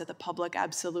reports that the public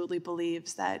absolutely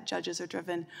believes that judges are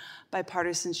driven by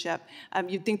partisanship.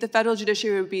 You'd think the federal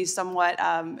judiciary would be somewhat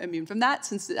immune from that,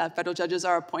 since federal judges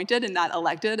are appointed and not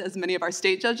elected, as many of our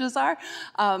state judges are.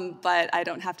 But I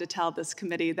don't have to tell this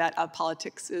committee that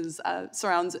politics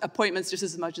surrounds appointments just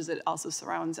as much as it also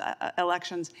surrounds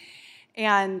elections.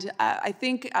 And I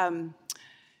think,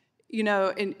 you know,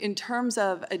 in terms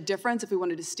of a difference, if we want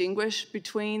to distinguish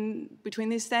between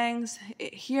these things,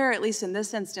 here, at least in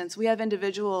this instance, we have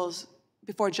individuals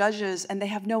before judges, and they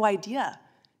have no idea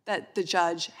that the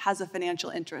judge has a financial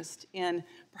interest in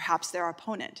perhaps their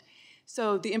opponent.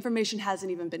 So the information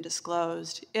hasn't even been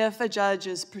disclosed. If a judge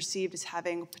is perceived as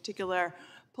having a particular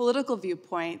political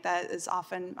viewpoint, that is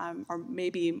often or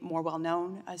maybe more well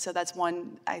known. So that's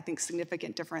one, I think,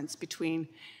 significant difference between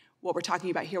what we're talking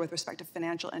about here with respect to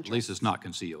financial interests. At least it's not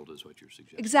concealed, is what you're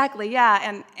suggesting. Exactly,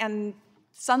 yeah, and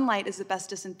sunlight is the best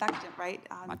disinfectant, right?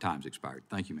 My time's expired.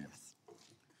 Thank you, ma'am.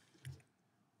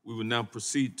 We will now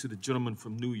proceed to the gentleman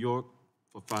from New York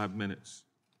for 5 minutes,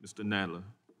 Mr. Nadler.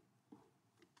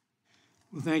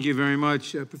 Well, thank you very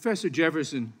much. Professor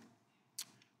Jefferson,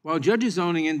 while judges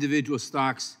owning individual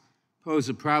stocks pose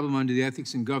a problem under the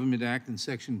Ethics in Government Act and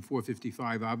Section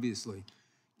 455, obviously,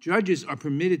 judges are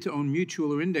permitted to own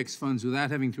mutual or index funds without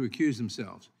having to recuse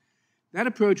themselves. That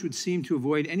approach would seem to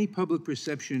avoid any public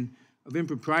perception of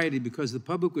impropriety because the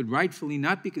public would rightfully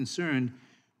not be concerned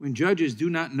when judges do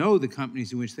not know the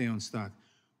companies in which they own stock.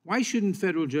 Why shouldn't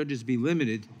federal judges be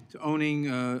limited to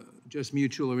owning just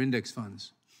mutual or index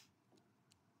funds?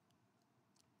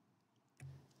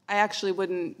 I actually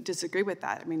wouldn't disagree with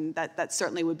that. I mean, that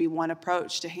certainly would be one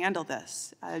approach to handle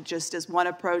this. Just as one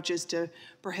approach is to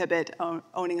prohibit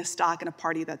owning a stock in a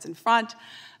party that's in front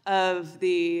of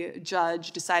the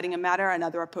judge deciding a matter,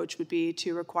 another approach would be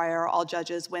to require all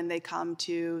judges, when they come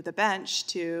to the bench,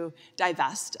 to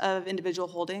divest of individual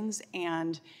holdings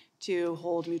and to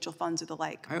hold mutual funds or the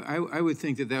like. I would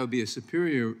think that that would be a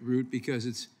superior route because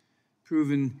it's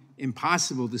proven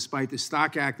impossible, despite the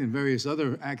Stock Act and various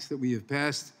other acts that we have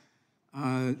passed,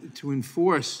 to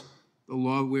enforce the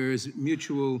law, whereas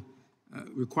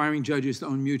requiring judges to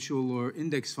own mutual or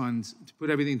index funds, to put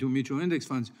everything into mutual index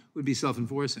funds, would be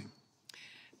self-enforcing.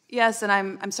 Yes, and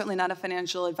I'm certainly not a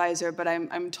financial advisor, but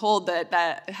I'm told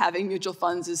that having mutual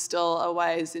funds is still a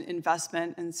wise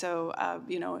investment. And so,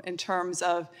 you know, in terms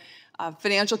of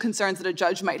financial concerns that a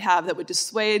judge might have that would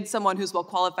dissuade someone who's well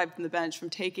qualified from the bench from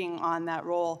taking on that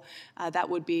role, that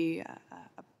would be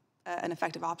an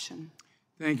effective option.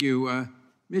 Thank you.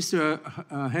 Mr.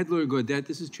 Hedler-Gaudet,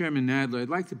 this is Chairman Nadler. I'd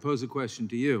like to pose a question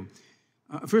to you.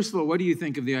 First of all, what do you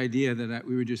think of the idea that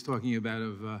we were just talking about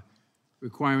of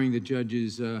requiring the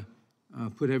judges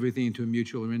put everything into a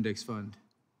mutual or index fund?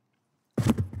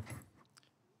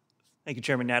 Thank you,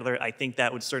 Chairman Nadler. I think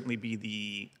that would certainly be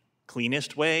the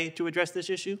cleanest way to address this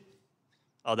issue.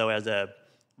 Although as a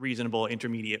reasonable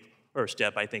intermediate first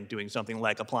step, I think doing something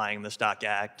like applying the Stock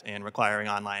Act and requiring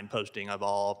online posting of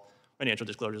all financial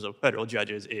disclosures of federal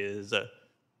judges is a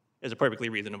perfectly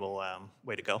reasonable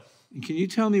way to go. And can you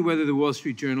tell me whether the Wall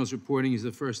Street Journal's reporting is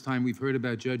the first time we've heard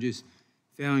about judges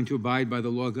failing to abide by the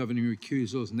law governing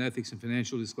recusals and ethics and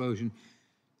financial disclosure?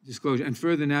 And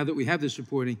further, now that we have this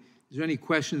reporting, is there any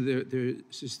question that there are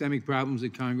systemic problems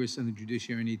that Congress and the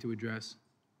judiciary need to address?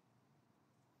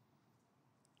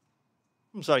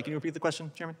 I'm sorry, can you repeat the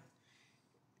question, Chairman?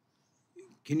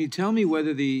 Can you tell me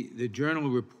whether the journal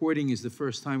reporting is the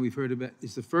first time we've heard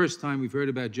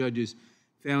about judges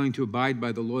failing to abide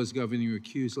by the laws governing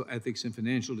recusal, ethics, and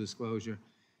financial disclosure?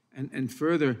 And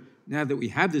further, now that we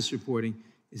have this reporting,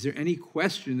 is there any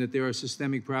question that there are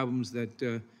systemic problems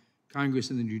that Congress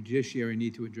and the judiciary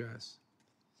need to address?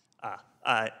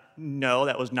 No,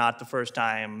 that was not the first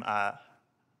time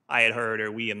I had heard,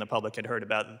 or we in the public had heard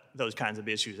about those kinds of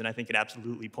issues, and I think it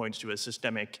absolutely points to a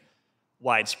systemic,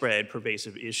 widespread,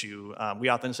 pervasive issue. We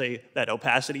often say that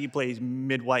opacity plays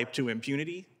midwife to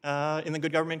impunity in the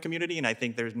good government community, and I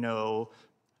think there's no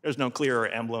there's no clearer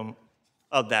emblem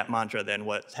of that mantra than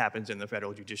what happens in the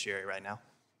federal judiciary right now.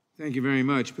 Thank you very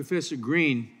much. Professor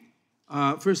Green,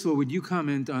 first of all, would you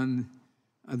comment on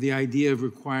the idea of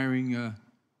requiring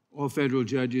all federal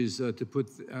judges to put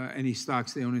any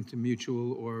stocks they own into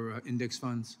mutual or index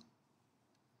funds?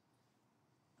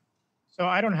 So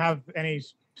I don't have any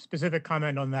specific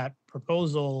comment on that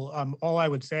proposal. All I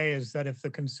would say is that if the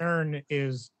concern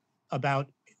is about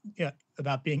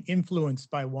being influenced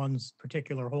by one's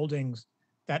particular holdings,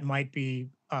 that might be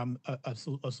a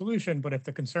solution. But if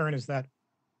the concern is that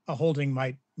a holding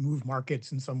might move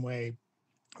markets in some way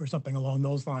or something along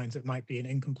those lines, it might be an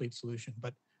incomplete solution.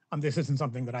 But this isn't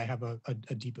something that I have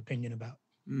a deep opinion about.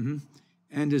 Mm-hmm.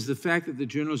 And does the fact that the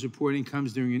journal's reporting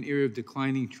comes during an era of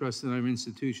declining trust in our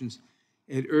institutions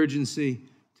add urgency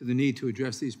to the need to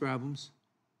address these problems?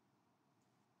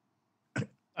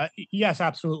 Yes,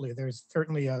 absolutely. There's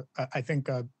certainly, I think,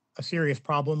 a serious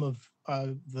problem of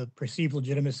the perceived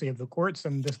legitimacy of the courts,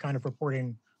 and this kind of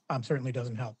reporting certainly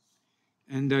doesn't help.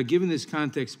 And given this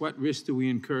context, what risk do we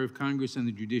incur if Congress and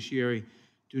the judiciary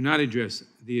do not address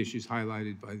the issues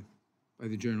highlighted by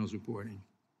the journal's reporting?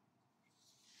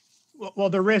 Well,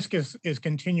 the risk is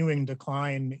continuing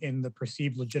decline in the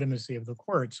perceived legitimacy of the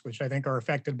courts, which I think are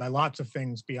affected by lots of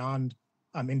things beyond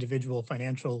individual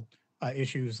financial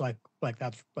issues like what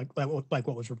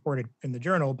was reported in the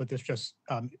journal. But this just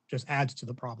adds to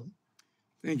the problem.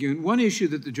 Thank you. And one issue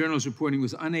that the journal's reporting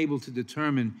was unable to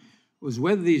determine was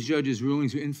whether these judges'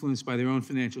 rulings were influenced by their own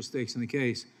financial stakes in the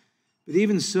case. But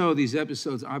even so, these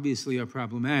episodes obviously are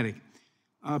problematic.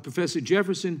 Professor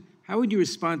Jefferson, how would you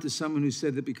respond to someone who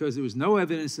said that because there was no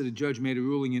evidence that a judge made a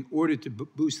ruling in order to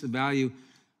boost the value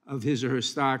of his or her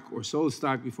stock or sold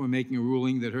stock before making a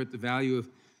ruling that hurt the value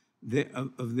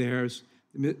of theirs,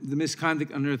 the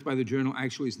misconduct unearthed by the journal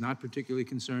actually is not particularly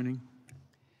concerning?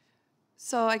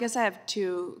 So I guess I have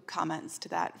two comments to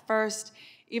that. First,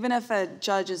 even if a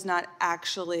judge is not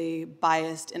actually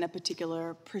biased in a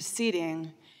particular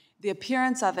proceeding, the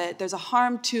appearance of it, there's a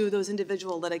harm to those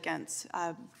individual litigants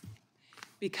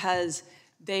because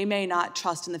they may not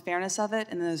trust in the fairness of it,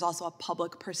 and then there's also a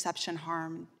public perception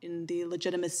harm in the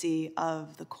legitimacy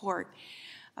of the court.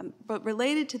 But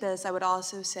related to this, I would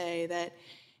also say that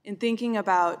in thinking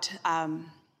about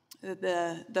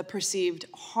the perceived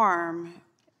harm,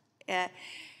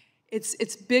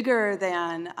 it's bigger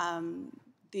than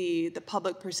the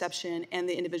public perception and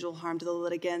the individual harm to the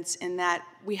litigants, in that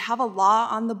we have a law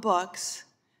on the books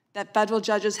that federal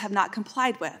judges have not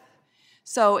complied with.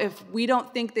 So if we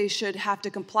don't think they should have to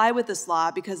comply with this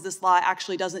law because this law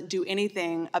actually doesn't do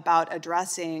anything about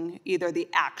addressing either the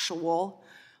actual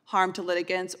harm to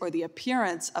litigants or the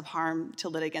appearance of harm to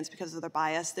litigants because of their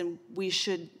bias, then we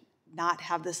should not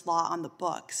have this law on the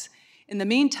books. In the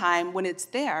meantime, when it's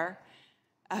there,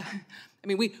 I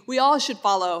mean, we all should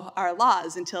follow our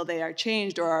laws until they are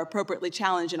changed or are appropriately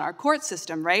challenged in our court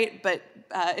system, right? But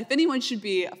if anyone should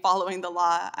be following the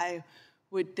law, I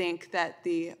would think that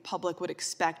the public would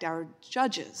expect our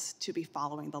judges to be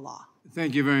following the law.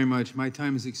 Thank you very much. My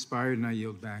time has expired, and I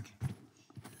yield back.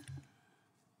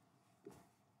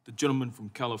 The gentleman from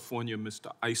California,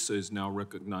 Mr. Issa, is now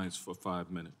recognized for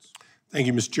 5 minutes. Thank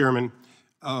you, Mr. Chairman.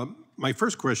 My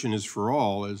first question is for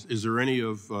all. Is there any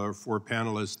of our four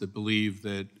panelists that believe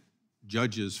that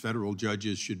judges, federal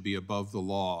judges, should be above the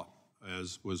law,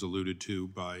 as was alluded to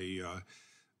by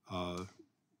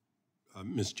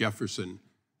Ms. Jefferson?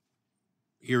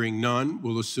 Hearing none,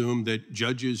 we'll assume that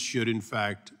judges should, in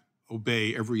fact,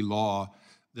 obey every law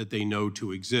that they know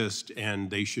to exist, and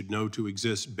they should know to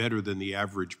exist better than the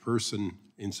average person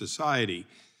in society.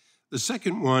 The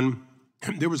second one,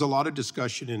 there was a lot of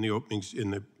discussion in the openings, in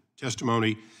the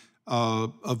testimony,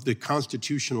 of the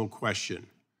constitutional question.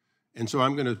 And so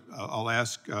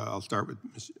I'll start with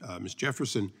Ms.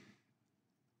 Jefferson.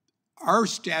 Our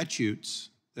statutes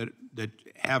that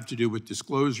have to do with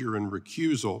disclosure and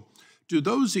recusal, do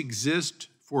those exist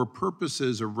for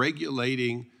purposes of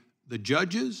regulating the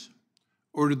judges,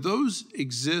 or do those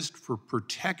exist for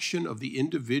protection of the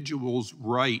individual's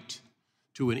right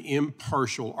to an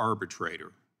impartial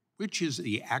arbitrator? Which is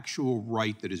the actual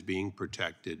right that is being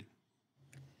protected?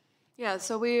 Yeah,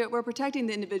 so we're protecting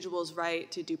the individual's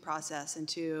right to due process and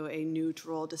to a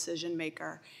neutral decision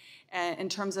maker. In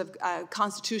terms of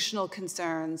constitutional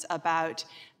concerns about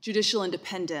judicial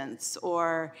independence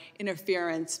or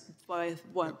interference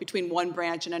between one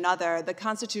branch and another, the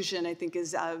Constitution, I think,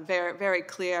 is very, very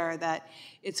clear that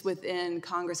it's within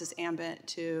Congress's ambit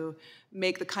to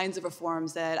make the kinds of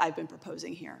reforms that I've been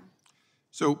proposing here.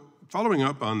 So following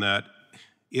up on that,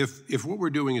 if what we're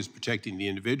doing is protecting the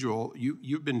individual,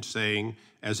 you've been saying,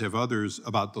 as have others,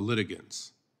 about the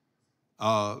litigants.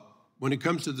 when it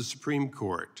comes to the Supreme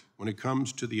Court, when it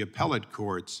comes to the appellate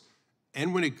courts,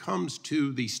 and when it comes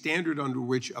to the standard under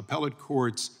which appellate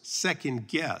courts second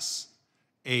guess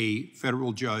a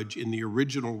federal judge in the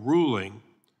original ruling,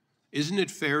 isn't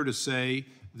it fair to say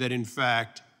that, in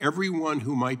fact, everyone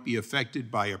who might be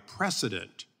affected by a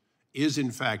precedent is,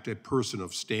 in fact, a person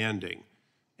of standing?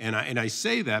 And I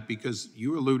say that because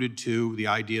you alluded to the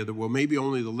idea that, well, maybe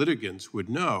only the litigants would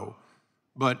know.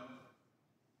 But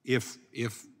if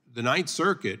the Ninth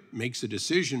Circuit makes a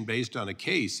decision based on a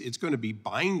case, it's going to be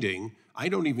binding. I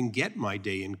don't even get my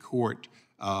day in court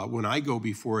when I go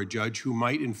before a judge who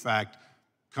might, in fact,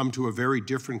 come to a very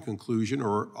different conclusion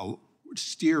or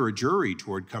steer a jury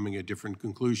toward coming a different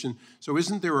conclusion. So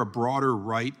isn't there a broader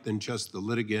right than just the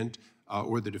litigant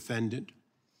or the defendant?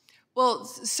 Well,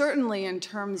 certainly in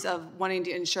terms of wanting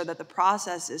to ensure that the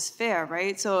process is fair,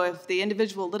 right? So if the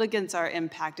individual litigants are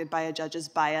impacted by a judge's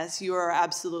bias, you are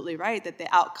absolutely right that the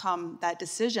outcome, that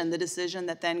decision, the decision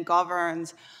that then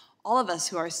governs all of us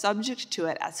who are subject to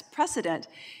it as precedent,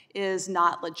 is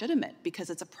not legitimate because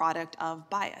it's a product of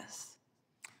bias.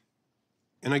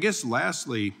 And I guess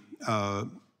lastly,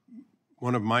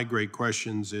 one of my great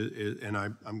questions is, and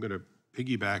I'm going to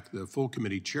piggyback the full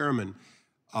committee chairman,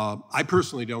 I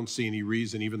personally don't see any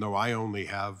reason, even though I only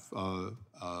have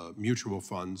mutual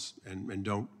funds and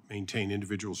don't maintain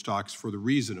individual stocks for the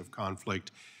reason of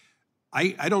conflict,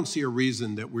 I don't see a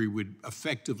reason that we would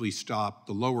effectively stop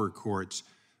the lower courts.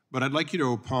 But I'd like you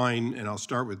to opine, and I'll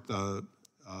start with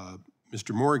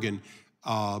Mr. Morgan,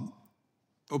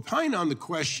 opine on the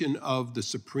question of the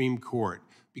Supreme Court,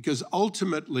 because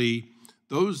ultimately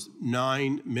those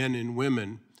 9 men and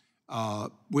women,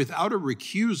 without a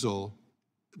recusal,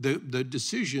 the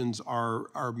decisions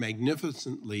are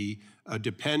magnificently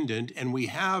dependent, and we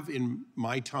have, in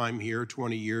my time here,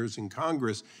 20 years in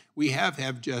Congress, we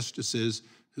have justices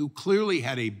who clearly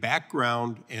had a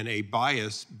background and a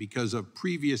bias because of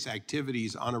previous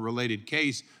activities on a related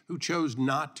case who chose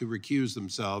not to recuse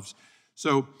themselves.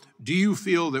 So do you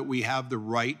feel that we have the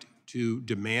right to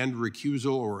demand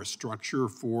recusal or a structure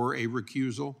for a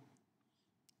recusal?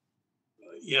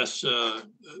 Yes,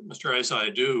 Mr. Issa, I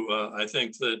do. I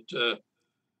think that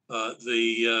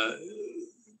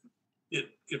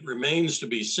it remains to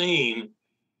be seen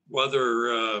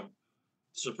whether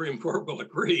Supreme Court will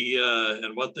agree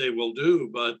and what they will do.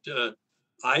 But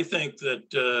I think that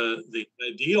the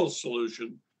ideal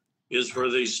solution is for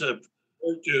the Supreme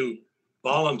Court to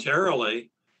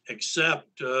voluntarily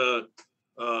accept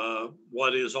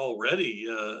what is already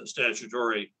a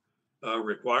statutory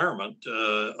requirement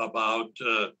about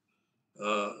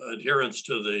adherence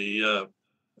to the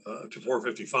to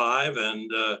 455 and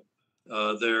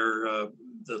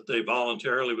that they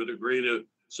voluntarily would agree to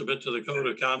submit to the Code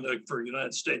of Conduct for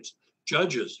United States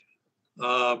judges,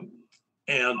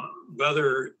 and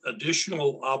whether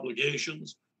additional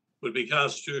obligations would be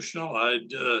constitutional.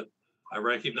 I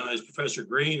recognize Professor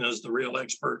Green as the real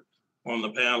expert on the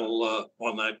panel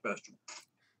on that question.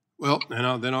 Well,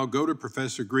 and then I'll go to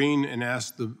Professor Green and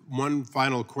ask the one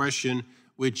final question,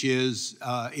 which is,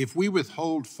 if we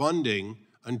withhold funding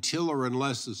until or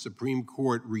unless the Supreme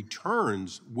Court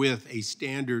returns with a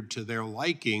standard to their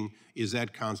liking, is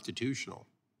that constitutional?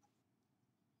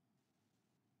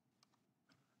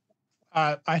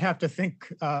 I'd have to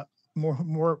think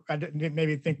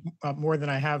maybe think more than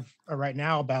I have right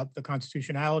now about the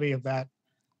constitutionality of that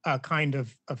kind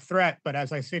of threat. But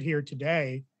as I sit here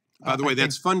today, by the way,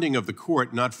 that's funding of the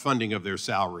court, not funding of their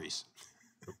salaries.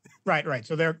 Right.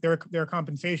 So their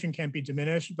compensation can't be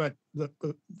diminished, but the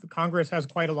Congress has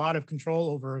quite a lot of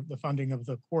control over the funding of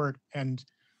the court. And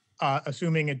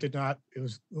assuming it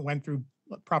went through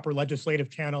proper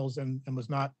legislative channels and was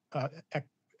not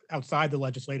outside the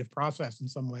legislative process in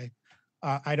some way,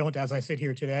 I don't, as I sit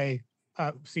here today,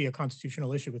 see a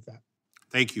constitutional issue with that.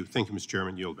 Thank you, Mr.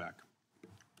 Chairman. Yield back.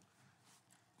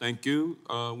 Thank you.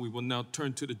 We will now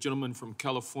turn to the gentleman from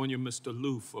California, Mr.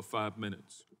 Liu, for 5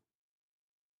 minutes.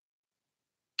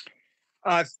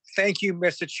 Thank you,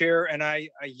 Mr. Chair, and I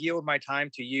yield my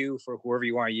time to you for whoever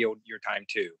you want to yield your time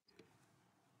to.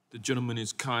 The gentleman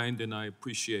is kind, and I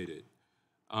appreciate it.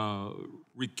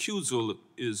 Recusal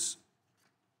is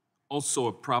also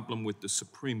a problem with the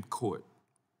Supreme Court.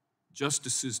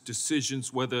 Justices'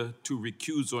 decisions whether to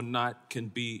recuse or not can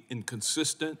be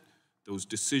inconsistent. Those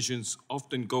decisions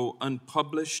often go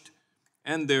unpublished,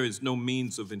 and there is no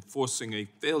means of enforcing a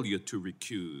failure to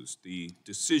recuse. The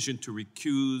decision to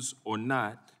recuse or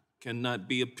not cannot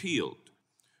be appealed.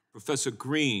 Professor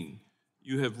Green,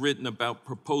 you have written about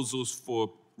proposals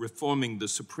for reforming the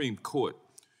Supreme Court.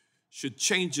 Should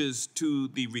changes to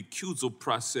the recusal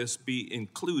process be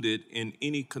included in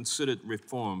any considered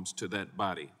reforms to that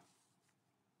body?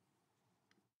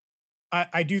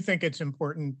 I do think it's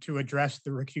important to address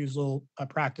the recusal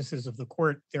practices of the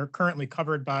court. They're currently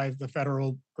covered by the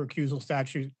federal recusal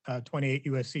statute 28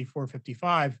 USC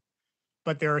 455,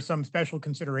 but there are some special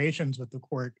considerations with the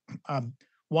court.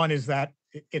 One is that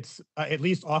it's at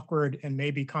least awkward and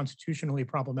maybe constitutionally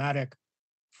problematic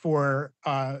for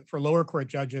lower court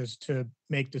judges to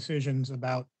make decisions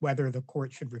about whether the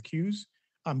court should recuse,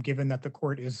 given that the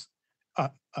court is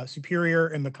superior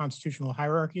in the constitutional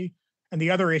hierarchy. And the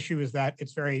other issue is that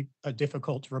it's very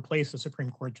difficult to replace a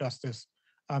Supreme Court justice,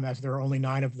 as there are only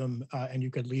 9 of them, and you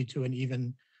could lead to an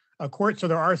even court. So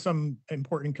there are some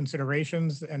important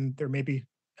considerations, and there maybe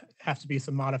have to be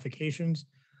some modifications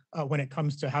when it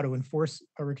comes to how to enforce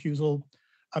a recusal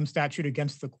statute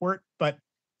against the court. But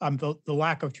the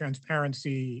lack of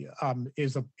transparency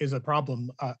is a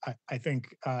problem, I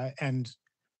think, and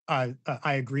I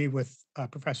agree with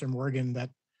Professor Morgan that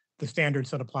the standards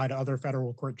that apply to other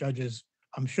federal court judges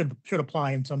should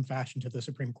apply in some fashion to the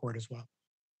Supreme Court as well.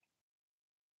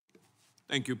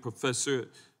 Thank you, Professor.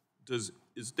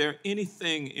 Is there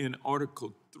anything in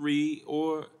Article 3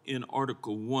 or in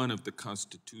Article 1 of the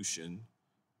Constitution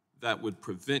that would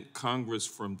prevent Congress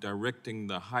from directing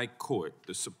the High Court,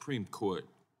 the Supreme Court,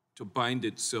 to bind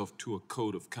itself to a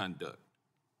code of conduct?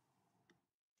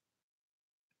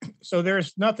 So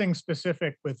there's nothing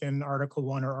specific within Article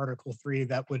 1 or Article 3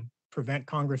 that would prevent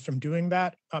Congress from doing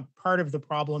that. Part of the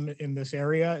problem in this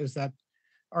area is that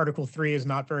Article 3 is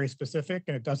not very specific,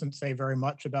 and it doesn't say very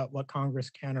much about what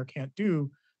Congress can or can't do.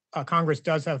 Congress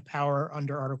does have power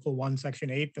under Article 1,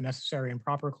 Section 8, the Necessary and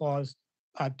Proper Clause,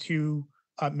 to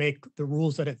make the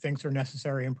rules that it thinks are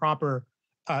necessary and proper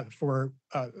for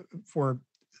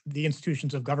the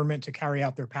institutions of government to carry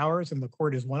out their powers, and the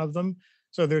court is one of them.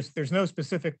 So there's no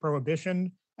specific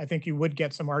prohibition. I think you would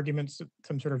get some arguments,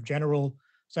 some sort of general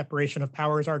separation of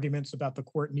powers arguments about the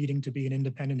court needing to be an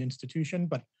independent institution,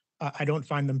 but I don't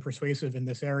find them persuasive in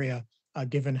this area,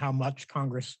 given how much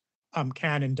Congress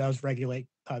can and does regulate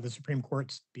the Supreme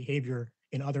Court's behavior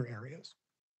in other areas.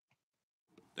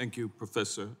 Thank you,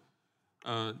 Professor.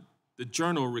 The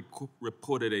Journal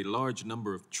reported a large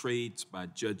number of trades by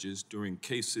judges during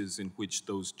cases in which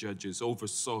those judges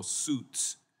oversaw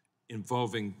suits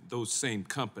involving those same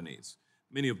companies.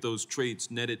 Many of those trades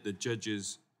netted the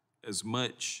judges as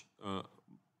much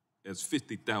as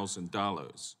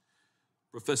 $50,000.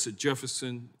 Professor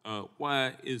Jefferson,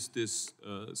 why is this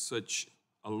such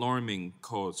alarming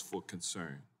cause for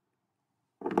concern?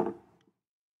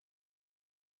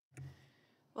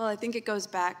 Well, I think it goes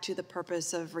back to the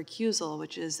purpose of recusal,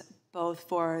 which is both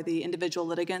for the individual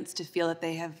litigants to feel that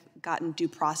they have gotten due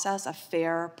process, a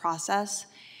fair process,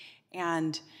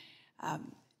 and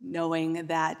knowing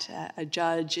that a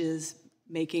judge is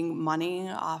making money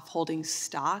off holding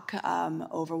stock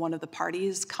over one of the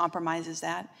parties compromises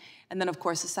that. And then, of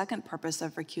course, the second purpose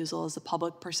of recusal is the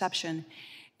public perception.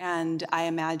 And I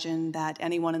imagine that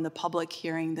anyone in the public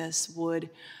hearing this would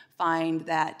find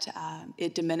that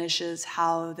it diminishes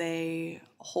how they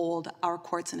hold our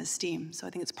courts in esteem. So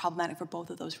I think it's problematic for both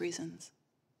of those reasons.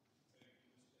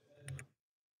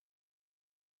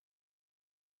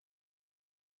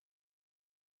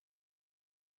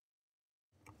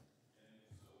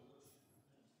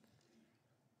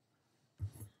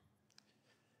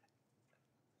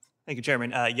 Thank you,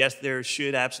 Chairman. Yes, there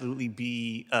should absolutely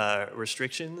be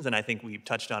restrictions, and I think we've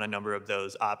touched on a number of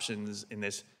those options in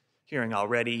this hearing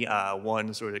already.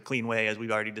 One sort of clean way, as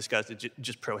we've already discussed, is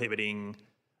just prohibiting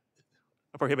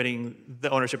the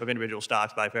ownership of individual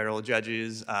stocks by federal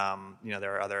judges. You know,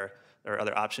 there are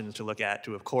other options to look at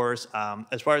too, of course.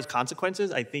 As far as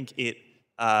consequences, I think it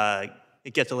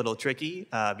gets a little tricky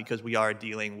because we are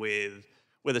dealing with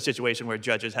a situation where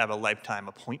judges have a lifetime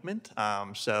appointment.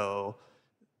 So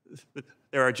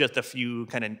there are just a few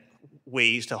kind of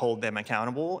ways to hold them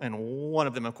accountable, and one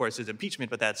of them, of course, is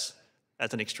impeachment. But that's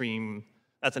an extreme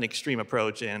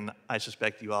approach, and I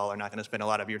suspect you all are not going to spend a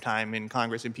lot of your time in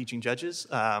Congress impeaching judges.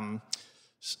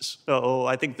 So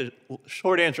I think the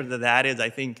short answer to that is I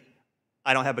think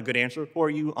I don't have a good answer for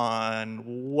you on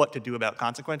what to do about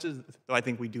consequences. So I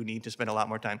think we do need to spend a lot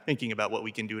more time thinking about what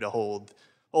we can do to hold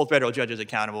federal judges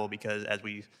accountable, because as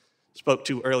we spoke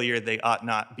to earlier, they ought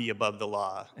not be above the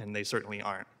law, and they certainly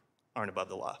aren't above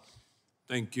the law.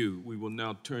 Thank you. We will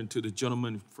now turn to the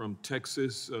gentleman from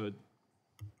Texas. Well,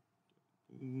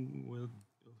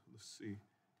 let's see.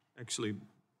 Actually,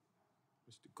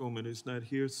 Mr. Goldman is not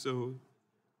here, so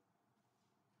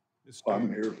I'm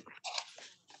here.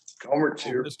 Comert's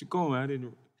here. Mr. Goldman, I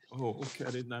didn't. Oh, okay,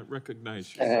 I did not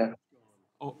recognize you. Uh,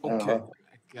 Oh, okay,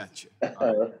 I got you.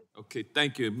 All right. Okay,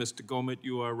 thank you, Mr. Gomez,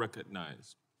 you are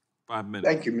recognized. 5 minutes.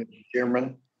 Thank you, Mr.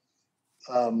 Chairman.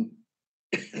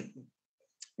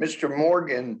 Mr.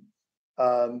 Morgan,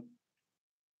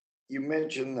 you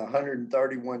mentioned the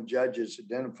 131 judges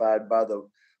identified by the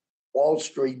Wall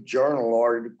Street Journal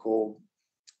article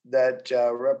that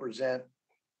represent,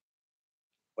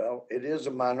 well, it is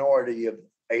a minority of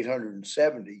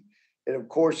 870. It, of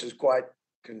course, is quite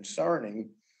concerning,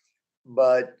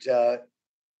 but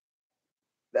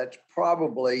that's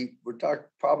probably,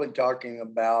 probably talking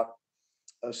about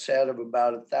a set of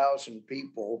about 1,000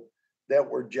 people that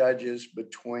were judges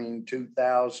between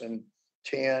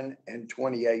 2010 and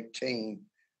 2018.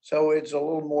 So it's a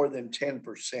little more than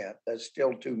 10%. That's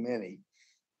still too many.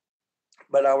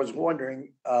 But I was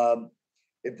wondering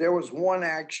if there was one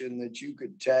action that you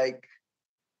could take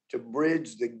to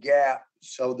bridge the gap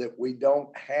so that we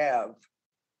don't have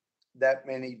that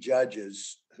many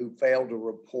judges who fail to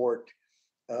report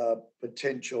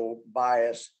potential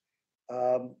bias.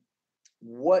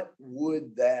 What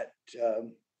would that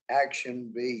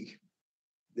action be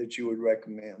that you would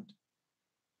recommend?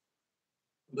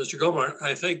 Mr. Gomez,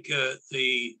 I think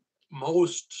the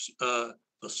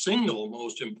single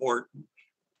most important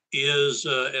is,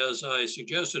 as I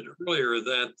suggested earlier,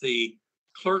 that the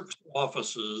clerk's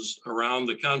offices around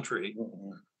the country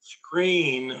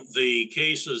screen the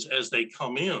cases as they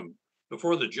come in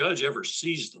before the judge ever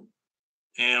sees them,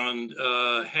 and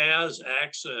has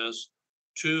access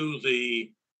to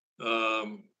the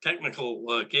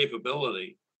technical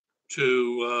capability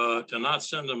to not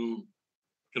send them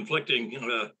conflicting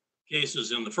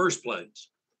cases in the first place.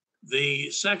 The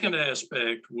second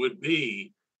aspect would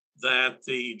be that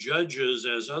the judges,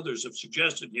 as others have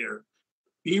suggested here,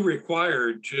 be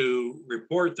required to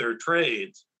report their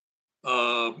trades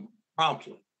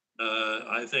promptly.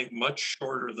 I think much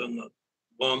shorter than the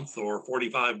month or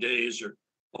 45 days or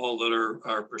all that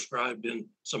are prescribed in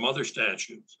some other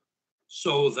statutes,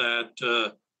 so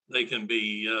that they can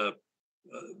be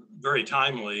very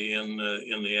timely in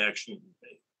the action.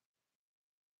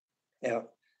 Yeah.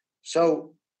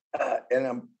 So, and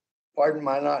I'm, pardon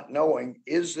my not knowing,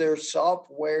 is there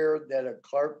software that a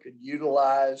clerk could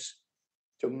utilize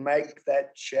to make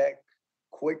that check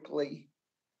quickly,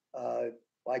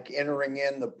 like entering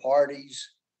in the parties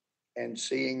and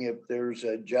seeing if there's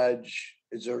a judge?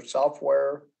 Is there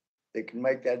software that can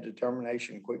make that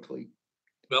determination quickly?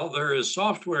 Well, there is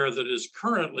software that is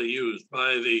currently used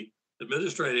by the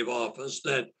administrative office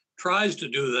that tries to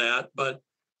do that, but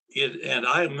and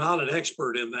I am not an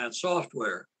expert in that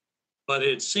software, but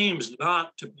it seems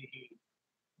not to be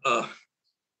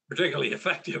particularly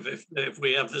effective if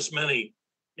we have this many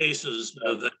cases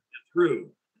that get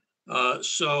through.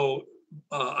 So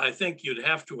I think you'd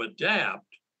have to adapt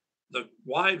the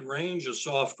wide range of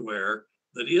software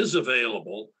that is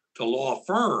available to law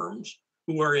firms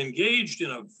who are engaged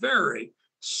in a very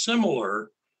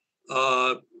similar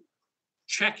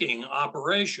checking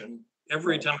operation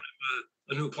every time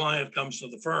a new client comes to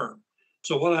the firm.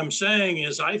 So what I'm saying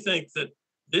is, I think that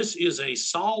this is a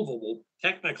solvable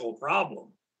technical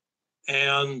problem,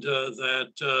 and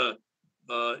that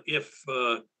if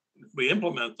we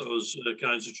implement those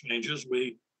kinds of changes,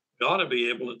 we ought to be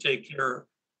able to take care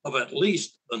of at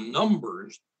least the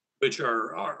numbers, which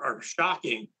are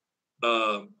shocking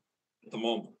at the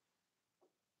moment.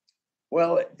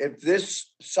 Well, if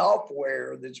this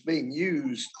software that's being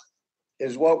used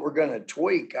is what we're going to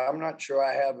tweak, I'm not sure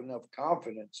I have enough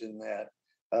confidence in that.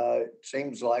 It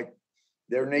seems like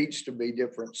there needs to be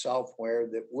different software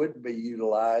that would be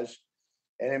utilized.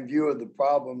 And in view of the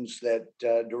problems that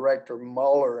Director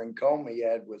Mueller and Comey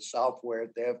had with software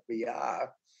at the FBI,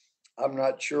 I'm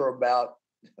not sure about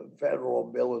the federal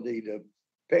ability to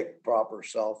pick proper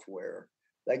software.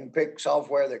 They can pick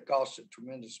software that costs a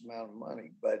tremendous amount of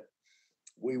money, but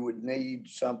we would need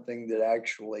something that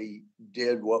actually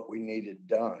did what we needed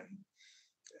done.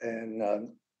 And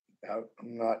I'm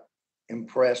not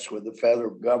impressed with the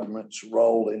federal government's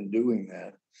role in doing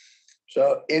that.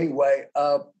 So anyway,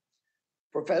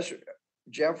 Professor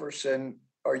Jefferson,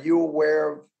 are you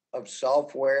aware of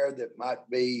software that might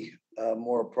be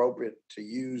more appropriate to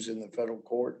use in the federal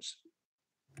courts?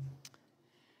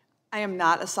 I am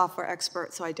not a software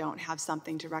expert, so I don't have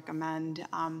something to recommend.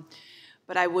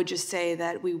 But I would just say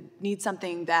that we need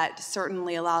something that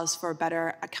certainly allows for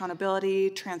better accountability,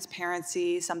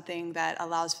 transparency, something that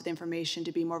allows for the information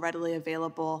to be more readily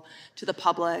available to the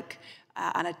public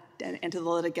and to the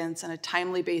litigants on a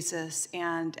timely basis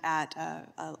and at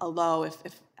a low, if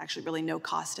actually really no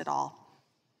cost at all.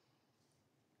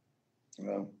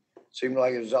 Well, seemed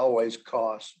like it was always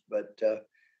cost. But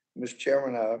Mr.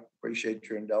 Chairman, I appreciate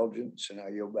your indulgence, and I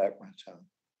yield back my time.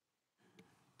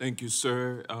 Thank you,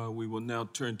 sir. We will now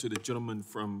turn to the gentleman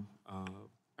from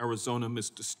Arizona,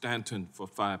 Mr. Stanton, for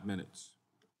 5 minutes.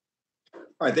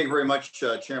 All right, thank you very much,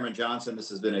 Chairman Johnson. This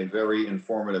has been a very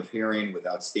informative hearing with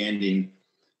outstanding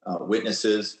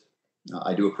witnesses.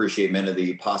 I do appreciate many of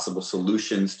the possible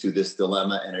solutions to this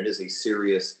dilemma, and it is a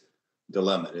serious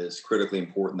dilemma. It is critically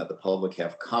important that the public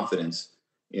have confidence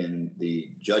in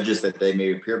the judges that they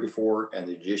may appear before and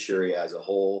the judiciary as a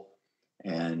whole.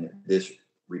 And this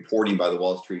reporting by the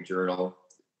Wall Street Journal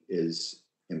is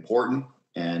important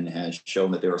and has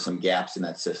shown that there are some gaps in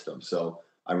that system. So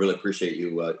I really appreciate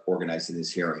you organizing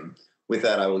this hearing. With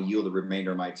that, I will yield the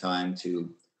remainder of my time to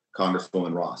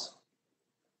Congresswoman Ross.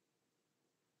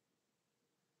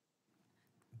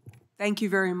 Thank you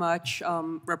very much,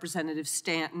 Representative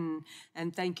Stanton,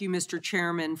 and thank you, Mr.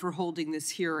 Chairman, for holding this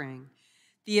hearing.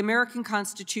 The American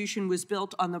Constitution was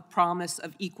built on the promise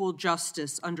of equal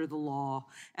justice under the law,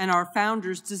 and our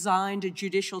founders designed a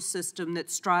judicial system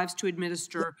that strives to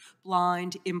administer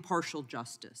blind, impartial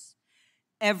justice.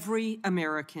 Every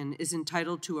American is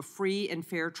entitled to a free and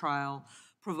fair trial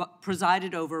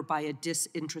presided over by a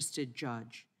disinterested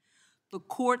judge. The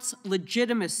court's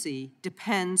legitimacy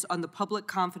depends on the public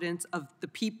confidence of the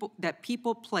people that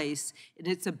people place in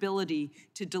its ability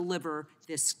to deliver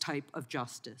this type of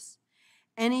justice.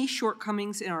 Any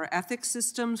shortcomings in our ethics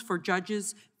systems for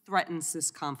judges threatens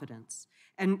this confidence.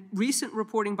 And recent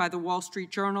reporting by the Wall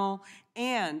Street Journal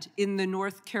and in the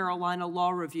North Carolina Law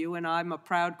Review, and I'm a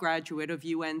proud graduate of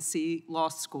UNC Law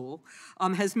School,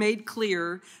 has made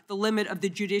clear the limit of the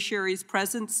judiciary's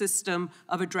present system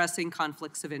of addressing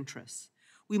conflicts of interest.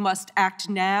 We must act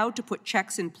now to put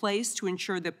checks in place to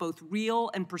ensure that both real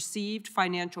and perceived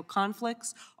financial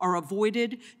conflicts are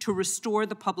avoided to restore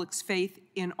the public's faith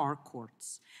in our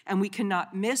courts. And we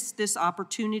cannot miss this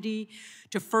opportunity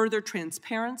to further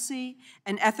transparency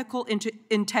and ethical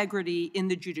integrity in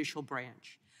the judicial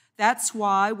branch. That's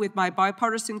why, with my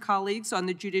bipartisan colleagues on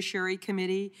the Judiciary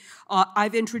Committee,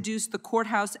 I've introduced the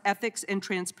Courthouse Ethics and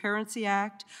Transparency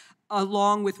Act,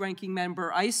 along with Ranking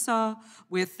Member Issa,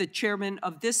 with the chairman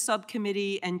of this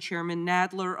subcommittee and Chairman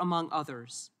Nadler, among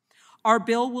others. Our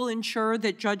bill will ensure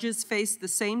that judges face the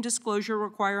same disclosure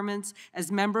requirements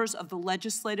as members of the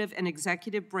legislative and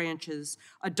executive branches.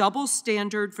 A double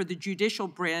standard for the judicial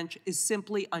branch is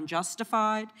simply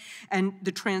unjustified, and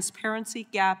the transparency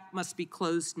gap must be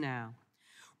closed now.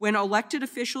 When elected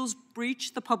officials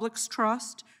breach the public's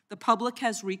trust, the public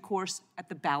has recourse at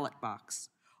the ballot box.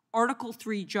 Article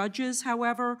 3 judges,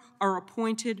 however, are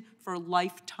appointed for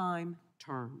lifetime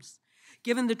terms.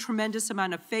 Given the tremendous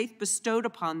amount of faith bestowed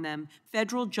upon them,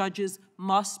 federal judges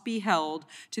must be held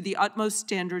to the utmost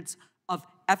standards of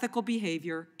ethical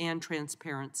behavior and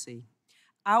transparency.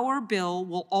 Our bill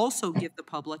will also give the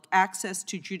public access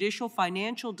to judicial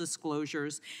financial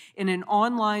disclosures in an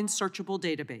online searchable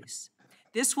database.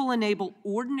 This will enable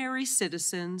ordinary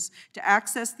citizens to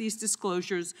access these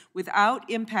disclosures without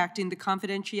impacting the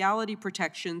confidentiality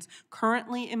protections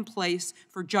currently in place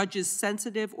for judges'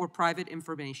 sensitive or private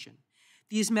information.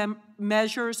 These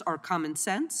measures are common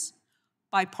sense,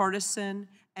 bipartisan,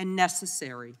 and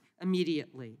necessary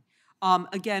immediately.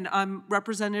 Again, I'm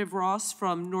Representative Ross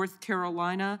from North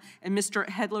Carolina, and Mr.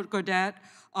 Hedler-Godet,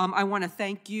 I want to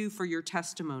thank you for your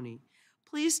testimony.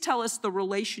 Please tell us the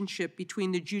relationship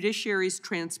between the judiciary's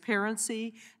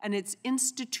transparency and its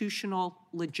institutional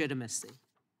legitimacy.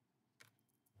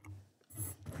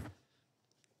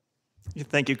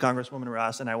 Thank you, Congresswoman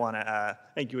Ross, and I want to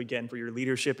thank you again for your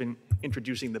leadership in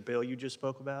introducing the bill you just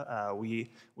spoke about. We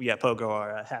at POGO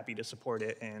are happy to support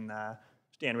it and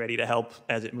stand ready to help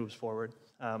as it moves forward.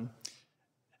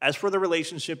 As for the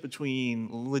relationship between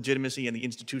legitimacy and the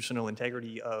institutional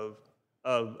integrity of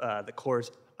the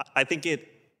courts, I think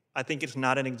it's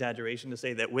not an exaggeration to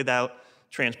say that without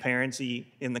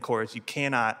transparency in the courts, you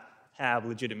cannot have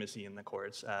legitimacy in the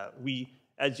courts.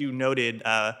 As you noted,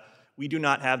 we do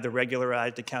not have the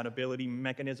regularized accountability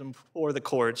mechanism for the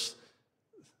courts,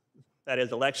 that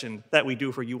is election, that we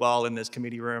do for you all in this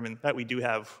committee room and that we do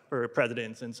have for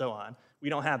presidents and so on. We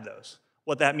don't have those.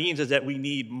 What that means is that we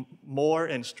need more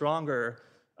and stronger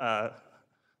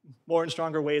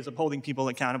ways of holding people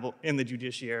accountable in the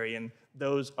judiciary, and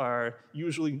those are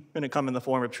usually going to come in the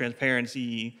form of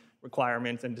transparency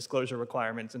requirements and disclosure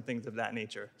requirements and things of that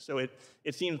nature. So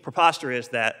it seems preposterous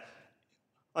that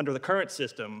under the current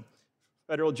system,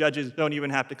 federal judges don't even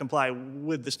have to comply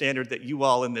with the standard that you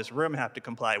all in this room have to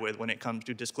comply with when it comes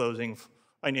to disclosing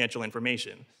financial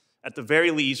information. At the very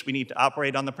least, we need to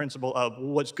operate on the principle of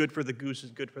what's good for the goose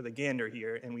is good for the gander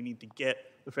here, and we need to get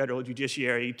the federal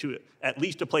judiciary to at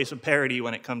least a place of parity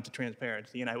when it comes to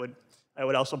transparency. And I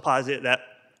would also posit that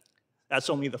that's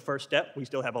only the first step. We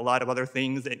still have a lot of other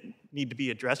things that need to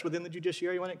be addressed within the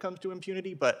judiciary when it comes to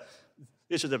impunity, but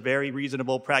this is a very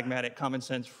reasonable, pragmatic, common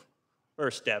sense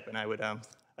first step, and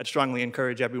I'd strongly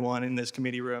encourage everyone in this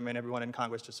committee room and everyone in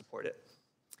Congress to support it.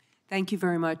 Thank you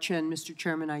very much, and Mr.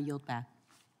 Chairman, I yield back.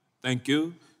 Thank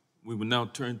you. We will now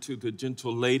turn to the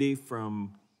gentle lady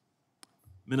from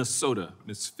Minnesota,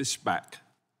 Ms. Fishback,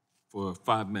 for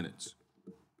 5 minutes.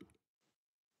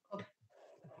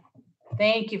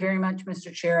 Thank you very much,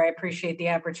 Mr. Chair. I appreciate the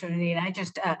opportunity. And I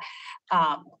just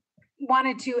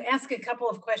wanted to ask a couple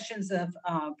of questions of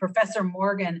Professor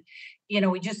Morgan. You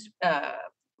know,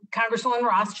 Congresswoman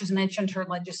Ross just mentioned her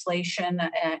legislation,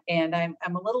 and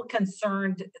I'm a little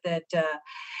concerned that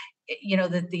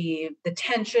that the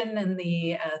tension and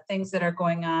the things that are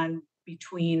going on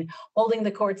between holding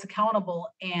the courts accountable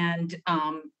and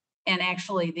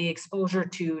actually the exposure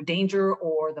to danger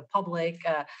or the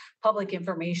public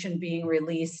information being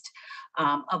released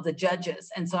of the judges.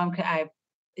 And so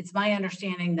it's my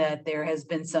understanding that there has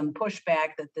been some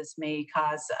pushback that this may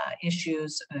cause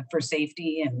issues for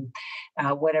safety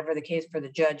and whatever the case for the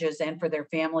judges and for their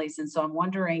families. And so I'm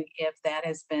wondering if that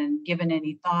has been given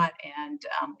any thought and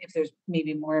if there's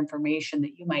maybe more information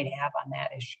that you might have on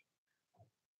that issue.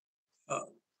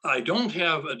 I don't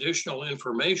have additional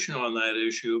information on that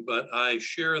issue, but I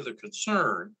share the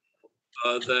concern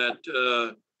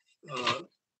that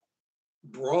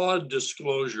broad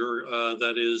disclosure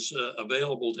that is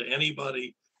available to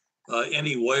anybody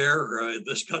anywhere in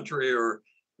this country or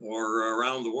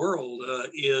around the world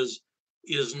is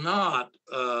not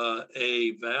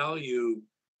a value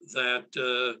that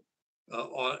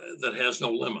that has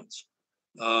no limits.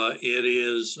 It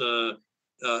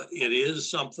is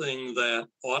something that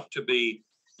ought to be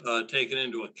taken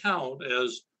into account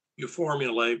as you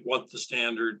formulate what the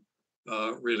standard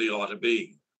really ought to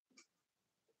be.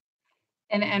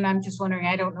 And I'm just wondering,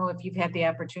 I don't know if you've had the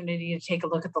opportunity to take a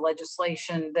look at the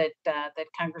legislation that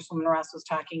Congresswoman Ross was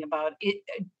talking about.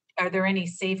 Are there any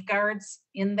safeguards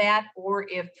in that? Or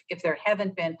if there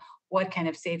haven't been, what kind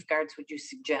of safeguards would you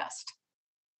suggest?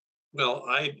 Well,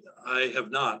 I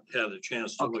have not had a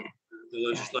chance to look at the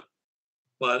legislation,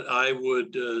 but I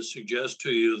would suggest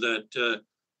to you that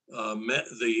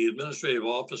the Administrative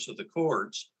Office of the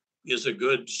Courts is a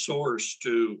good source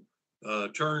to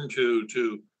turn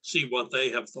to see what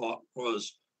they have thought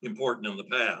was important in the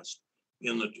past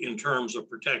in terms of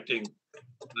protecting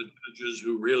the judges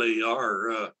who really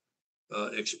are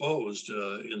exposed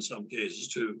in some cases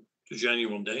to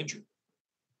genuine danger.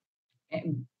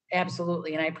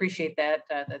 Absolutely, and I appreciate that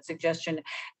suggestion.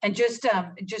 And just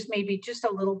maybe just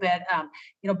a little bit,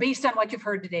 based on what you've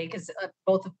heard today, because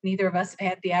neither of us have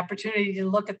had the opportunity to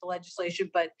look at the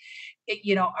legislation, but do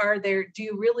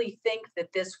you really think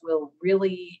that this will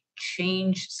really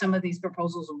change, some of these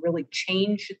proposals will really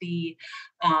change the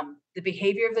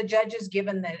behavior of the judges,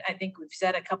 given that I think we've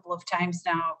said a couple of times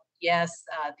now, yes,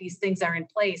 these things are in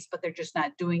place, but they're just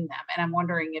not doing them. And I'm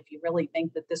wondering if you really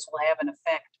think that this will have an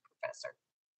effect, Professor.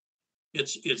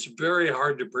 It's very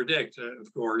hard to predict,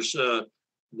 of course,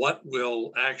 what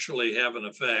will actually have an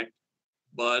effect.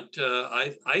 But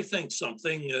I think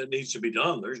something needs to be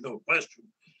done. There's no question.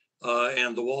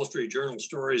 And the Wall Street Journal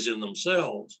stories in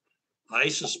themselves, I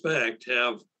suspect,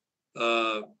 have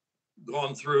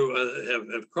gone through, have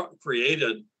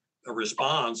created a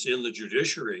response in the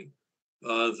judiciary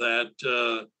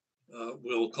that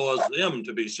will cause them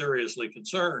to be seriously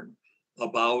concerned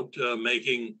about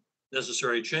making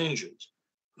necessary changes.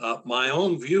 My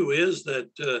own view is that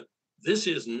this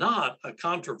is not a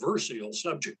controversial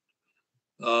subject,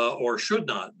 or should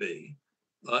not be,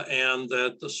 and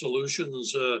that the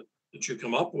solutions that you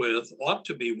come up with ought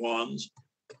to be ones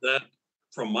that,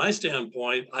 from my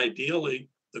standpoint, ideally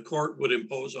the court would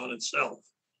impose on itself,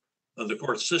 the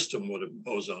court system would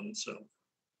impose on itself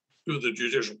through the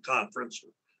Judicial Conference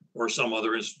or some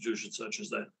other institution such as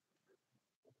that.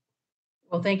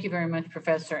 Well, thank you very much,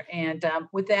 Professor. And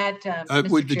with that,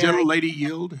 would the gentle lady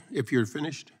yield if you're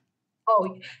finished?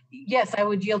 Oh, yes, I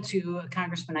would yield to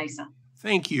Congressman Issa.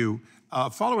 Thank you.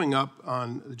 Following up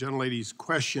on the gentle lady's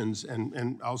questions,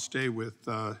 and I'll stay with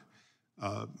Mr.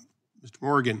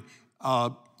 Morgan,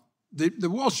 the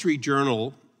Wall Street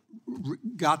Journal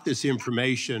got this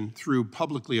information through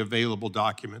publicly available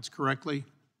documents, correctly?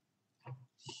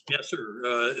 Yes,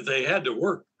 sir. They had to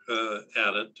work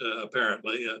at it,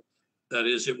 apparently. That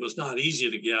is, it was not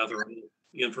easy to gather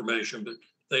the information, but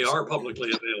they are publicly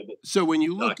available. So when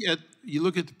you look at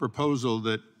the proposal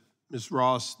that Ms.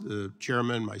 Ross, the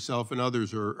chairman, myself, and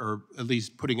others are at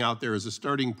least putting out there as a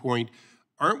starting point,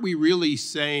 aren't we really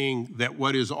saying that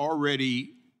what is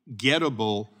already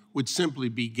gettable would simply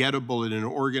be gettable in an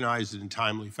organized and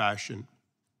timely fashion?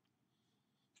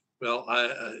 Well,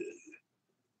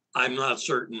 I'm not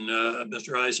certain,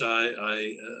 Mr. Issa.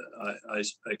 I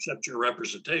accept your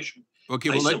representation. Okay,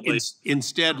 well,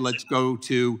 instead, let's go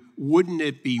to, wouldn't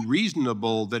it be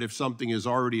reasonable that if something is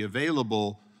already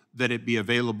available, that it be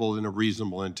available in a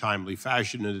reasonable and timely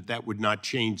fashion, and that would not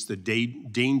change the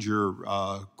danger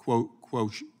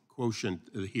quotient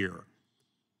here?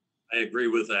 I agree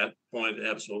with that point,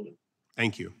 absolutely.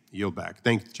 Thank you. Yield back.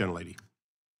 Thank you, gentlelady.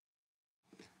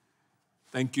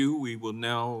 Thank you. We will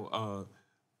now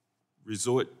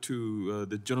resort to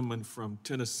the gentleman from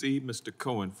Tennessee, Mr.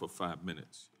 Cohen, for 5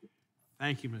 minutes.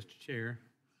 Thank you, Mr. Chair.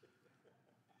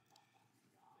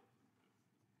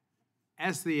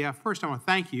 As the first, I want to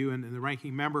thank you and the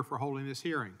ranking member for holding this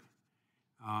hearing.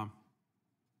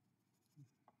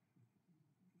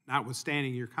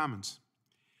 Notwithstanding your comments.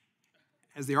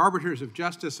 As the arbiters of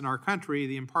justice in our country,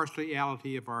 the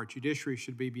impartiality of our judiciary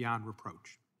should be beyond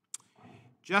reproach.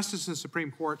 Justices in the Supreme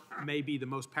Court may be the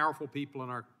most powerful people in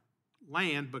our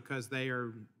land because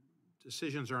their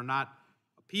decisions are not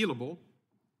appealable,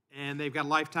 and they've got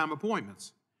lifetime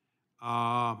appointments.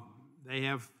 They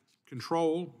have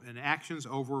control and actions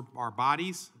over our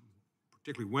bodies,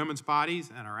 particularly women's bodies,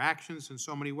 and our actions in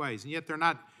so many ways, and yet they're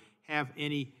not have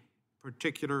any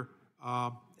particular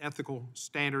ethical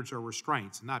standards or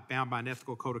restraints, not bound by an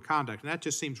ethical code of conduct, and that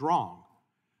just seems wrong.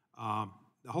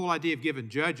 The whole idea of giving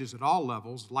judges at all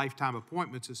levels lifetime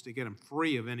appointments is to get them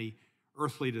free of any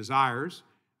earthly desires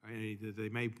that they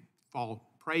may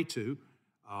fall prey to,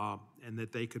 and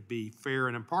that they could be fair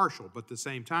and impartial. But at the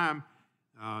same time,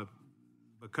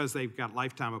 because they've got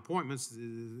lifetime appointments,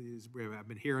 I've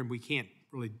been hearing we can't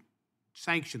really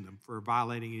sanction them for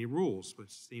violating any rules, which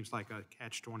seems like a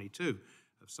catch-22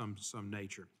 of some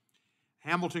nature.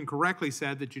 Hamilton correctly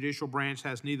said the judicial branch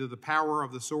has neither the power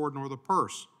of the sword nor the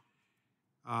purse.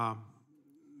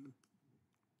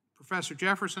 Professor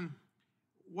Jefferson,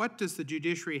 what does the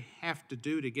judiciary have to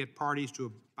do to get parties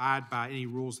to abide by any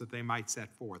rules that they might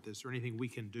set forth? Is there anything we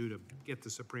can do to get the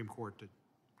Supreme Court to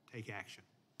take action?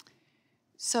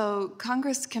 So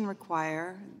Congress can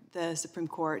require the Supreme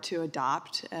Court to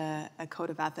adopt a code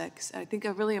of ethics. I think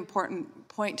a really important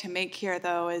point to make here,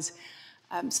 though, is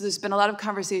so there's been a lot of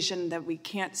conversation that we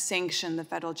can't sanction the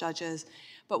federal judges.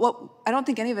 But what I don't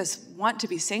think any of us want to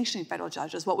be sanctioning federal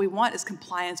judges. What we want is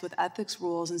compliance with ethics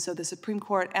rules. And so the Supreme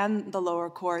Court and the lower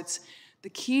courts, the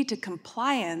key to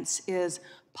compliance is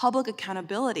public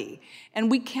accountability. And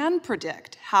we can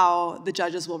predict how the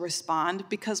judges will respond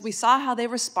because we saw how they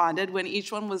responded when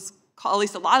each one was called, at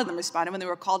least a lot of them responded when they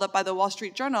were called up by the Wall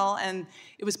Street Journal and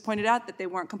it was pointed out that they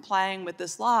weren't complying with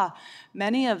this law.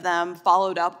 Many of them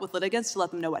followed up with litigants to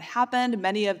let them know what happened.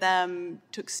 Many of them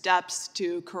took steps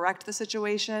to correct the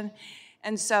situation.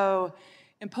 And so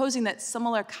imposing that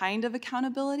similar kind of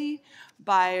accountability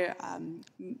by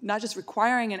not just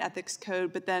requiring an ethics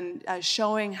code, but then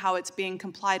showing how it's being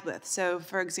complied with. So,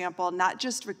 for example, not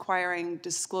just requiring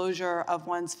disclosure of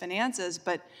one's finances,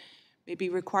 but maybe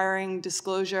requiring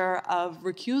disclosure of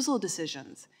recusal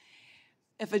decisions.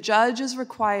 If a judge is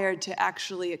required to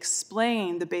actually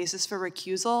explain the basis for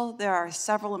recusal, there are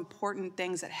several important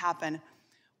things that happen.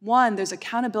 One, there's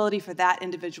accountability for that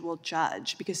individual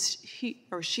judge because he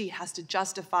or she has to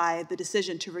justify the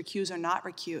decision to recuse or not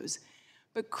recuse.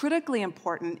 But critically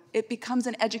important, it becomes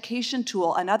an education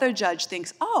tool. Another judge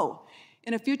thinks, oh,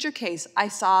 in a future case, I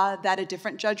saw that a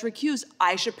different judge recused.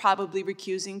 I should probably be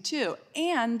recusing too.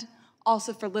 And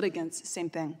also for litigants, same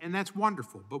thing. And that's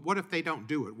wonderful, but what if they don't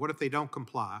do it? What if they don't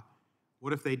comply?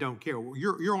 What if they don't care?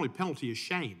 Your only penalty is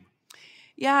shame.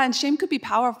 Yeah, and shame could be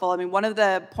powerful. I mean, one of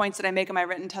the points that I make in my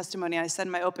written testimony, I said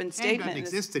in my open statement— Shame doesn't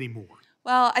exist anymore.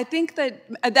 Well, I think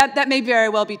that may very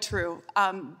well be true,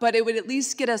 but it would at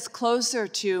least get us closer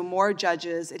to more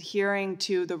judges adhering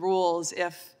to the rules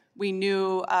if we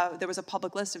knew there was a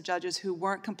public list of judges who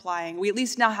weren't complying. We at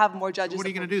least now have more judges. What are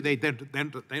you going to do? They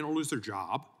don't lose their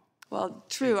job. Well,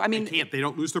 true. I mean, they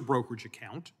don't lose their brokerage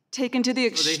account. Taken to the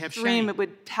extreme, it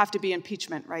would have to be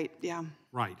impeachment, right? Yeah.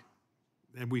 Right.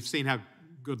 And we've seen how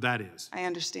good that is. I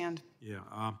understand.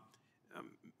 Yeah.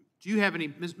 Do you have any,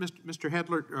 Mr.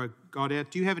 Hedler, Gaudet,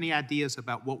 do you have any ideas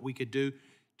about what we could do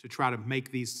to try to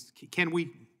make these, can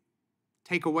we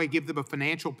take away, give them a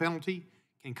financial penalty?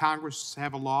 Can Congress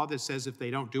have a law that says if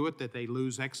they don't do it, that they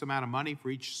lose X amount of money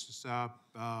for each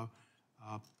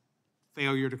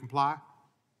failure to comply?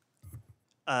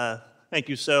 Thank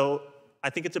you. So I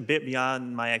think it's a bit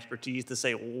beyond my expertise to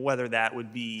say whether that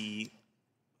would be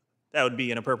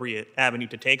an appropriate avenue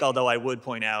to take, although I would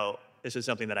point out, this is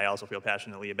something that I also feel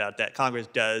passionately about, that Congress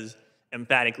does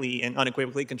emphatically and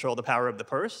unequivocally control the power of the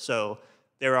purse. So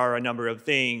there are a number of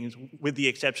things, with the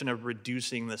exception of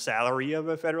reducing the salary of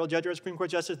a federal judge or a Supreme Court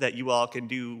justice, that you all can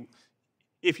do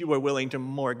if you were willing to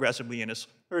more aggressively and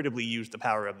assertively use the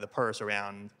power of the purse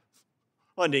around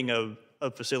funding of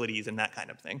facilities and that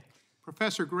kind of thing.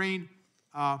 Professor Green,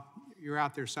 you're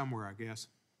out there somewhere, I guess.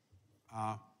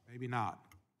 Maybe not.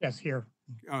 Yes, here.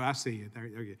 Oh, I see you. There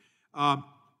you go.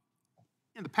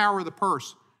 And the power of the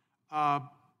purse.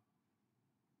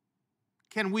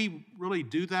 Can we really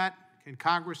do that? Can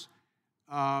Congress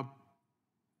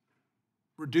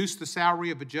reduce the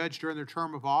salary of a judge during their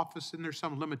term of office? Isn't there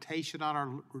some limitation on our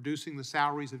reducing the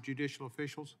salaries of judicial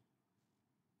officials?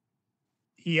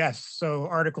 Yes, so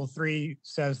Article 3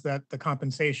 says that the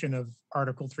compensation of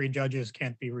Article 3 judges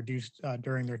can't be reduced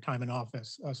during their time in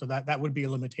office. So that would be a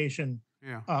limitation.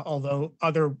 Yeah. Although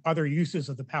other uses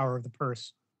of the power of the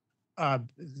purse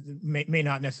may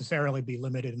not necessarily be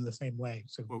limited in the same way.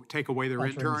 So take away their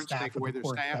interns, take away their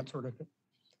staff. That sort of thing.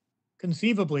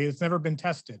 Conceivably, it's never been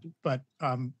tested, but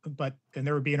and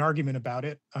there would be an argument about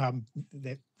it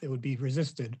that it would be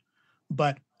resisted.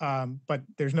 But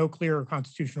there's no clear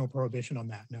constitutional prohibition on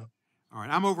that, no. All right,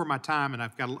 I'm over my time, and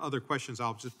I've got other questions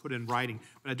I'll just put in writing.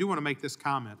 But I do want to make this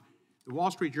comment. The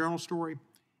Wall Street Journal story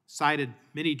cited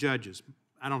many judges.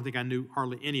 I don't think I knew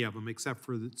hardly any of them except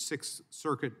for the Sixth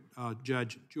Circuit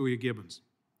Judge Julia Gibbons.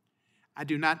 I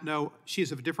do not know, she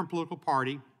is of a different political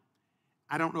party.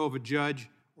 I don't know of a judge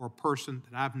or a person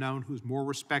that I've known who's more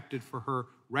respected for her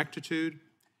rectitude,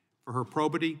 for her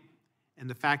probity, and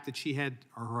the fact that she had,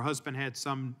 or her husband had,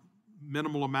 some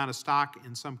minimal amount of stock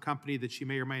in some company that she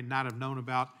may or may not have known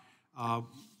about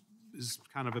is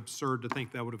kind of absurd to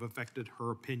think that would have affected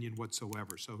her opinion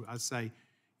whatsoever. So I say,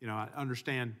 you know, I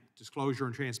understand disclosure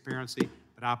and transparency,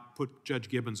 but I put Judge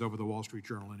Gibbons over the Wall Street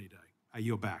Journal any day. I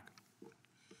yield back.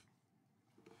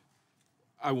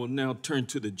 I will now turn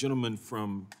to the gentleman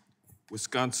from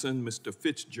Wisconsin, Mr.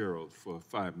 Fitzgerald, for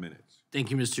 5 minutes.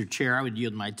 Thank you, Mr. Chair. I would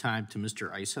yield my time to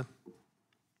Mr. Issa.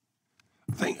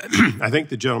 I thank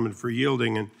the gentleman for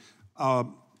yielding, and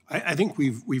I think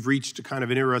we've reached a kind of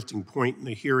an interesting point in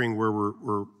the hearing where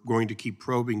we're going to keep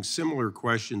probing similar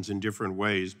questions in different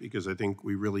ways, because I think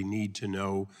we really need to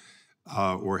know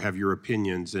or have your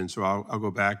opinions. And so I'll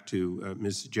go back to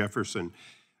Ms. Jefferson.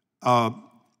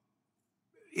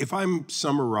 If I'm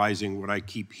summarizing what I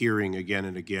keep hearing again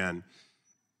and again,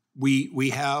 we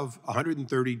have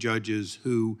 130 judges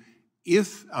who,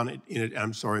 if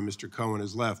I'm sorry, Mr. Cohen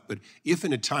has left, but if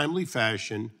in a timely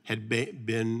fashion had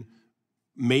been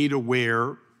made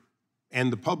aware,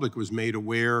 and the public was made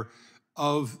aware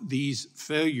of these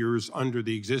failures under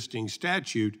the existing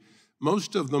statute,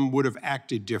 most of them would have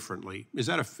acted differently. Is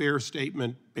that a fair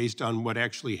statement based on what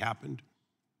actually happened?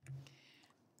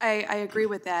 I agree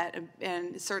with that,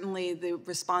 and certainly the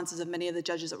responses of many of the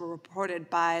judges that were reported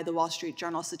by the Wall Street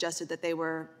Journal suggested that they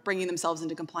were bringing themselves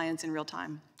into compliance in real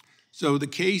time. So the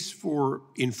case for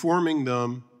informing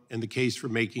them and the case for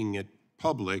making it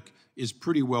public is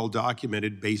pretty well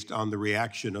documented based on the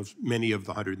reaction of many of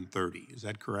the 130. Is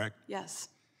that correct? Yes.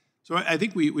 So I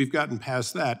think we've gotten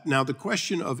past that. Now, the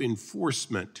question of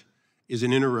enforcement is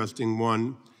an interesting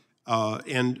one,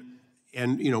 and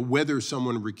you know, whether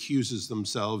someone recuses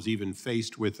themselves even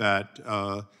faced with that.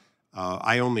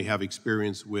 I only have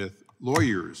experience with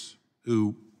lawyers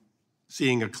who,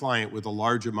 seeing a client with a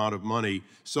large amount of money,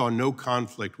 saw no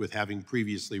conflict with having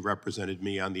previously represented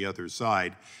me on the other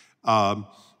side,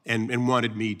 and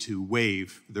wanted me to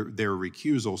waive their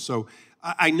recusal. So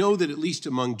I know that at least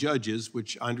among judges,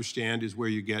 which I understand is where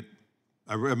you get,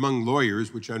 among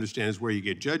lawyers, which I understand is where you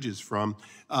get judges from,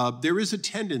 there is a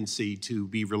tendency to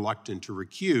be reluctant to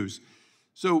recuse.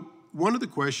 So one of the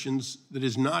questions that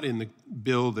is not in the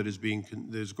bill that is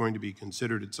going to be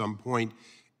considered at some point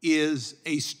is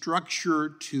a structure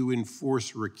to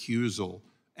enforce recusal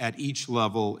at each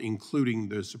level, including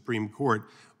the Supreme Court.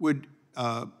 Would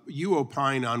you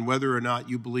opine on whether or not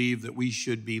you believe that we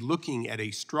should be looking at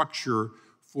a structure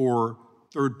for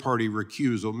third-party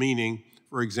recusal, meaning,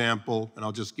 for example, and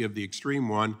I'll just give the extreme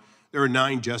one, there are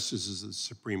 9 justices of the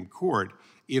Supreme Court.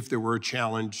 If there were a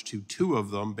challenge to 2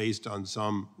 of them based on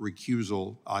some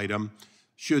recusal item,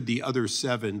 should the other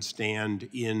 7 stand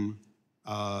in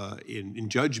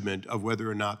judgment of whether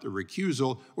or not the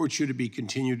recusal, or should it be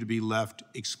continue to be left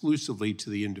exclusively to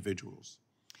the individuals?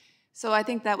 So I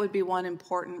think that would be one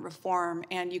important reform,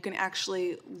 and you can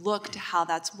actually look to how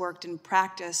that's worked in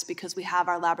practice because we have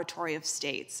our laboratory of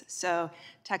states. So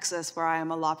Texas, where I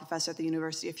am a law professor at the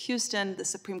University of Houston, the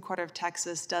Supreme Court of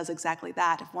Texas does exactly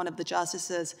that. If one of the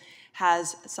justices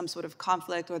has some sort of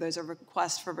conflict or there's a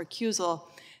request for recusal,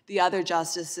 the other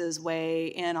justices weigh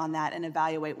in on that and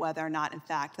evaluate whether or not, in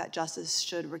fact, that justice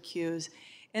should recuse.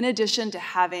 In addition to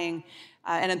having,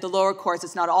 and at the lower courts,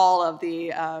 it's not all of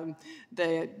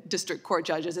the district court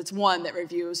judges, it's one that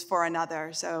reviews for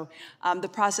another. So the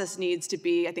process needs to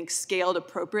be, I think, scaled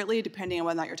appropriately depending on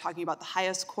whether or not you're talking about the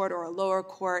highest court or a lower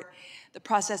court. The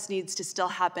process needs to still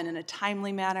happen in a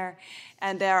timely manner.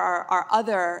 And there are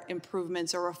other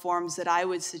improvements or reforms that I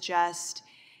would suggest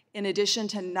in addition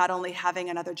to not only having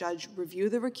another judge review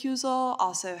the recusal,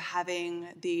 also having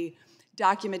the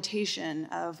documentation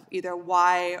of either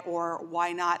why or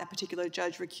why not a particular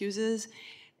judge recuses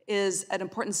is an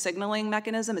important signaling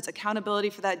mechanism. It's accountability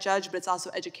for that judge, but it's also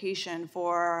education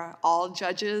for all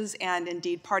judges and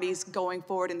indeed parties going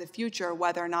forward in the future,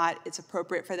 whether or not it's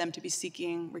appropriate for them to be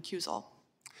seeking recusal.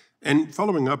 And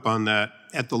following up on that,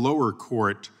 at the lower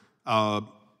court,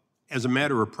 as a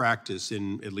matter of practice,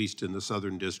 at least in the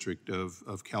Southern District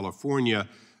of California,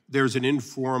 there's an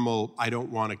informal, I don't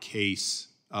want a case,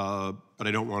 but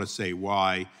I don't want to say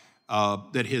why,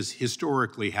 that has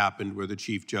historically happened where the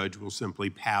chief judge will simply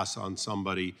pass on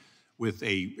somebody with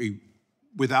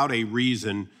without a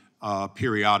reason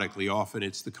periodically. Often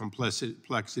it's the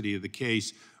complexity of the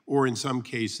case, or in some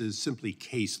cases, simply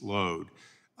case load.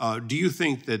 Do you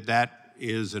think that that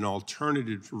is an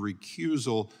alternative for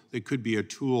recusal that could be a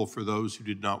tool for those who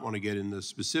did not want to get in the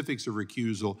specifics of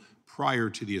recusal prior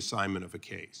to the assignment of a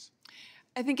case?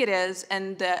 I think it is,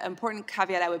 and the important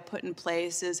caveat I would put in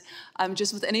place is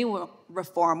just with any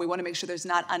reform, we want to make sure there's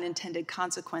not unintended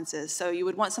consequences. So you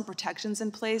would want some protections in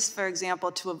place, for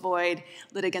example, to avoid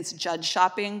litigants judge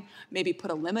shopping, maybe put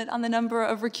a limit on the number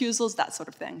of recusals, that sort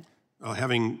of thing.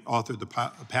 Having authored the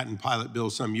patent pilot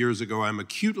bill some years ago, I'm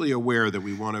acutely aware that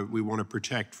we want to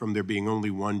protect from there being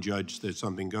only one judge that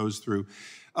something goes through.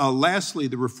 Lastly,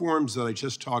 the reforms that I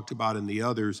just talked about and the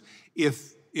others,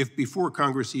 if before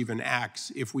Congress even acts,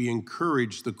 if we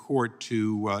encourage the court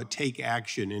to take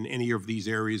action in any of these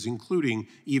areas, including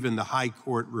even the high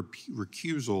court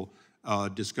recusal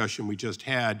discussion we just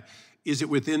had, is it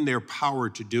within their power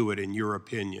to do it, in your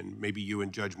opinion? Maybe you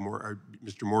and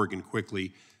Mr. Morgan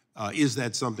quickly. Is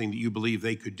that something that you believe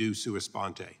they could do sua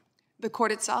sponte? The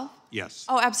court itself? Yes.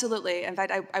 Oh, absolutely. In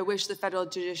fact, I wish the federal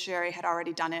judiciary had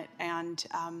already done it, and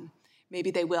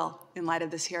maybe they will in light of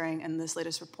this hearing and this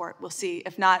latest report. We'll see.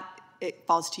 If not, it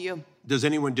falls to you. Does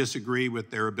anyone disagree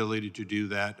with their ability to do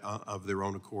that of their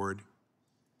own accord?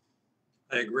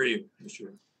 I agree,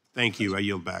 Mr. Thank you. I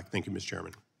yield back. Thank you, Mr.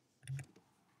 Chairman.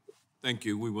 Thank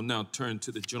you. We will now turn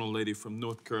to the gentlelady from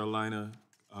North Carolina,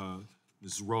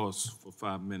 Ms. Ross, for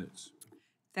 5 minutes.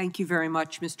 Thank you very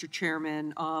much, Mr.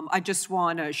 Chairman. I just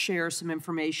want to share some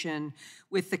information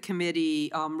with the committee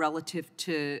relative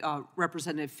to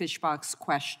Representative Fischbach's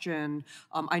question.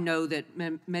 I know that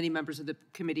many members of the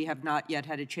committee have not yet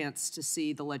had a chance to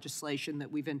see the legislation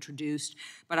that we've introduced,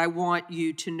 but I want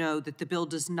you to know that the bill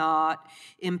does not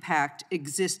impact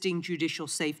existing judicial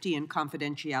safety and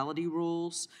confidentiality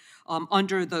rules.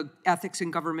 Under the Ethics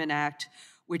in Government Act,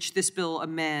 which this bill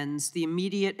amends, the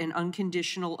immediate and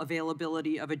unconditional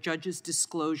availability of a judge's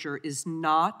disclosure is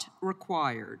not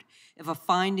required if a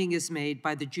finding is made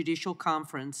by the Judicial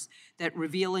Conference that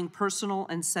revealing personal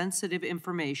and sensitive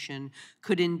information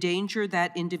could endanger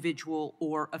that individual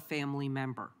or a family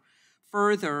member.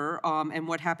 Further, and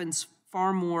what happens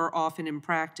far more often in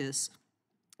practice,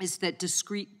 is that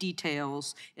discrete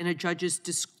details in a judge's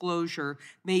disclosure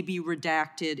may be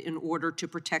redacted in order to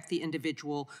protect the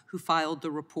individual who filed the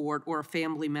report or a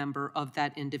family member of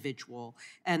that individual.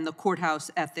 And the Courthouse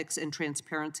Ethics and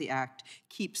Transparency Act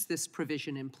keeps this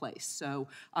provision in place. So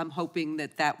I'm hoping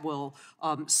that that will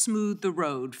smooth the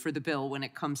road for the bill when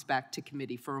it comes back to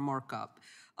committee for a markup.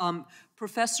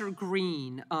 Professor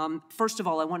Green, first of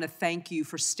all, I want to thank you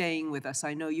for staying with us.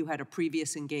 I know you had a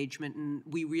previous engagement, and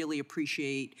we really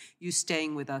appreciate you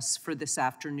staying with us for this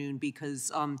afternoon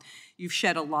because you've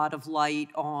shed a lot of light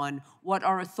on what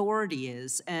our authority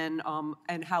is and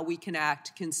how we can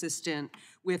act consistent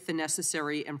with the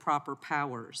necessary and proper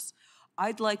powers.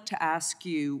 I'd like to ask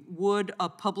you, would a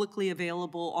publicly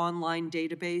available online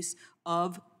database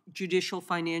of judicial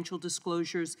financial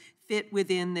disclosures fit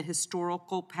within the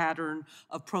historical pattern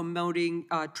of promoting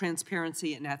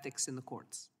transparency and ethics in the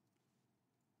courts?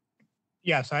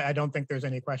 Yes, I don't think there's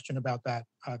any question about that.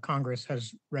 Congress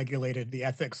has regulated the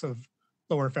ethics of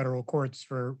lower federal courts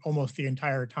for almost the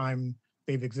entire time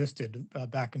they've existed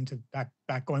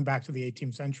going back to the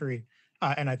 18th century.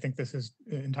 And I think this is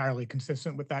entirely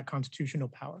consistent with that constitutional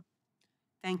power.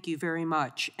 Thank you very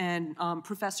much. And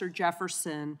Professor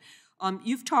Jefferson,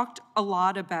 you've talked a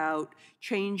lot about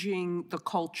changing the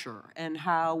culture and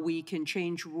how we can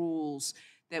change rules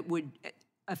that would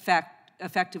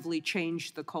effectively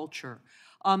change the culture.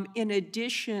 In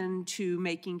addition to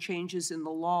making changes in the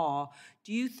law,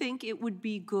 do you think it would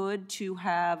be good to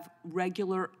have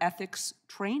regular ethics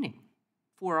training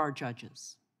for our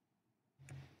judges?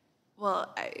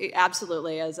 Well,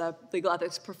 absolutely. As a legal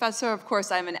ethics professor, of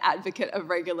course, I'm an advocate of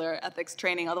regular ethics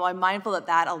training, although I'm mindful that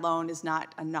that alone is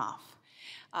not enough.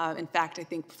 In fact, I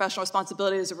think professional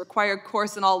responsibility is a required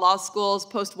course in all law schools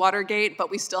post-Watergate,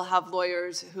 but we still have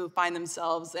lawyers who find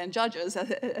themselves, and judges,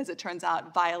 as it turns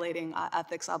out, violating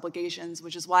ethics obligations,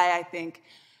 which is why I think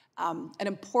an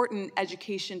important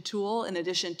education tool, in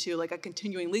addition to like a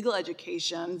continuing legal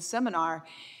education seminar,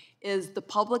 is the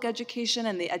public education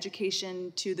and the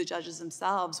education to the judges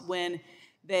themselves when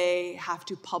they have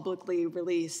to publicly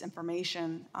release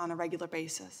information on a regular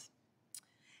basis.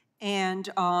 And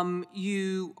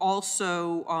you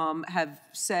also have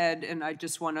said, and I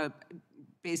just want to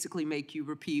basically make you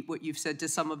repeat what you've said to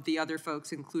some of the other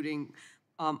folks, including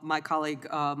my colleague,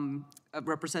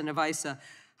 Representative Issa.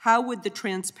 How would the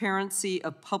transparency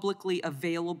of publicly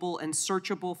available and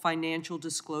searchable financial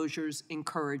disclosures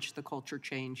encourage the culture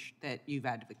change that you've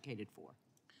advocated for?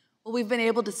 Well, we've been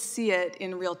able to see it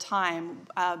in real time,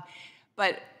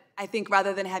 but I think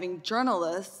rather than having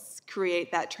journalists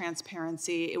create that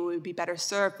transparency, it would be better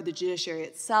served for the judiciary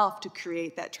itself to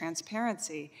create that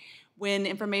transparency. When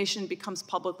information becomes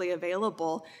publicly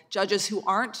available, judges who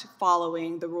aren't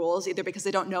following the rules, either because they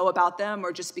don't know about them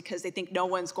or just because they think no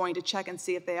one's going to check and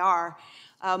see if they are,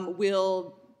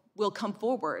 will come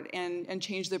forward and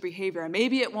change their behavior. And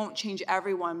maybe it won't change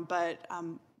everyone, but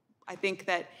I think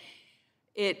that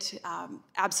it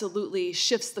absolutely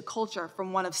shifts the culture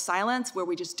from one of silence, where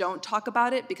we just don't talk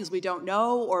about it because we don't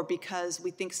know or because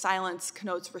we think silence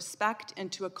connotes respect,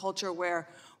 into a culture where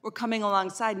we're coming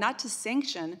alongside, not to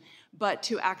sanction, but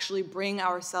to actually bring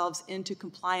ourselves into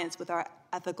compliance with our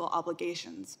ethical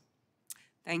obligations.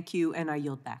 Thank you, and I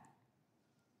yield back.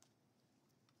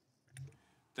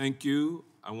 Thank you.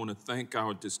 I want to thank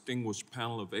our distinguished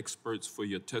panel of experts for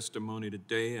your testimony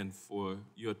today and for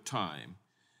your time.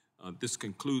 This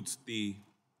concludes the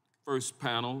first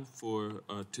panel for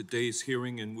today's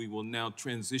hearing, and we will now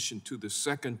transition to the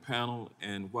second panel.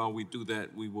 And while we do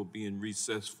that, we will be in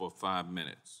recess for 5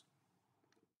 minutes.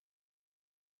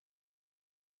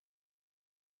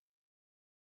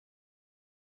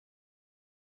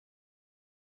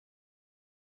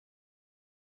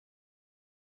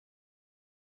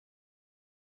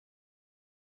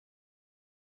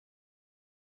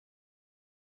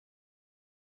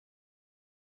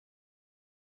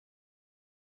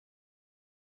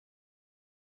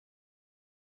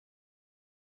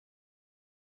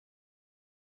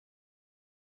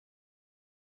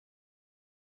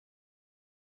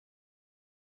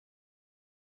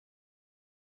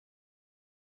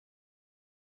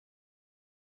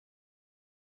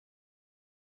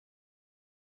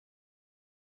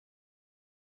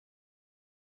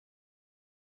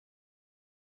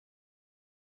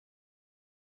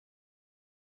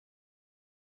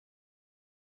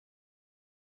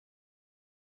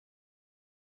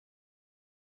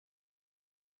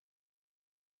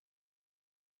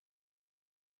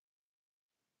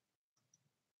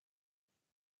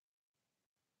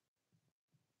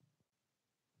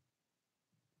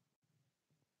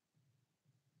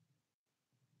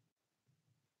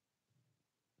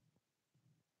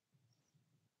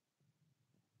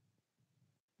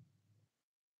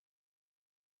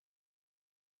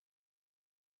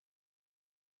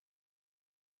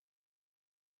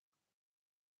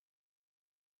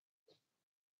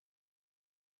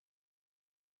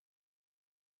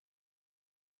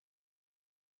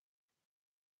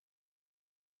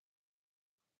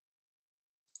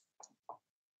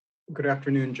 Good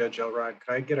afternoon, Judge Elrod.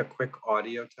 Could I get a quick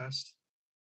audio test?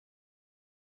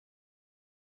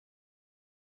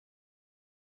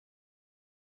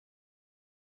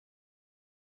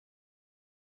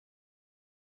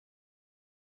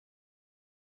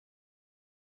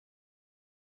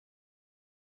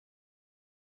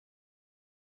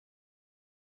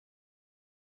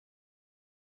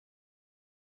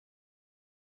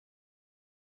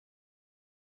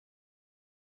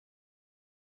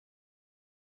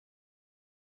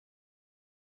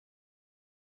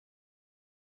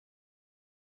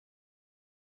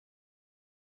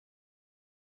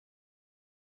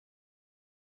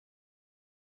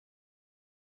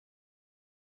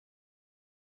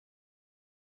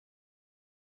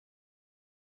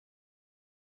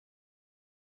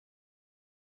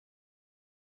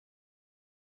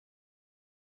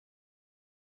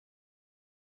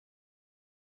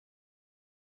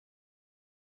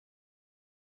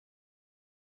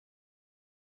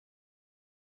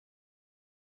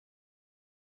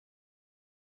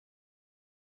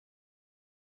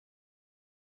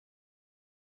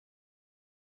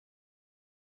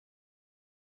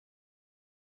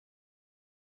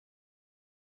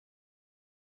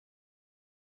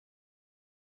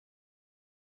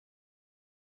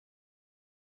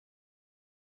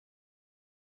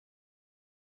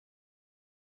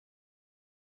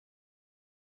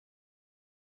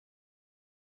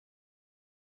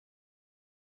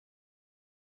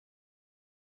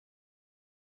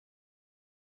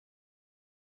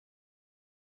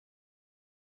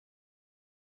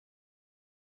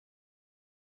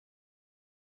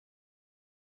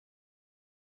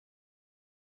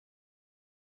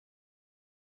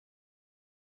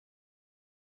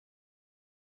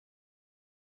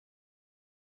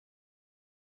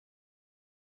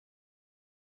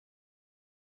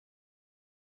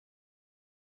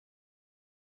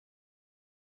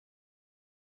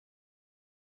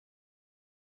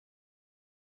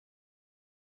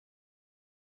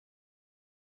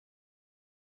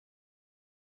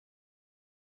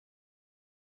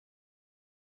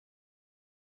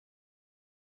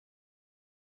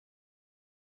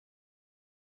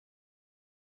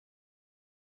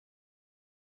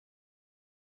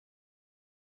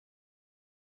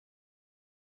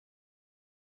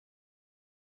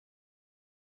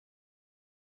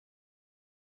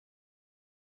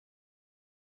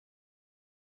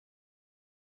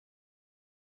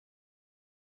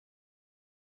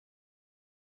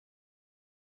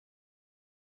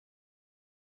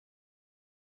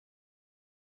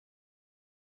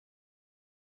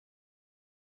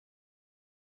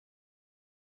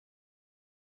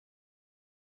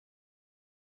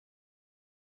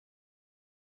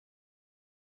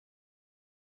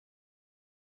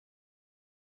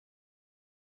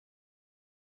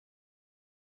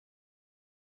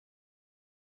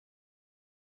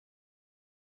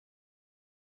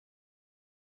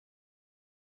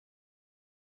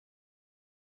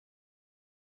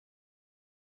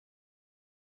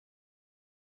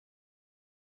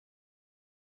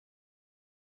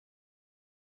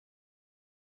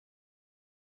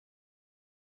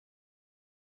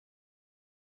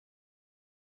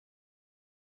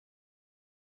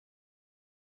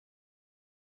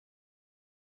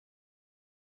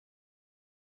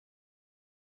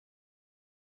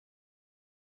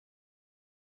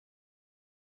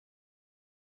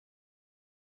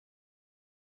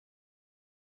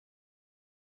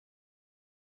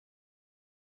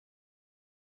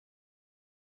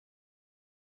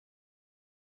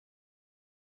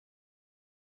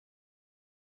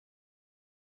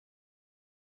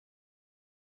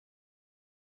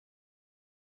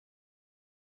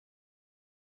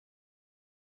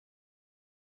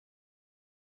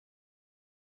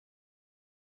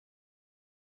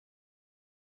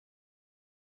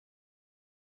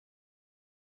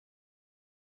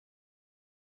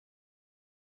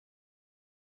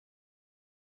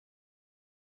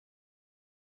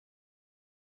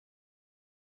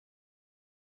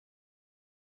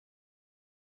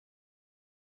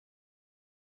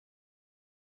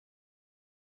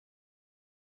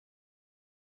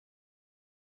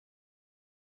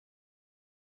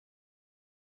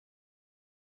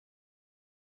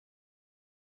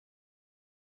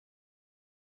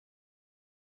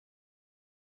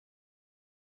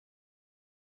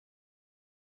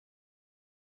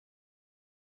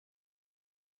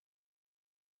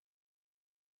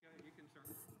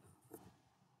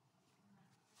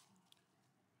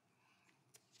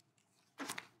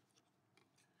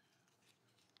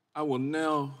 I will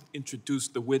now introduce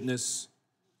the witness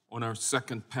on our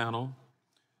second panel.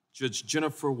 Judge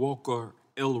Jennifer Walker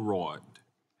Elrod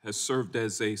has served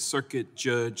as a circuit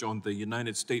judge on the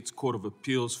United States Court of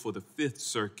Appeals for the Fifth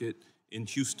Circuit in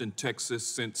Houston, Texas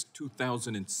since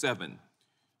 2007.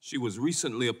 She was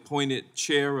recently appointed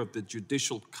chair of the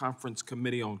Judicial Conference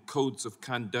Committee on Codes of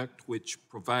Conduct, which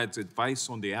provides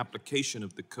advice on the application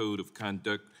of the Code of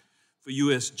Conduct for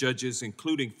U.S. judges,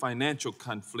 including financial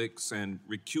conflicts and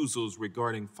recusals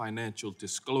regarding financial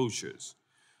disclosures.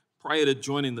 Prior to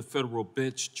joining the federal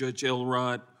bench, Judge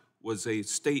Elrod was a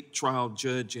state trial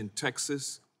judge in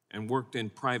Texas and worked in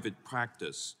private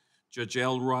practice. Judge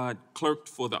Elrod clerked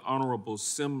for the Honorable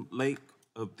Sim Lake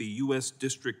of the U.S.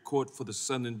 District Court for the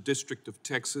Southern District of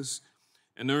Texas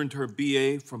and earned her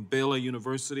BA from Baylor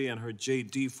University and her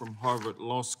JD from Harvard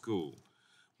Law School.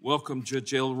 Welcome,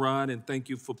 Judge Elrod, and thank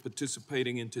you for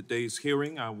participating in today's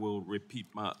hearing. I will repeat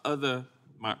my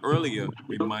earlier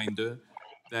reminder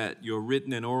that your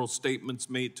written and oral statements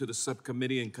made to the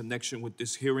subcommittee in connection with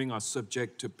this hearing are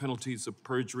subject to penalties of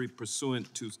perjury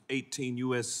pursuant to 18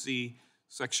 U.S.C.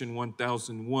 Section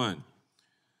 1001.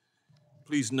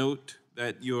 Please note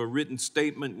that your written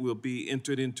statement will be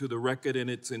entered into the record in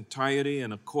its entirety,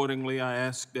 and accordingly, I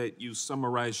ask that you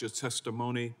summarize your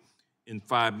testimony in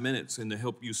 5 minutes. And to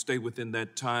help you stay within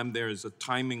that time, there is a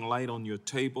timing light on your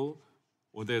table,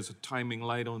 or there's a timing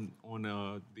light on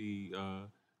the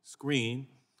screen.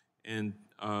 And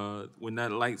when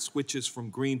that light switches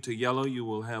from green to yellow, you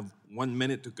will have 1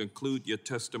 minute to conclude your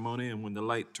testimony. And when the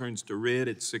light turns to red,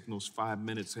 it signals 5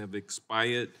 minutes have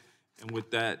expired. And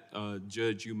with that,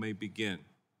 Judge, you may begin.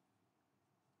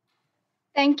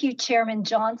 Thank you, Chairman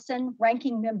Johnson,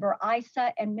 Ranking Member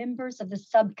Issa, and members of the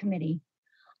subcommittee.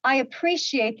 I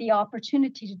appreciate the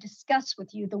opportunity to discuss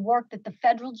with you the work that the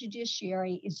federal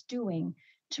judiciary is doing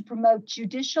to promote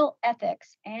judicial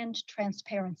ethics and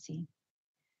transparency.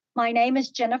 My name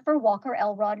is Jennifer Walker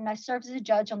Elrod, and I serve as a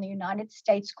judge on the United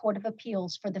States Court of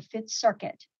Appeals for the Fifth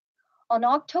Circuit. On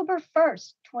October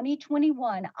 1st,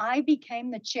 2021, I became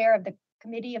the chair of the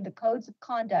Committee of the Codes of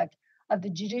Conduct of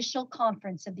the Judicial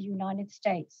Conference of the United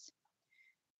States.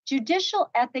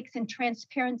 Judicial ethics and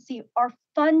transparency are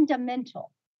fundamental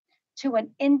to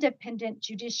an independent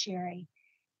judiciary,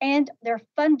 and they're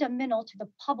fundamental to the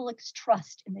public's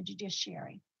trust in the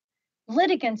judiciary.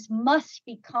 Litigants must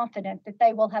be confident that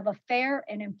they will have a fair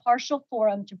and impartial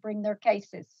forum to bring their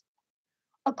cases.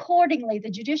 Accordingly,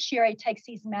 the judiciary takes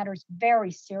these matters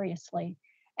very seriously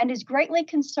and is greatly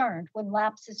concerned when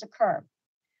lapses occur.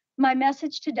 My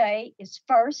message today is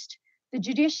first, the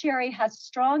judiciary has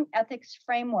strong ethics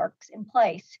frameworks in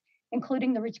place,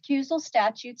 including the recusal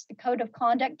statutes, the code of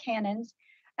conduct canons,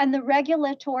 and the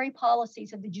regulatory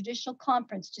policies of the Judicial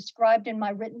Conference described in my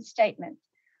written statement.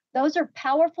 Those are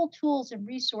powerful tools and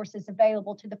resources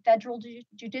available to the federal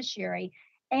judiciary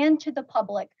and to the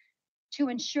public to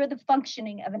ensure the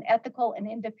functioning of an ethical and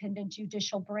independent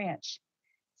judicial branch.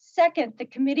 Second, the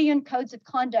Committee on Codes of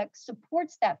Conduct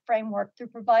supports that framework through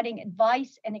providing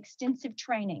advice and extensive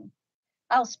training.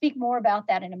 I'll speak more about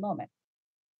that in a moment.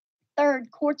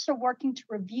 Third, courts are working to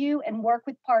review and work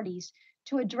with parties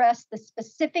to address the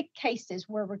specific cases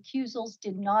where recusals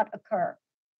did not occur.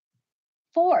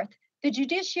 Fourth, the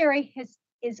judiciary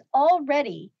is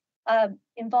already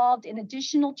involved in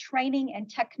additional training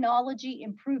and technology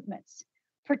improvements.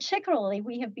 Particularly,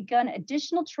 we have begun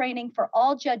additional training for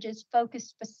all judges focused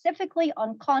specifically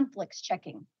on conflicts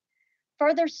checking.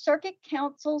 Further, circuit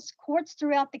councils, courts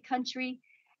throughout the country,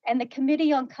 and the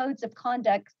Committee on Codes of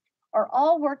Conduct are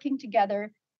all working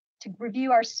together to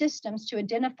review our systems to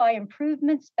identify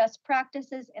improvements, best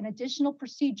practices, and additional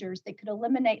procedures that could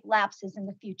eliminate lapses in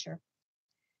the future.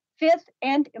 Fifth,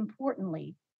 and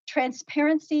importantly,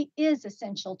 transparency is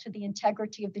essential to the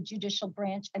integrity of the judicial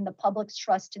branch and the public's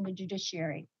trust in the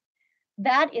judiciary.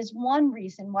 That is one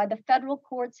reason why the federal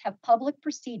courts have public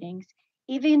proceedings,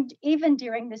 even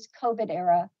during this COVID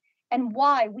era, and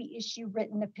why we issue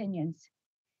written opinions.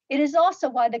 It is also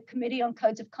why the Committee on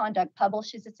Codes of Conduct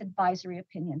publishes its advisory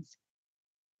opinions.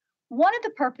 One of the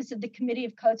purposes of the Committee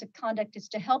of Codes of Conduct is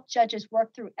to help judges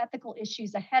work through ethical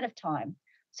issues ahead of time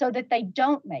so that they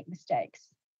don't make mistakes.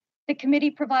 The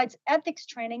committee provides ethics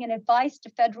training and advice to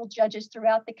federal judges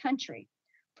throughout the country.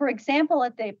 For example,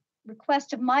 at the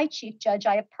request of my chief judge,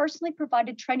 I have personally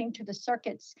provided training to the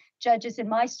circuit's judges in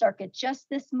my circuit just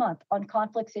this month on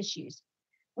conflicts issues.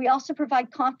 We also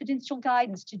provide confidential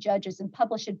guidance to judges and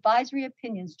publish advisory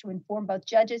opinions to inform both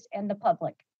judges and the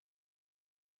public.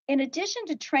 In addition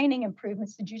to training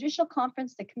improvements, the Judicial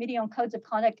Conference, the Committee on Codes of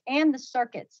Conduct, and the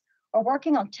circuits are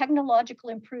working on technological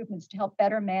improvements to help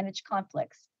better manage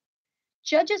conflicts.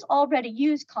 Judges already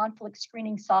use conflict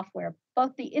screening software.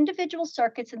 Both the individual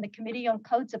circuits and the Committee on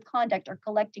Codes of Conduct are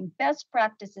collecting best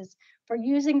practices for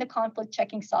using the conflict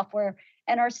checking software,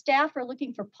 and our staff are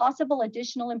looking for possible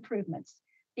additional improvements.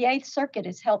 The Eighth Circuit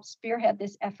has helped spearhead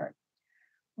this effort.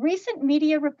 Recent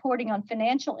media reporting on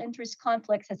financial interest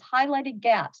conflicts has highlighted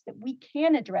gaps that we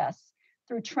can address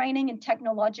through training and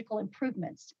technological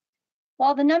improvements.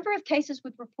 While the number of cases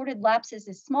with reported lapses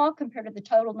is small compared to the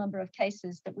total number of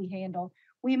cases that we handle,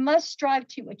 we must strive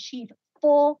to achieve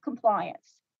full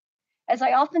compliance. As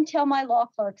I often tell my law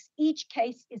clerks, each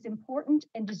case is important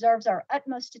and deserves our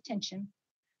utmost attention.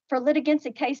 For litigants,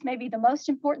 a case may be the most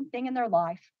important thing in their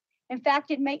life. In fact,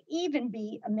 it may even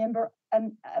be a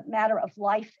matter of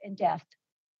life and death.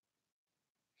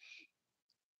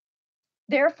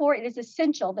 Therefore, it is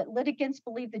essential that litigants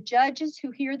believe the judges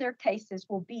who hear their cases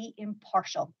will be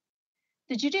impartial.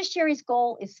 The judiciary's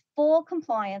goal is full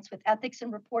compliance with ethics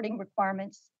and reporting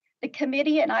requirements. The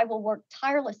committee and I will work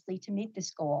tirelessly to meet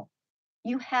this goal.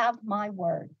 You have my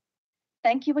word.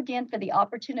 Thank you again for the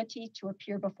opportunity to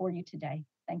appear before you today.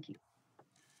 Thank you.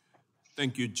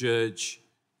 Thank you, Judge.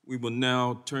 We will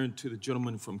now turn to the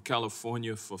gentleman from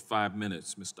California for 5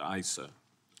 minutes, Mr. Issa.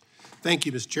 Thank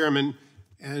you, Mr. Chairman.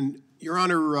 And Your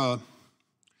Honor,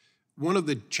 one of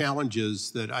the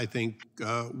challenges that I think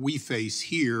we face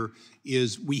here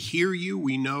is we hear you,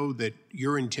 we know that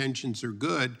your intentions are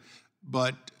good,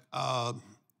 but I'll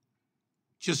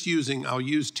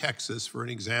use Texas for an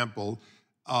example.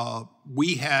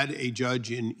 We had a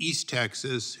judge in East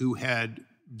Texas who had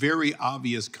very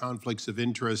obvious conflicts of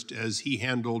interest as he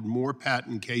handled more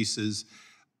patent cases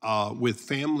with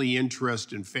family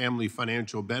interest and family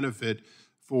financial benefit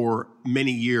for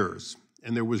many years,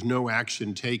 and there was no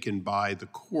action taken by the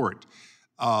court.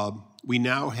 We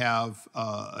now have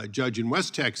a judge in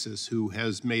West Texas who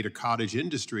has made a cottage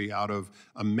industry out of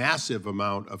a massive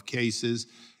amount of cases,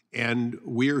 and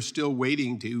we're still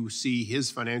waiting to see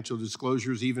his financial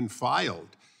disclosures even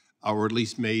filed, or at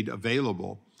least made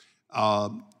available.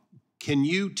 Can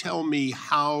you tell me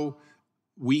how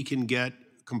we can get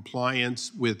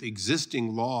compliance with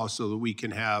existing law so that we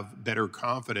can have better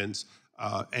confidence?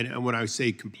 And when I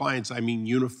say compliance, I mean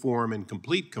uniform and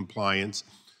complete compliance,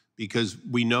 because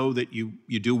we know that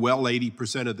you do well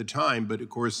 80% of the time, but of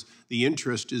course the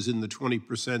interest is in the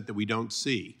 20% that we don't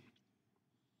see.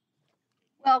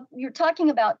 Well, you're talking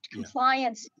about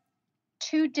compliance,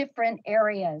 two different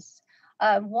areas.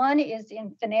 One is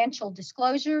in financial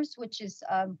disclosures, which is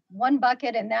one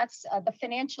bucket, and that's the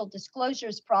financial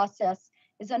disclosures process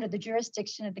is under the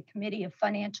jurisdiction of the Committee of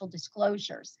Financial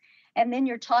Disclosures. And then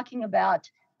you're talking about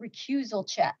recusal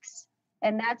checks,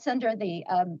 and that's under the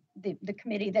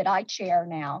committee that I chair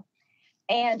now.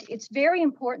 And it's very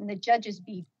important that judges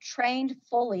be trained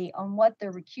fully on what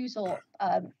their recusal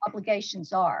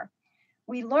obligations are.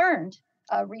 We learned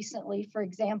recently, for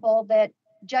example, that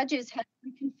judges had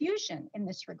confusion in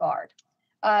this regard.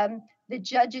 The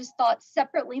judges thought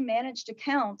separately managed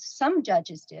accounts, some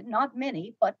judges did, not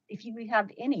many, but if you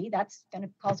have any, that's going to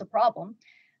cause a problem,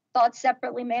 thought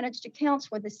separately managed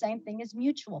accounts were the same thing as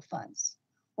mutual funds.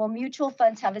 Well, mutual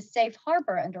funds have a safe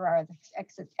harbor under our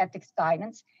ethics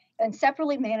guidance, and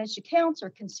separately managed accounts are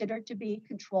considered to be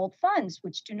controlled funds,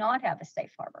 which do not have a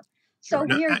safe harbor. So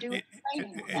we are doing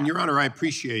training. And Your Honor, I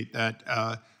appreciate that.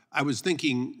 I was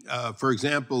thinking, for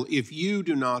example, if you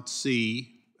do not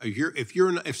see, if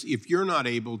you're not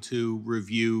able to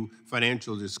review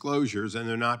financial disclosures and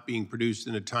they're not being produced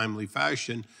in a timely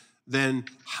fashion, then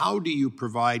how do you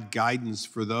provide guidance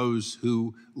for those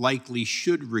who likely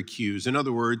should recuse? In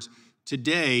other words,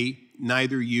 today,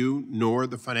 neither you nor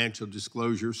the Financial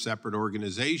Disclosure Separate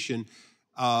Organization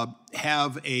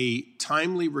have a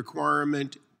timely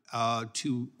requirement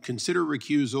to consider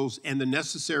recusals and the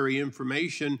necessary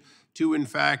information to, in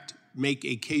fact, make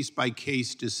a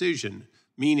case-by-case decision,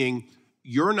 meaning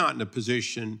you're not in a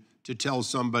position to tell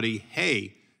somebody,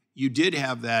 hey, you did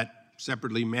have that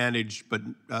separately managed but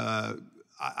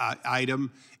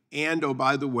item, and oh,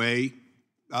 by the way,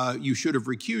 you should have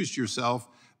recused yourself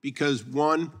because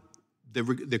one,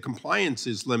 the compliance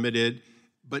is limited,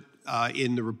 but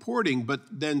in the reporting, but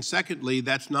then secondly,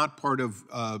 that's not part of,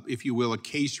 if you will, a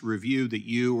case review that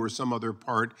you or some other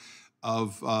part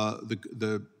of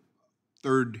the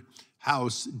third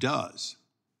house does.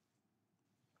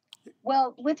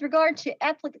 Well, with regard to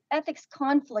ethics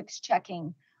conflicts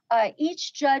checking,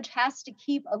 each judge has to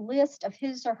keep a list of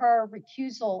his or her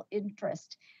recusal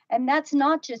interest. And that's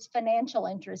not just financial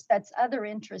interest, that's other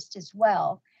interest as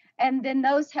well. And then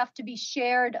those have to be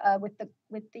shared with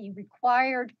the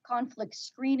required conflict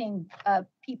screening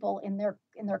people in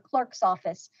their clerk's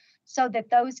office so that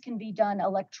those can be done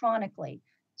electronically.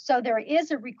 So there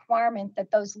is a requirement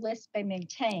that those lists be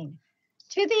maintained.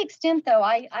 To the extent, though,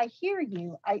 I hear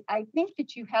you. I think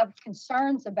that you have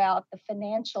concerns about the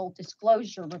financial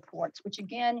disclosure reports, which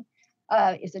again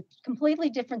is a completely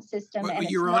different system. Well, and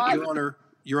Your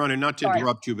Honor, not to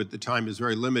interrupt you, but the time is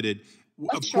very limited.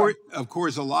 Of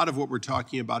course, a lot of what we're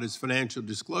talking about is financial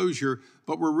disclosure,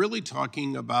 but we're really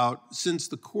talking about, since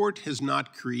the court has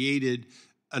not created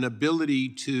an ability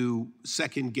to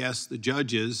second guess the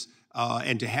judges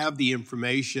and to have the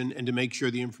information and to make sure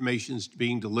the information is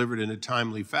being delivered in a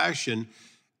timely fashion,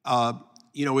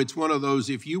 it's one of those,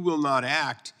 if you will not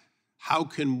act, how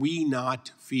can we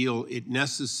not feel it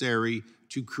necessary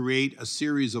to create a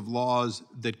series of laws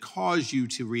that cause you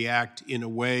to react in a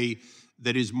way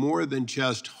that is more than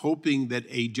just hoping that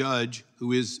a judge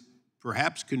who is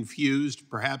perhaps confused,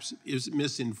 perhaps is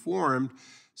misinformed,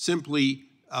 simply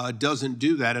doesn't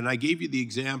do that? And I gave you the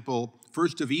example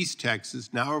first of East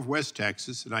Texas, now of West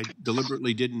Texas, and I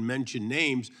deliberately didn't mention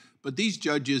names, but these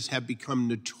judges have become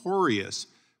notorious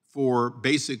for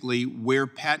basically where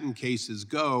patent cases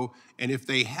go, and if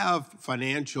they have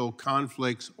financial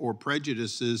conflicts or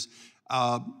prejudices,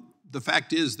 the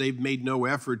fact is they've made no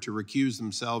effort to recuse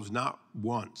themselves, not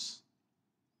once.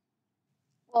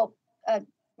 Well,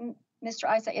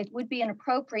 Mr. Issa, it would be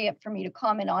inappropriate for me to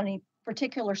comment on any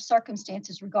particular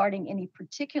circumstances regarding any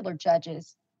particular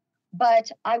judges, but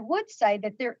I would say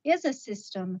that there is a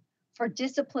system for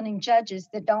disciplining judges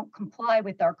that don't comply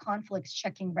with our conflicts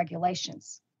checking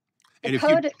regulations. And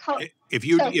if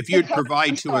you'd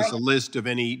provide to us a list of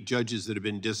any judges that have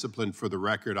been disciplined for the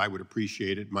record, I would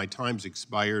appreciate it. My time's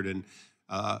expired, and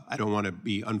I don't want to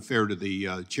be unfair to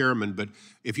the chairman, but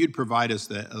if you'd provide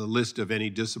us a list of any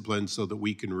disciplines so that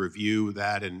we can review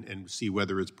that and see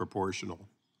whether it's proportional.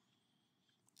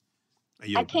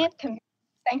 I can't commit.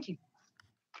 Thank you.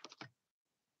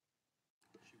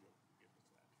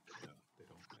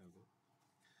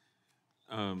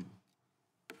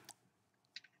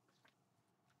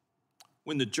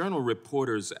 When the Journal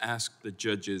reporters asked the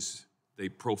judges they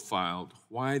profiled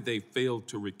why they failed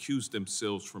to recuse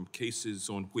themselves from cases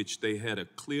on which they had a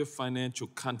clear financial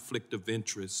conflict of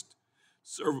interest,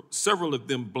 several of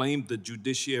them blamed the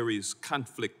judiciary's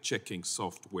conflict checking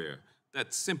software.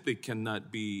 That simply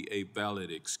cannot be a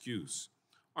valid excuse.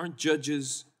 Aren't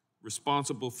judges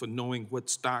responsible for knowing what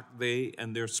stock they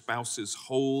and their spouses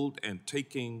hold and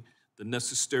taking the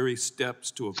necessary steps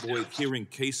to avoid hearing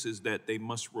cases that they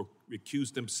must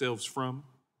recuse themselves from?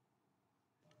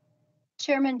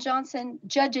 Chairman Johnson,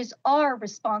 judges are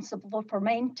responsible for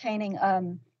maintaining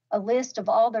a list of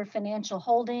all their financial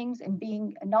holdings and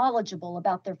being knowledgeable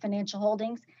about their financial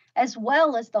holdings, as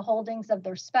well as the holdings of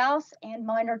their spouse and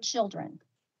minor children.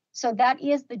 So that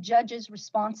is the judge's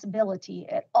responsibility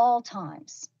at all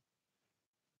times.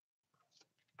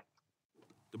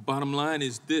 The bottom line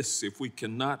is this: if we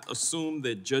cannot assume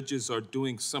that judges are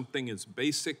doing something as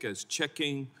basic as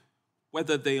checking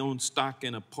whether they own stock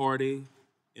in a party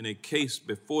in a case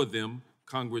before them,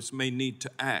 Congress may need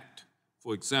to act.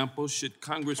 For example, should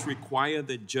Congress require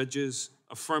that judges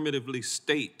affirmatively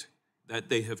state that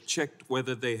they have checked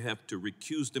whether they have to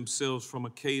recuse themselves from a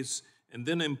case and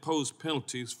then impose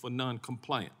penalties for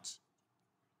non-compliance?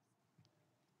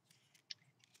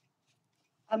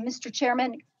 Mr.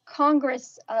 Chairman,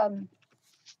 Congress,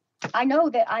 I know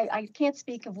that I can't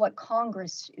speak of what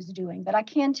Congress is doing, but I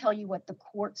can tell you what the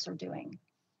courts are doing.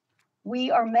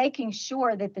 We are making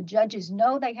sure that the judges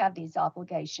know they have these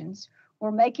obligations.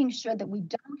 We're making sure that we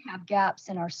don't have gaps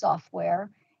in our software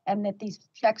and that these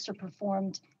checks are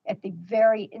performed at the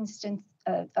very instant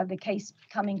of the case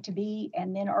coming to be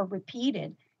and then are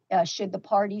repeated should the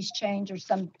parties change or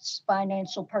some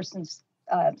person's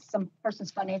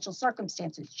financial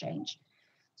circumstances change.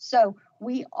 So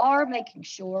we are making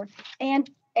sure, and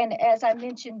as I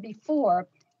mentioned before,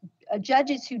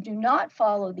 judges who do not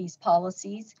follow these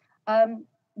policies,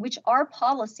 which are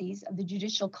policies of the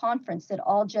Judicial Conference that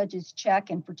all judges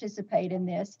check and participate in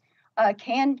this,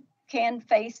 can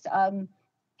face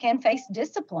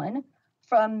discipline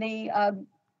from the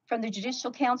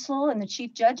Judicial Council and the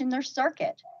Chief Judge in their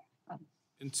circuit.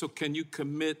 And so, can you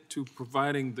commit to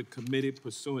providing the committee,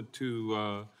 pursuant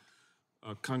to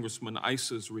Congressman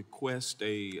Issa's request,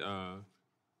 a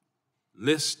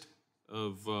list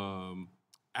of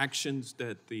actions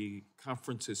that the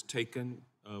conference has taken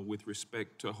with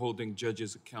respect to holding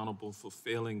judges accountable for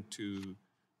failing to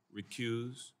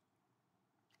recuse,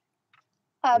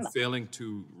 failing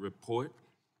to report?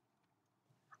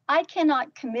 I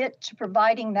cannot commit to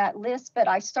providing that list, but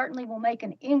I certainly will make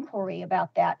an inquiry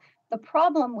about that. The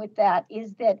problem with that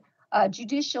is that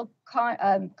judicial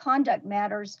conduct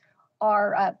matters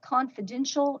are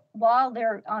confidential while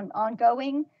they're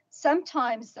ongoing.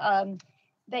 Sometimes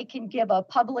they can give a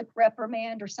public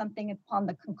reprimand or something upon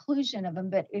the conclusion of them,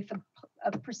 but if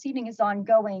a proceeding is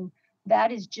ongoing,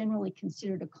 that is generally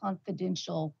considered a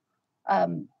confidential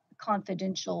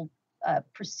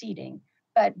proceeding.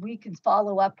 But we can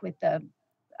follow up with the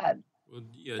well,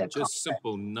 yeah, just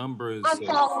simple numbers.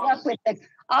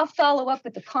 I'll follow up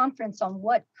with the conference on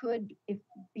what could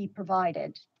be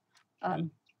provided.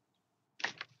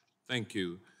 Thank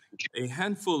you. A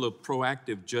handful of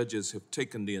proactive judges have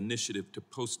taken the initiative to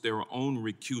post their own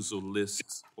recusal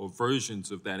lists or versions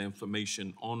of that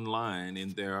information online in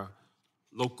their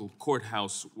local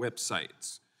courthouse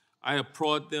websites. I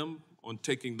applaud them on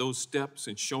taking those steps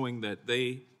and showing that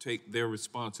they take their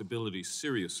responsibilities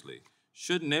seriously.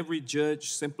 Shouldn't every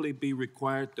judge simply be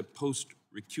required to post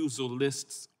recusal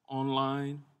lists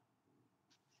online?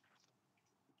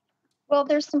 Well,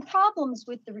 there's some problems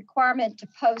with the requirement to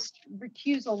post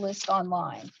recusal lists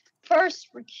online. First,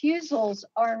 recusals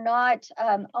are not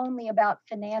only about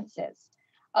finances.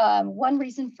 One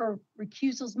reason for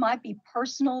recusals might be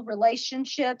personal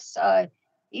relationships, or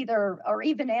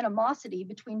even animosity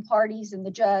between parties and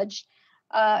the judge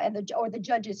or the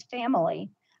judge's family.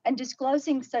 And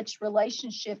disclosing such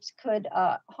relationships could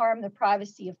harm the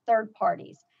privacy of third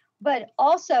parties. But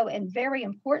also, and very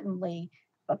importantly,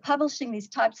 publishing these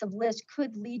types of lists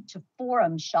could lead to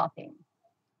forum shopping.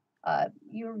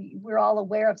 We're all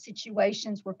aware of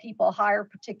situations where people hire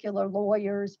particular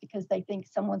lawyers because they think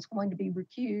someone's going to be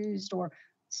recused or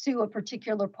sue a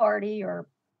particular party or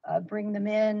bring them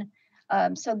in.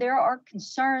 So there are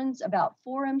concerns about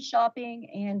forum shopping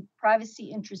and privacy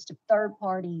interest of third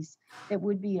parties that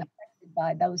would be affected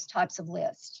by those types of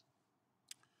lists.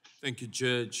 Thank you,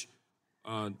 Judge.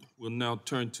 We'll now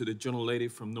turn to the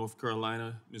gentlelady from North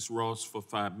Carolina, Ms. Ross, for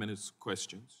 5 minutes of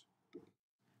questions.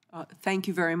 Thank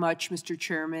you very much, Mr.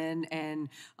 Chairman, and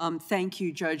thank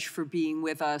you, Judge, for being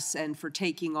with us and for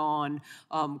taking on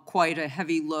quite a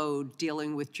heavy load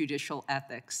dealing with judicial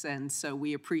ethics. And so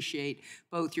we appreciate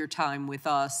both your time with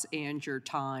us and your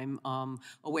time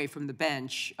away from the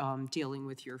bench dealing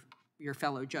with your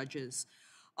fellow judges.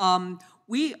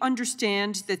 We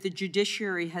understand that the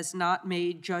judiciary has not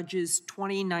made judges'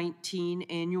 2019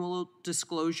 annual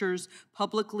disclosures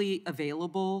publicly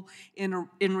available in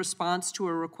response to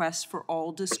a request for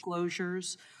all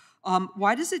disclosures.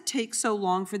 Why does it take so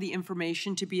long for the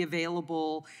information to be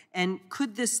available, and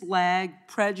could this lag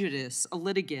prejudice a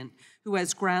litigant who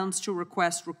has grounds to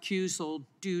request recusal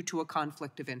due to a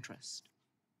conflict of interest?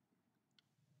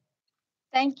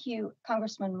 Thank you,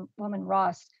 Congresswoman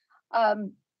Ross.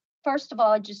 First of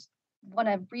all, I just want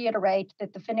to reiterate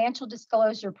that the financial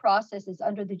disclosure process is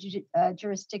under the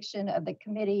jurisdiction of the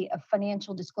Committee of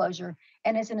Financial Disclosure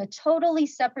and is in a totally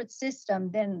separate system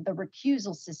than the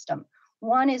recusal system.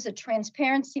 One is a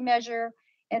transparency measure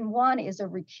and one is a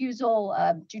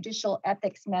recusal judicial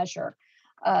ethics measure.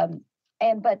 But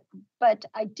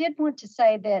I did want to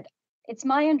say that it's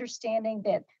my understanding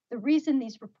that the reason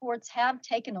these reports have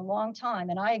taken a long time,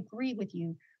 and I agree with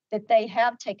you that they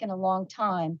have taken a long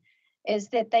time, is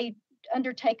that they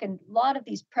undertake a lot of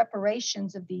these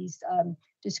preparations of these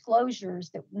disclosures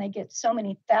that when they get so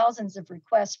many thousands of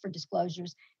requests for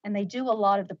disclosures, and they do a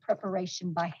lot of the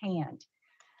preparation by hand.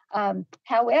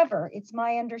 However, it's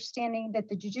my understanding that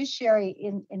the judiciary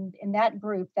in that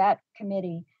group, that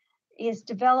committee, is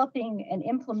developing and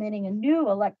implementing a new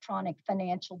electronic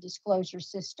financial disclosure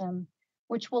system,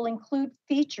 which will include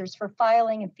features for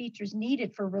filing and features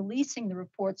needed for releasing the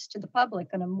reports to the public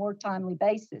on a more timely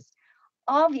basis.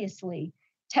 Obviously,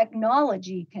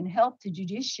 technology can help the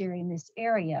judiciary in this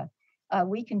area.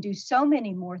 We can do so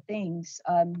many more things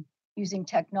using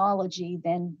technology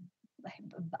than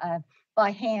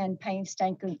by hand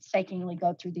painstakingly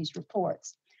go through these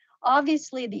reports.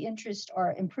 Obviously, the interests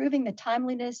are improving the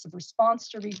timeliness of response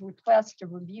to requests to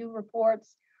review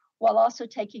reports, while also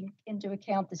taking into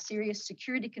account the serious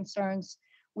security concerns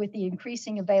with the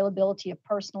increasing availability of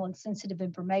personal and sensitive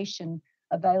information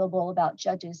available about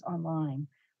judges online.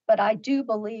 But I do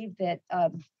believe that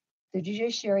the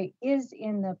judiciary is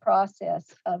in the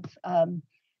process of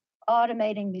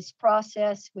automating this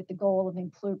process with the goal of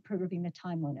improving the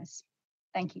timeliness.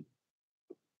 Thank you.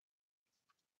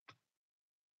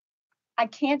 I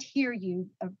can't hear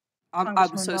you.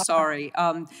 I'm so sorry.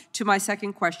 To my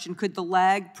second question, could the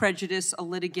lag prejudice a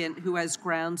litigant who has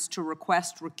grounds to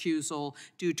request recusal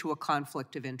due to a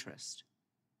conflict of interest?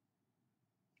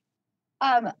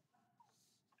 I'm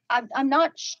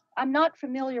not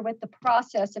familiar with the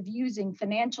process of using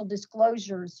financial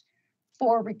disclosures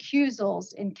for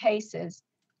recusals in cases.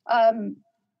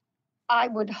 I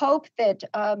would hope that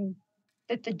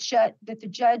that the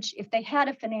judge, if they had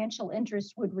a financial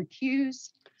interest, would recuse.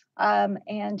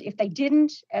 And if they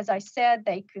didn't, as I said,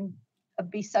 they can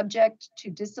be subject to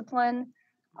discipline.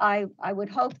 I would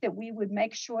hope that we would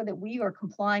make sure that we are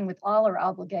complying with all our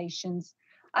obligations.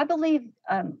 I believe,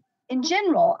 in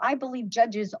general, I believe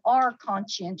judges are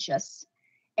conscientious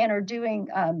and are doing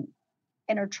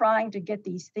and are trying to get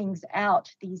these things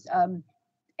out.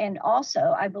 And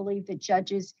also, I believe that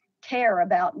judges care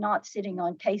about not sitting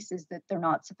on cases that they're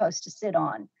not supposed to sit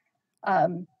on.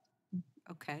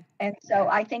 Okay. And so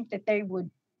I think that they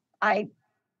would, I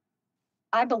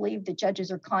believe that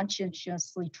judges are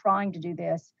conscientiously trying to do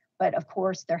this, but of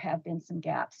course there have been some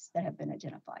gaps that have been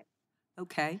identified.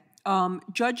 Okay.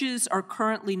 Judges are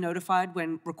currently notified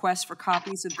when requests for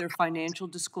copies of their financial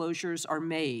disclosures are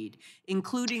made,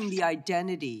 including the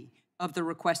identity of the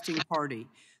requesting party.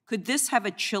 Could this have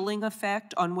a chilling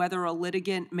effect on whether a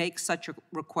litigant makes such a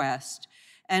request?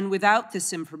 And without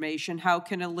this information, how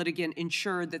can a litigant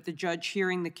ensure that the judge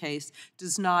hearing the case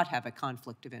does not have a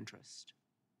conflict of interest?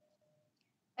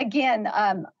 Again,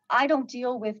 I don't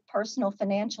deal with personal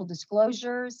financial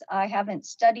disclosures. I haven't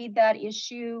studied that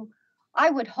issue. I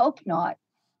would hope not.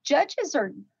 Judges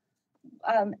are,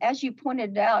 as you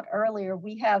pointed out earlier,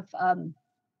 we have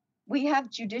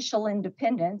judicial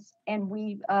independence, and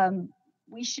we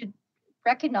should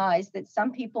recognize that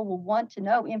some people will want to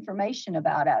know information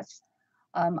about us.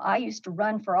 I used to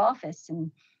run for office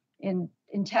in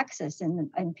Texas,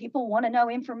 and people want to know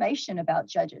information about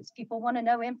judges. People want to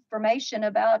know information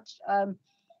about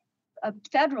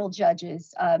federal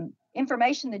judges,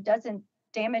 information that doesn't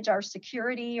damage our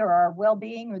security or our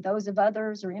well-being or those of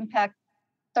others or impact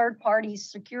third parties'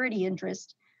 security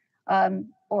interest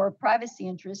or privacy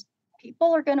interest.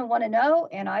 People are going to want to know,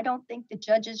 and I don't think the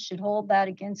judges should hold that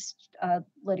against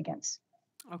litigants.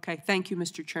 Okay, thank you,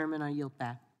 Mr. Chairman. I yield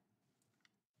back.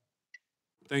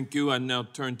 Thank you. I now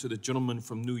turn to the gentleman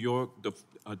from New York, the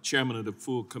chairman of the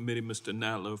full committee, Mr.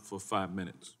 Nadler, for 5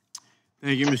 minutes.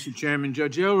 Thank you, Mr. Chairman.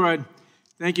 Judge Elrod,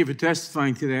 thank you for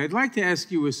testifying today. I'd like to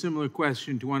ask you a similar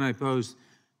question to one I posed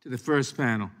to the first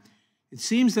panel. It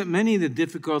seems that many of the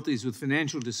difficulties with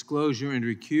financial disclosure and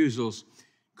recusals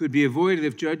could be avoided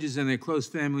if judges and their close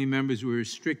family members were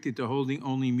restricted to holding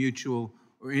only mutual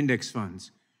or index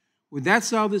funds. Would that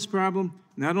solve this problem,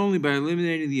 not only by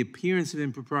eliminating the appearance of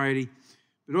impropriety,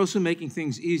 but also making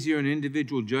things easier on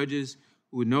individual judges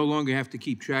who would no longer have to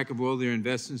keep track of all their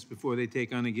investments before they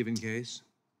take on a given case?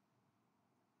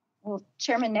 Well,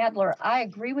 Chairman Nadler, I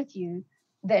agree with you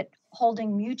that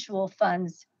holding mutual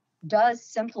funds does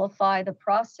simplify the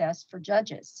process for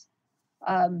judges.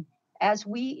 As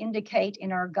we indicate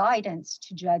in our guidance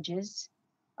to judges,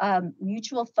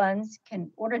 mutual funds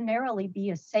can ordinarily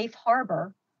be a safe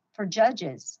harbor for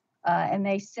judges, and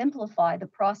they simplify the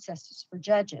processes for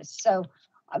judges. So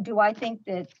do I think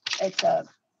that it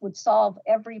would solve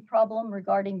every problem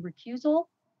regarding recusal?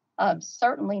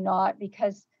 Certainly not,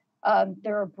 because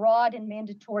there are broad and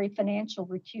mandatory financial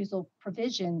recusal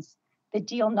provisions that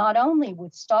deal not only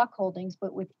with stock holdings,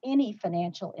 but with any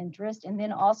financial interest, and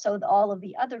then also all of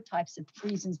the other types of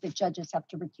reasons that judges have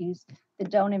to recuse that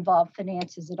don't involve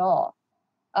finances at all.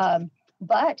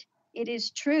 But it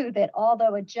is true that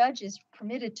although a judge is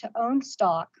permitted to own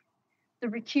stock, the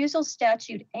recusal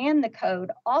statute and the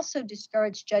code also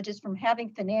discourage judges from having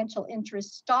financial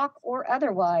interests, stock or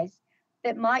otherwise,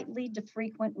 that might lead to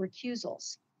frequent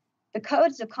recusals. The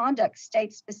codes of conduct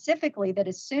state specifically that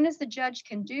as soon as the judge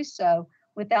can do so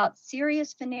without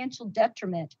serious financial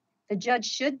detriment, the judge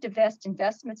should divest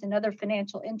investments and other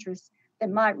financial interests that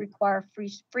might require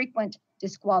frequent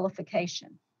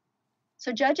disqualification.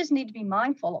 So judges need to be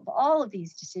mindful of all of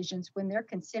these decisions when they're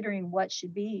considering what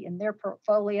should be in their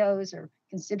portfolios or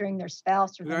considering their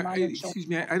spouse or their minor children. Excuse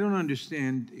me, I don't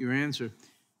understand your answer.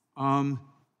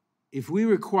 If we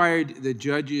required that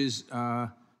judges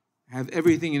have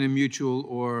everything in a mutual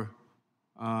or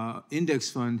index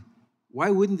fund,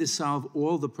 why wouldn't this solve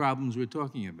all the problems we're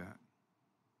talking about?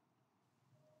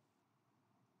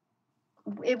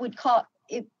 It would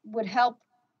help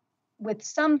with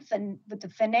with the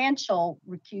financial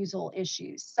recusal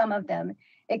issues, some of them,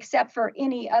 except for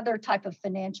any other type of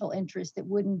financial interest that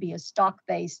wouldn't be a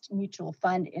stock-based mutual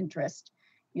fund interest.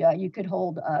 Yeah, you could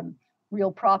hold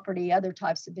real property, other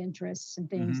types of interests and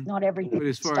things, not everything. But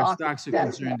as far as stocks are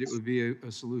concerned, it would be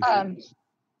a solution.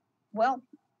 Well,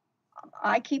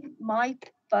 I keep my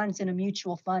funds in a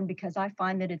mutual fund because I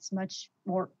find that it's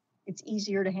it's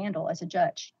easier to handle as a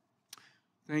judge.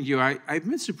 Thank you. I've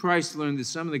been surprised to learn that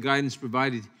some of the guidance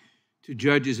provided to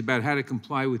judges about how to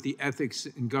comply with the Ethics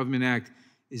in Government Act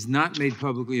is not made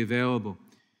publicly available.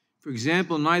 For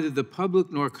example, neither the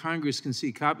public nor Congress can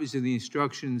see copies of the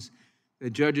instructions that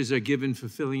judges are given for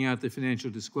filling out the financial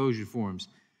disclosure forms.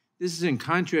 This is in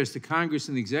contrast to Congress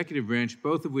and the executive branch,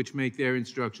 both of which make their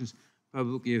instructions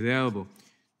publicly available.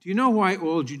 Do you know why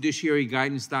all judiciary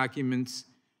guidance documents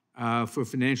for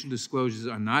financial disclosures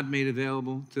are not made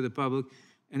available to the public?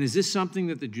 And is this something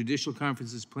that the Judicial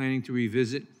Conference is planning to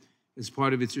revisit as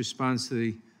part of its response to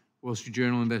the Wall Street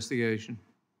Journal investigation?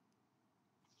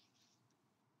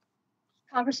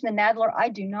 Congressman Nadler, I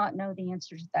do not know the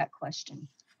answer to that question.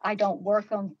 I don't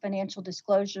work on financial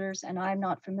disclosures, and I'm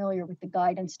not familiar with the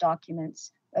guidance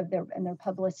documents and their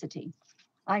publicity.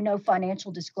 I know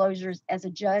financial disclosures as a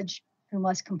judge who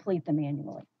must complete them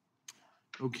annually.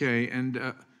 Okay, and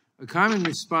a common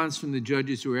response from the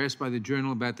judges who were asked by the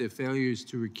Journal about their failures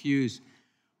to recuse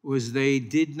was they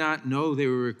did not know they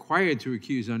were required to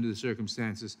recuse under the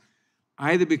circumstances,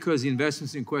 either because the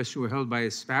investments in question were held by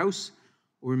a spouse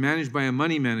or were managed by a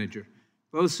money manager,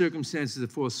 both circumstances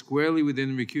that fall squarely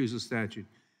within the recusal statute.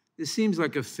 This seems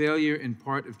like a failure in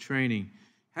part of training.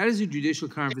 How does the Judicial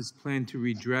Conference plan to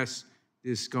redress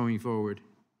this going forward?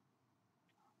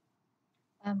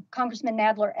 Congressman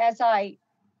Nadler, as I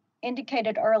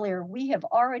indicated earlier, we have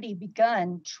already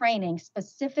begun training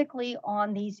specifically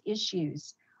on these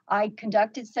issues. I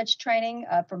conducted such training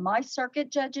for my circuit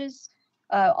judges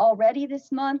already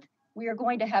this month. We are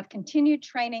going to have continued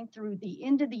training through the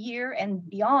end of the year and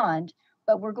beyond,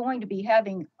 but we're going to be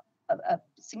having a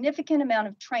significant amount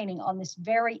of training on this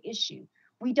very issue.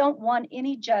 We don't want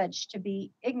any judge to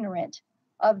be ignorant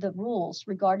of the rules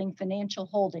regarding financial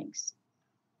holdings.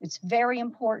 It's very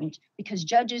important because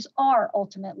judges are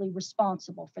ultimately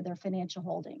responsible for their financial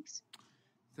holdings.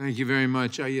 Thank you very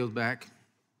much. I yield back.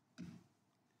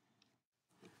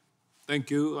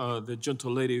 Thank you. The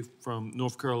gentle lady from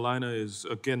North Carolina is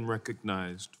again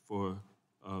recognized for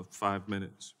 5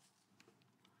 minutes.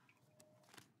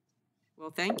 Well,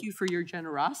 thank you for your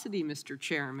generosity, Mr.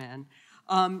 Chairman.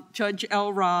 Judge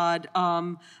Elrod,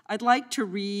 I'd like to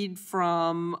read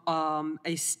from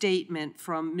a statement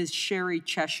from Ms. Sherry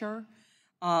Cheshire,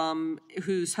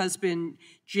 whose husband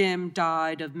Jim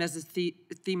died of mesothelioma,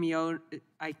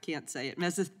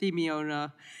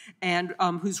 and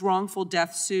whose wrongful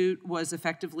death suit was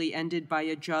effectively ended by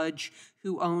a judge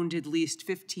who owned at least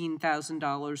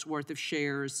 $15,000 worth of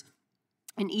shares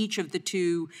in each of the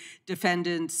two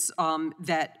defendants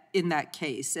in that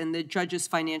case. And the judge's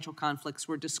financial conflicts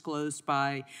were disclosed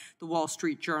by the Wall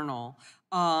Street Journal.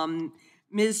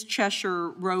 Ms.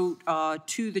 Cheshire wrote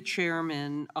to the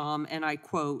chairman, and I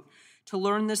quote, "To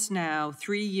learn this now,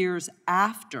 3 years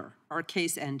after our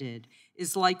case ended,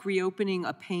 is like reopening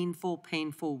a painful,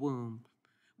 painful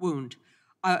wound.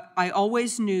 I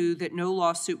always knew that no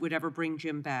lawsuit would ever bring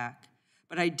Jim back,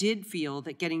 but I did feel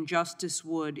that getting justice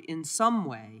would, in some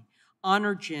way,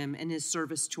 honor Jim and his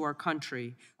service to our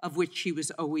country, of which he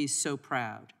was always so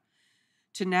proud.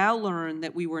 To now learn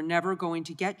that we were never going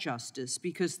to get justice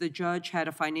because the judge had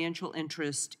a financial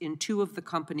interest in 2 of the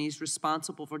companies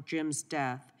responsible for Jim's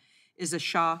death is a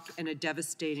shock and a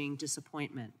devastating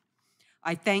disappointment.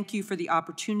 I thank you for the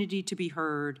opportunity to be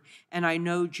heard, and I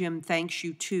know Jim thanks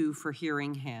you too for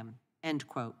hearing him," end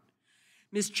quote.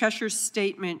 Ms. Cheshire's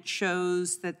statement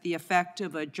shows that the effect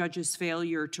of a judge's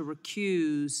failure to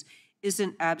recuse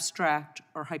isn't abstract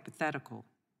or hypothetical.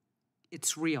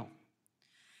 It's real.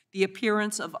 The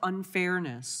appearance of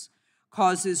unfairness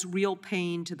causes real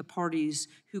pain to the parties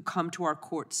who come to our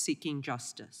courts seeking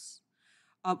justice.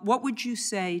 What would you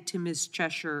say to Ms.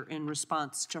 Cheshire in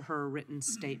response to her written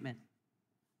statement?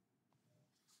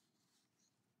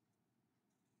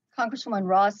 Congresswoman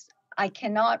Ross, I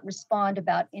cannot respond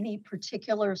about any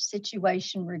particular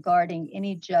situation regarding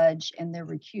any judge and their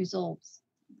recusal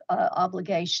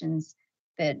obligations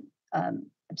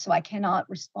so I cannot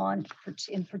respond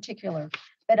in particular.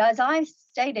 But as I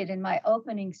stated in my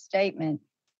opening statement,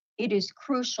 it is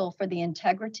crucial for the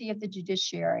integrity of the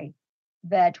judiciary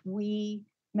that we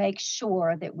make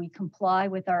sure that we comply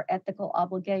with our ethical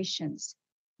obligations,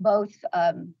 both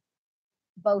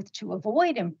to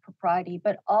avoid impropriety,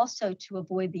 but also to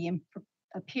avoid the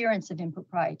appearance of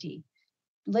impropriety.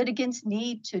 Litigants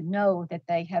need to know that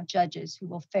they have judges who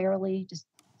will fairly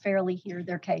hear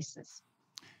their cases.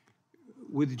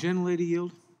 Would the gentlelady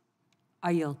yield?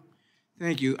 I yield.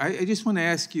 Thank you. I just want to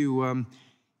ask you,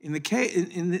 in the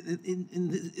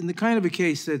kind of a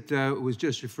case that was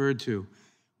just referred to,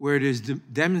 where it is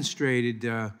demonstrated,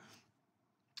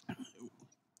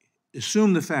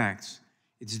 assume the facts,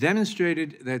 it's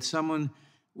demonstrated that someone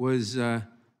was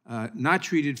not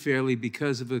treated fairly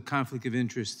because of a conflict of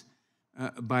interest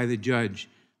by the judge.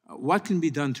 What can be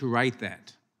done to right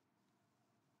that?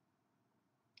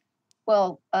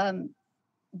 Well,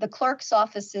 the clerk's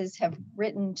offices have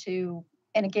written to,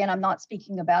 and again, I'm not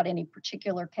speaking about any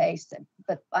particular case,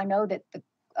 but I know that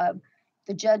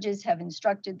the judges have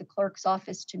instructed the clerk's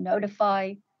office to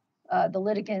notify the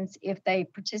litigants if they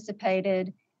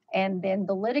participated, and then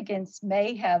the litigants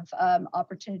may have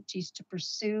opportunities to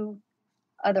pursue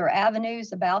other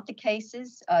avenues about the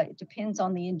cases. It depends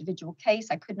on the individual case.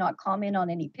 I could not comment on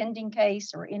any pending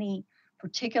case or any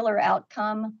particular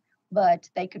outcome, but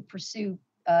they could pursue,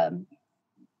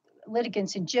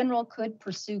 litigants in general could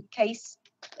pursue things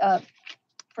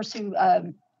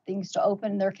to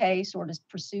open their case or to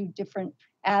pursue different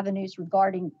avenues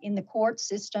regarding in the court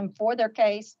system for their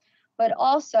case. But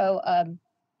also,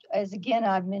 as again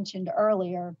I've mentioned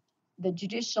earlier, the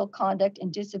Judicial Conduct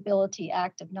and Disability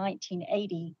Act of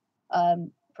 1980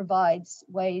 provides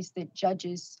ways that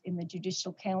judges in the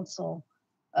Judicial Council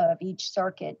of each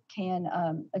circuit can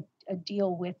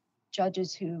deal with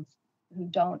judges who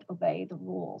don't obey the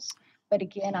rules. But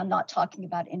again, I'm not talking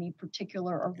about any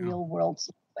particular or real world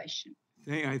situation.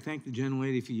 I thank the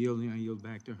gentlelady for yielding. I yield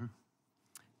back to her.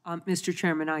 Mr.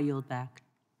 Chairman, I yield back.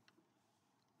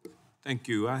 Thank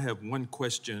you. I have one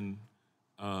question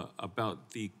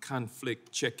about the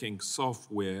conflict checking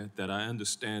software that I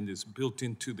understand is built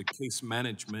into the case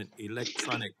management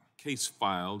electronic case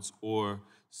files, or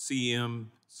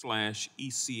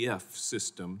CM/ECF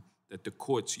system that the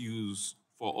courts use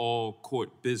for all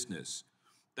court business.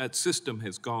 That system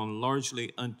has gone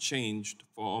largely unchanged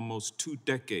for almost 2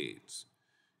 decades.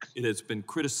 It has been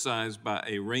criticized by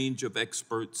a range of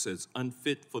experts as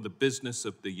unfit for the business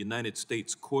of the United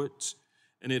States courts,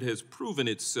 and it has proven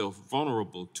itself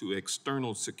vulnerable to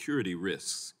external security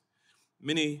risks.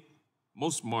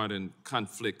 Most modern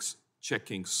conflicts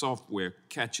checking software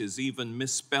catches even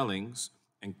misspellings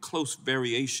and close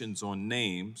variations on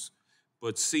names,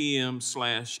 but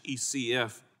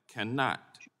CM/ECF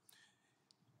cannot.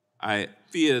 I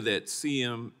fear that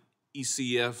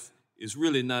CM/ECF is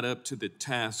really not up to the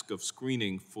task of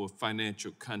screening for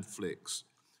financial conflicts.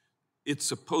 It's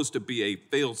supposed to be a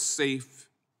fail-safe,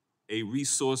 a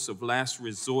resource of last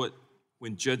resort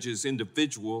when judges'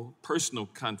 individual personal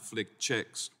conflict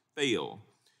checks fail.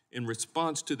 In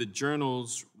response to the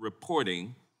journal's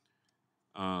reporting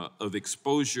of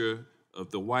exposure of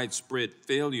the widespread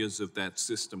failures of that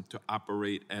system to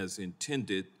operate as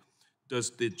intended,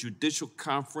 does the Judicial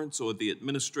Conference or the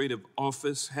Administrative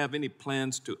Office have any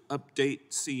plans to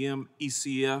update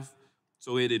CM/ECF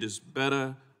so it is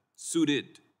better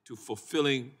suited to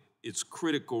fulfilling its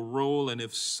critical role? And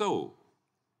if so,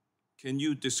 can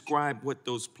you describe what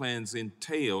those plans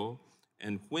entail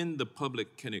and when the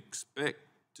public can expect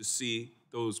to see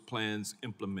those plans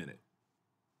implemented?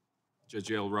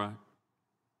 Judge Elrod.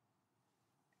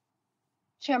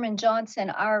 Chairman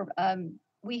Johnson,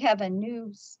 we have a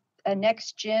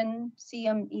next-gen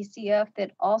CM/ECF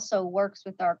that also works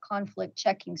with our conflict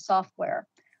checking software.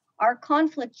 Our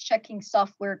conflict checking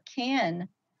software can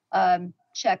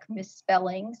check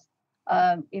misspellings.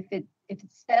 If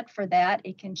it's set for that,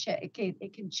 it can check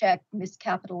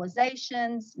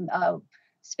miscapitalizations,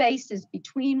 spaces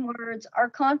between words. Our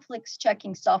conflicts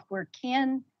checking software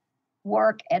can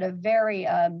work at a very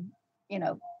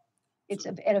it's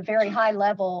at a very high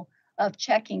level of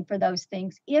checking for those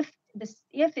things if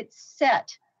it's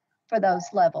set for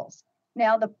those levels.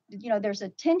 Now, there's a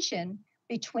tension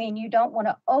between, you don't want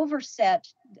to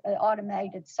overset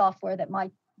automated software that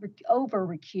might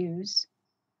over-recuse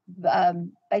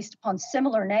based upon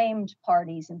similar named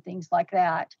parties and things like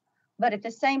that. But at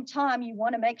the same time, you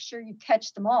want to make sure you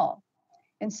catch them all.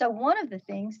 And so one of the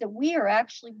things that we are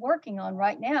actually working on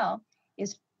right now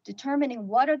is determining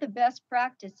what are the best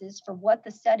practices for what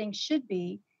the settings should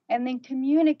be, and then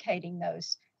communicating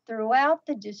those throughout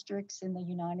the districts in the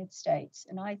United States.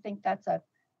 And I think that's a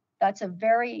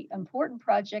very important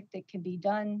project that can be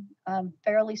done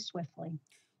fairly swiftly.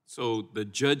 So the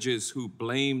judges who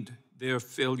blamed their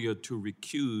failure to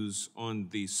recuse on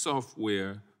the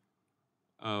software,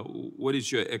 what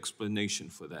is your explanation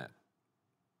for that?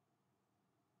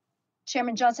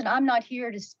 Chairman Johnson, I'm not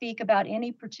here to speak about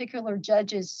any particular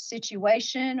judge's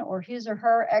situation or his or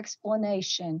her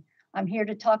explanation. I'm here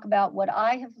to talk about what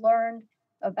I have learned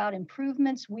about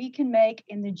improvements we can make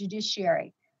in the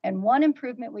judiciary. And one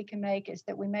improvement we can make is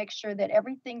that we make sure that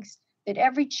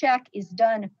every check is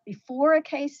done before a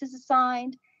case is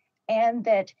assigned, and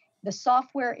that the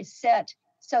software is set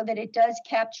so that it does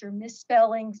capture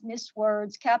misspellings,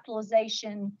 miswords,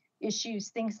 capitalization issues,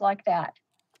 things like that.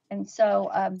 And so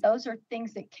those are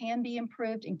things that can be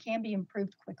improved and can be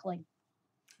improved quickly.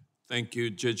 Thank you,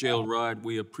 Judge Elrod.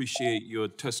 We appreciate your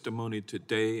testimony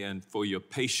today and for your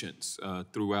patience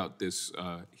throughout this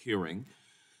hearing.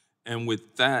 And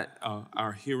with that,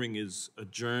 our hearing is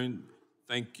adjourned.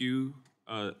 Thank you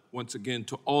once again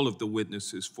to all of the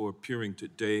witnesses for appearing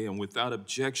today. And without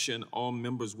objection, all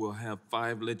members will have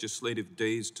 5 legislative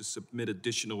days to submit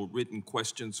additional written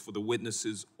questions for the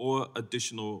witnesses or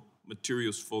additional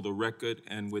materials for the record.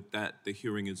 And with that, the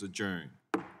hearing is adjourned.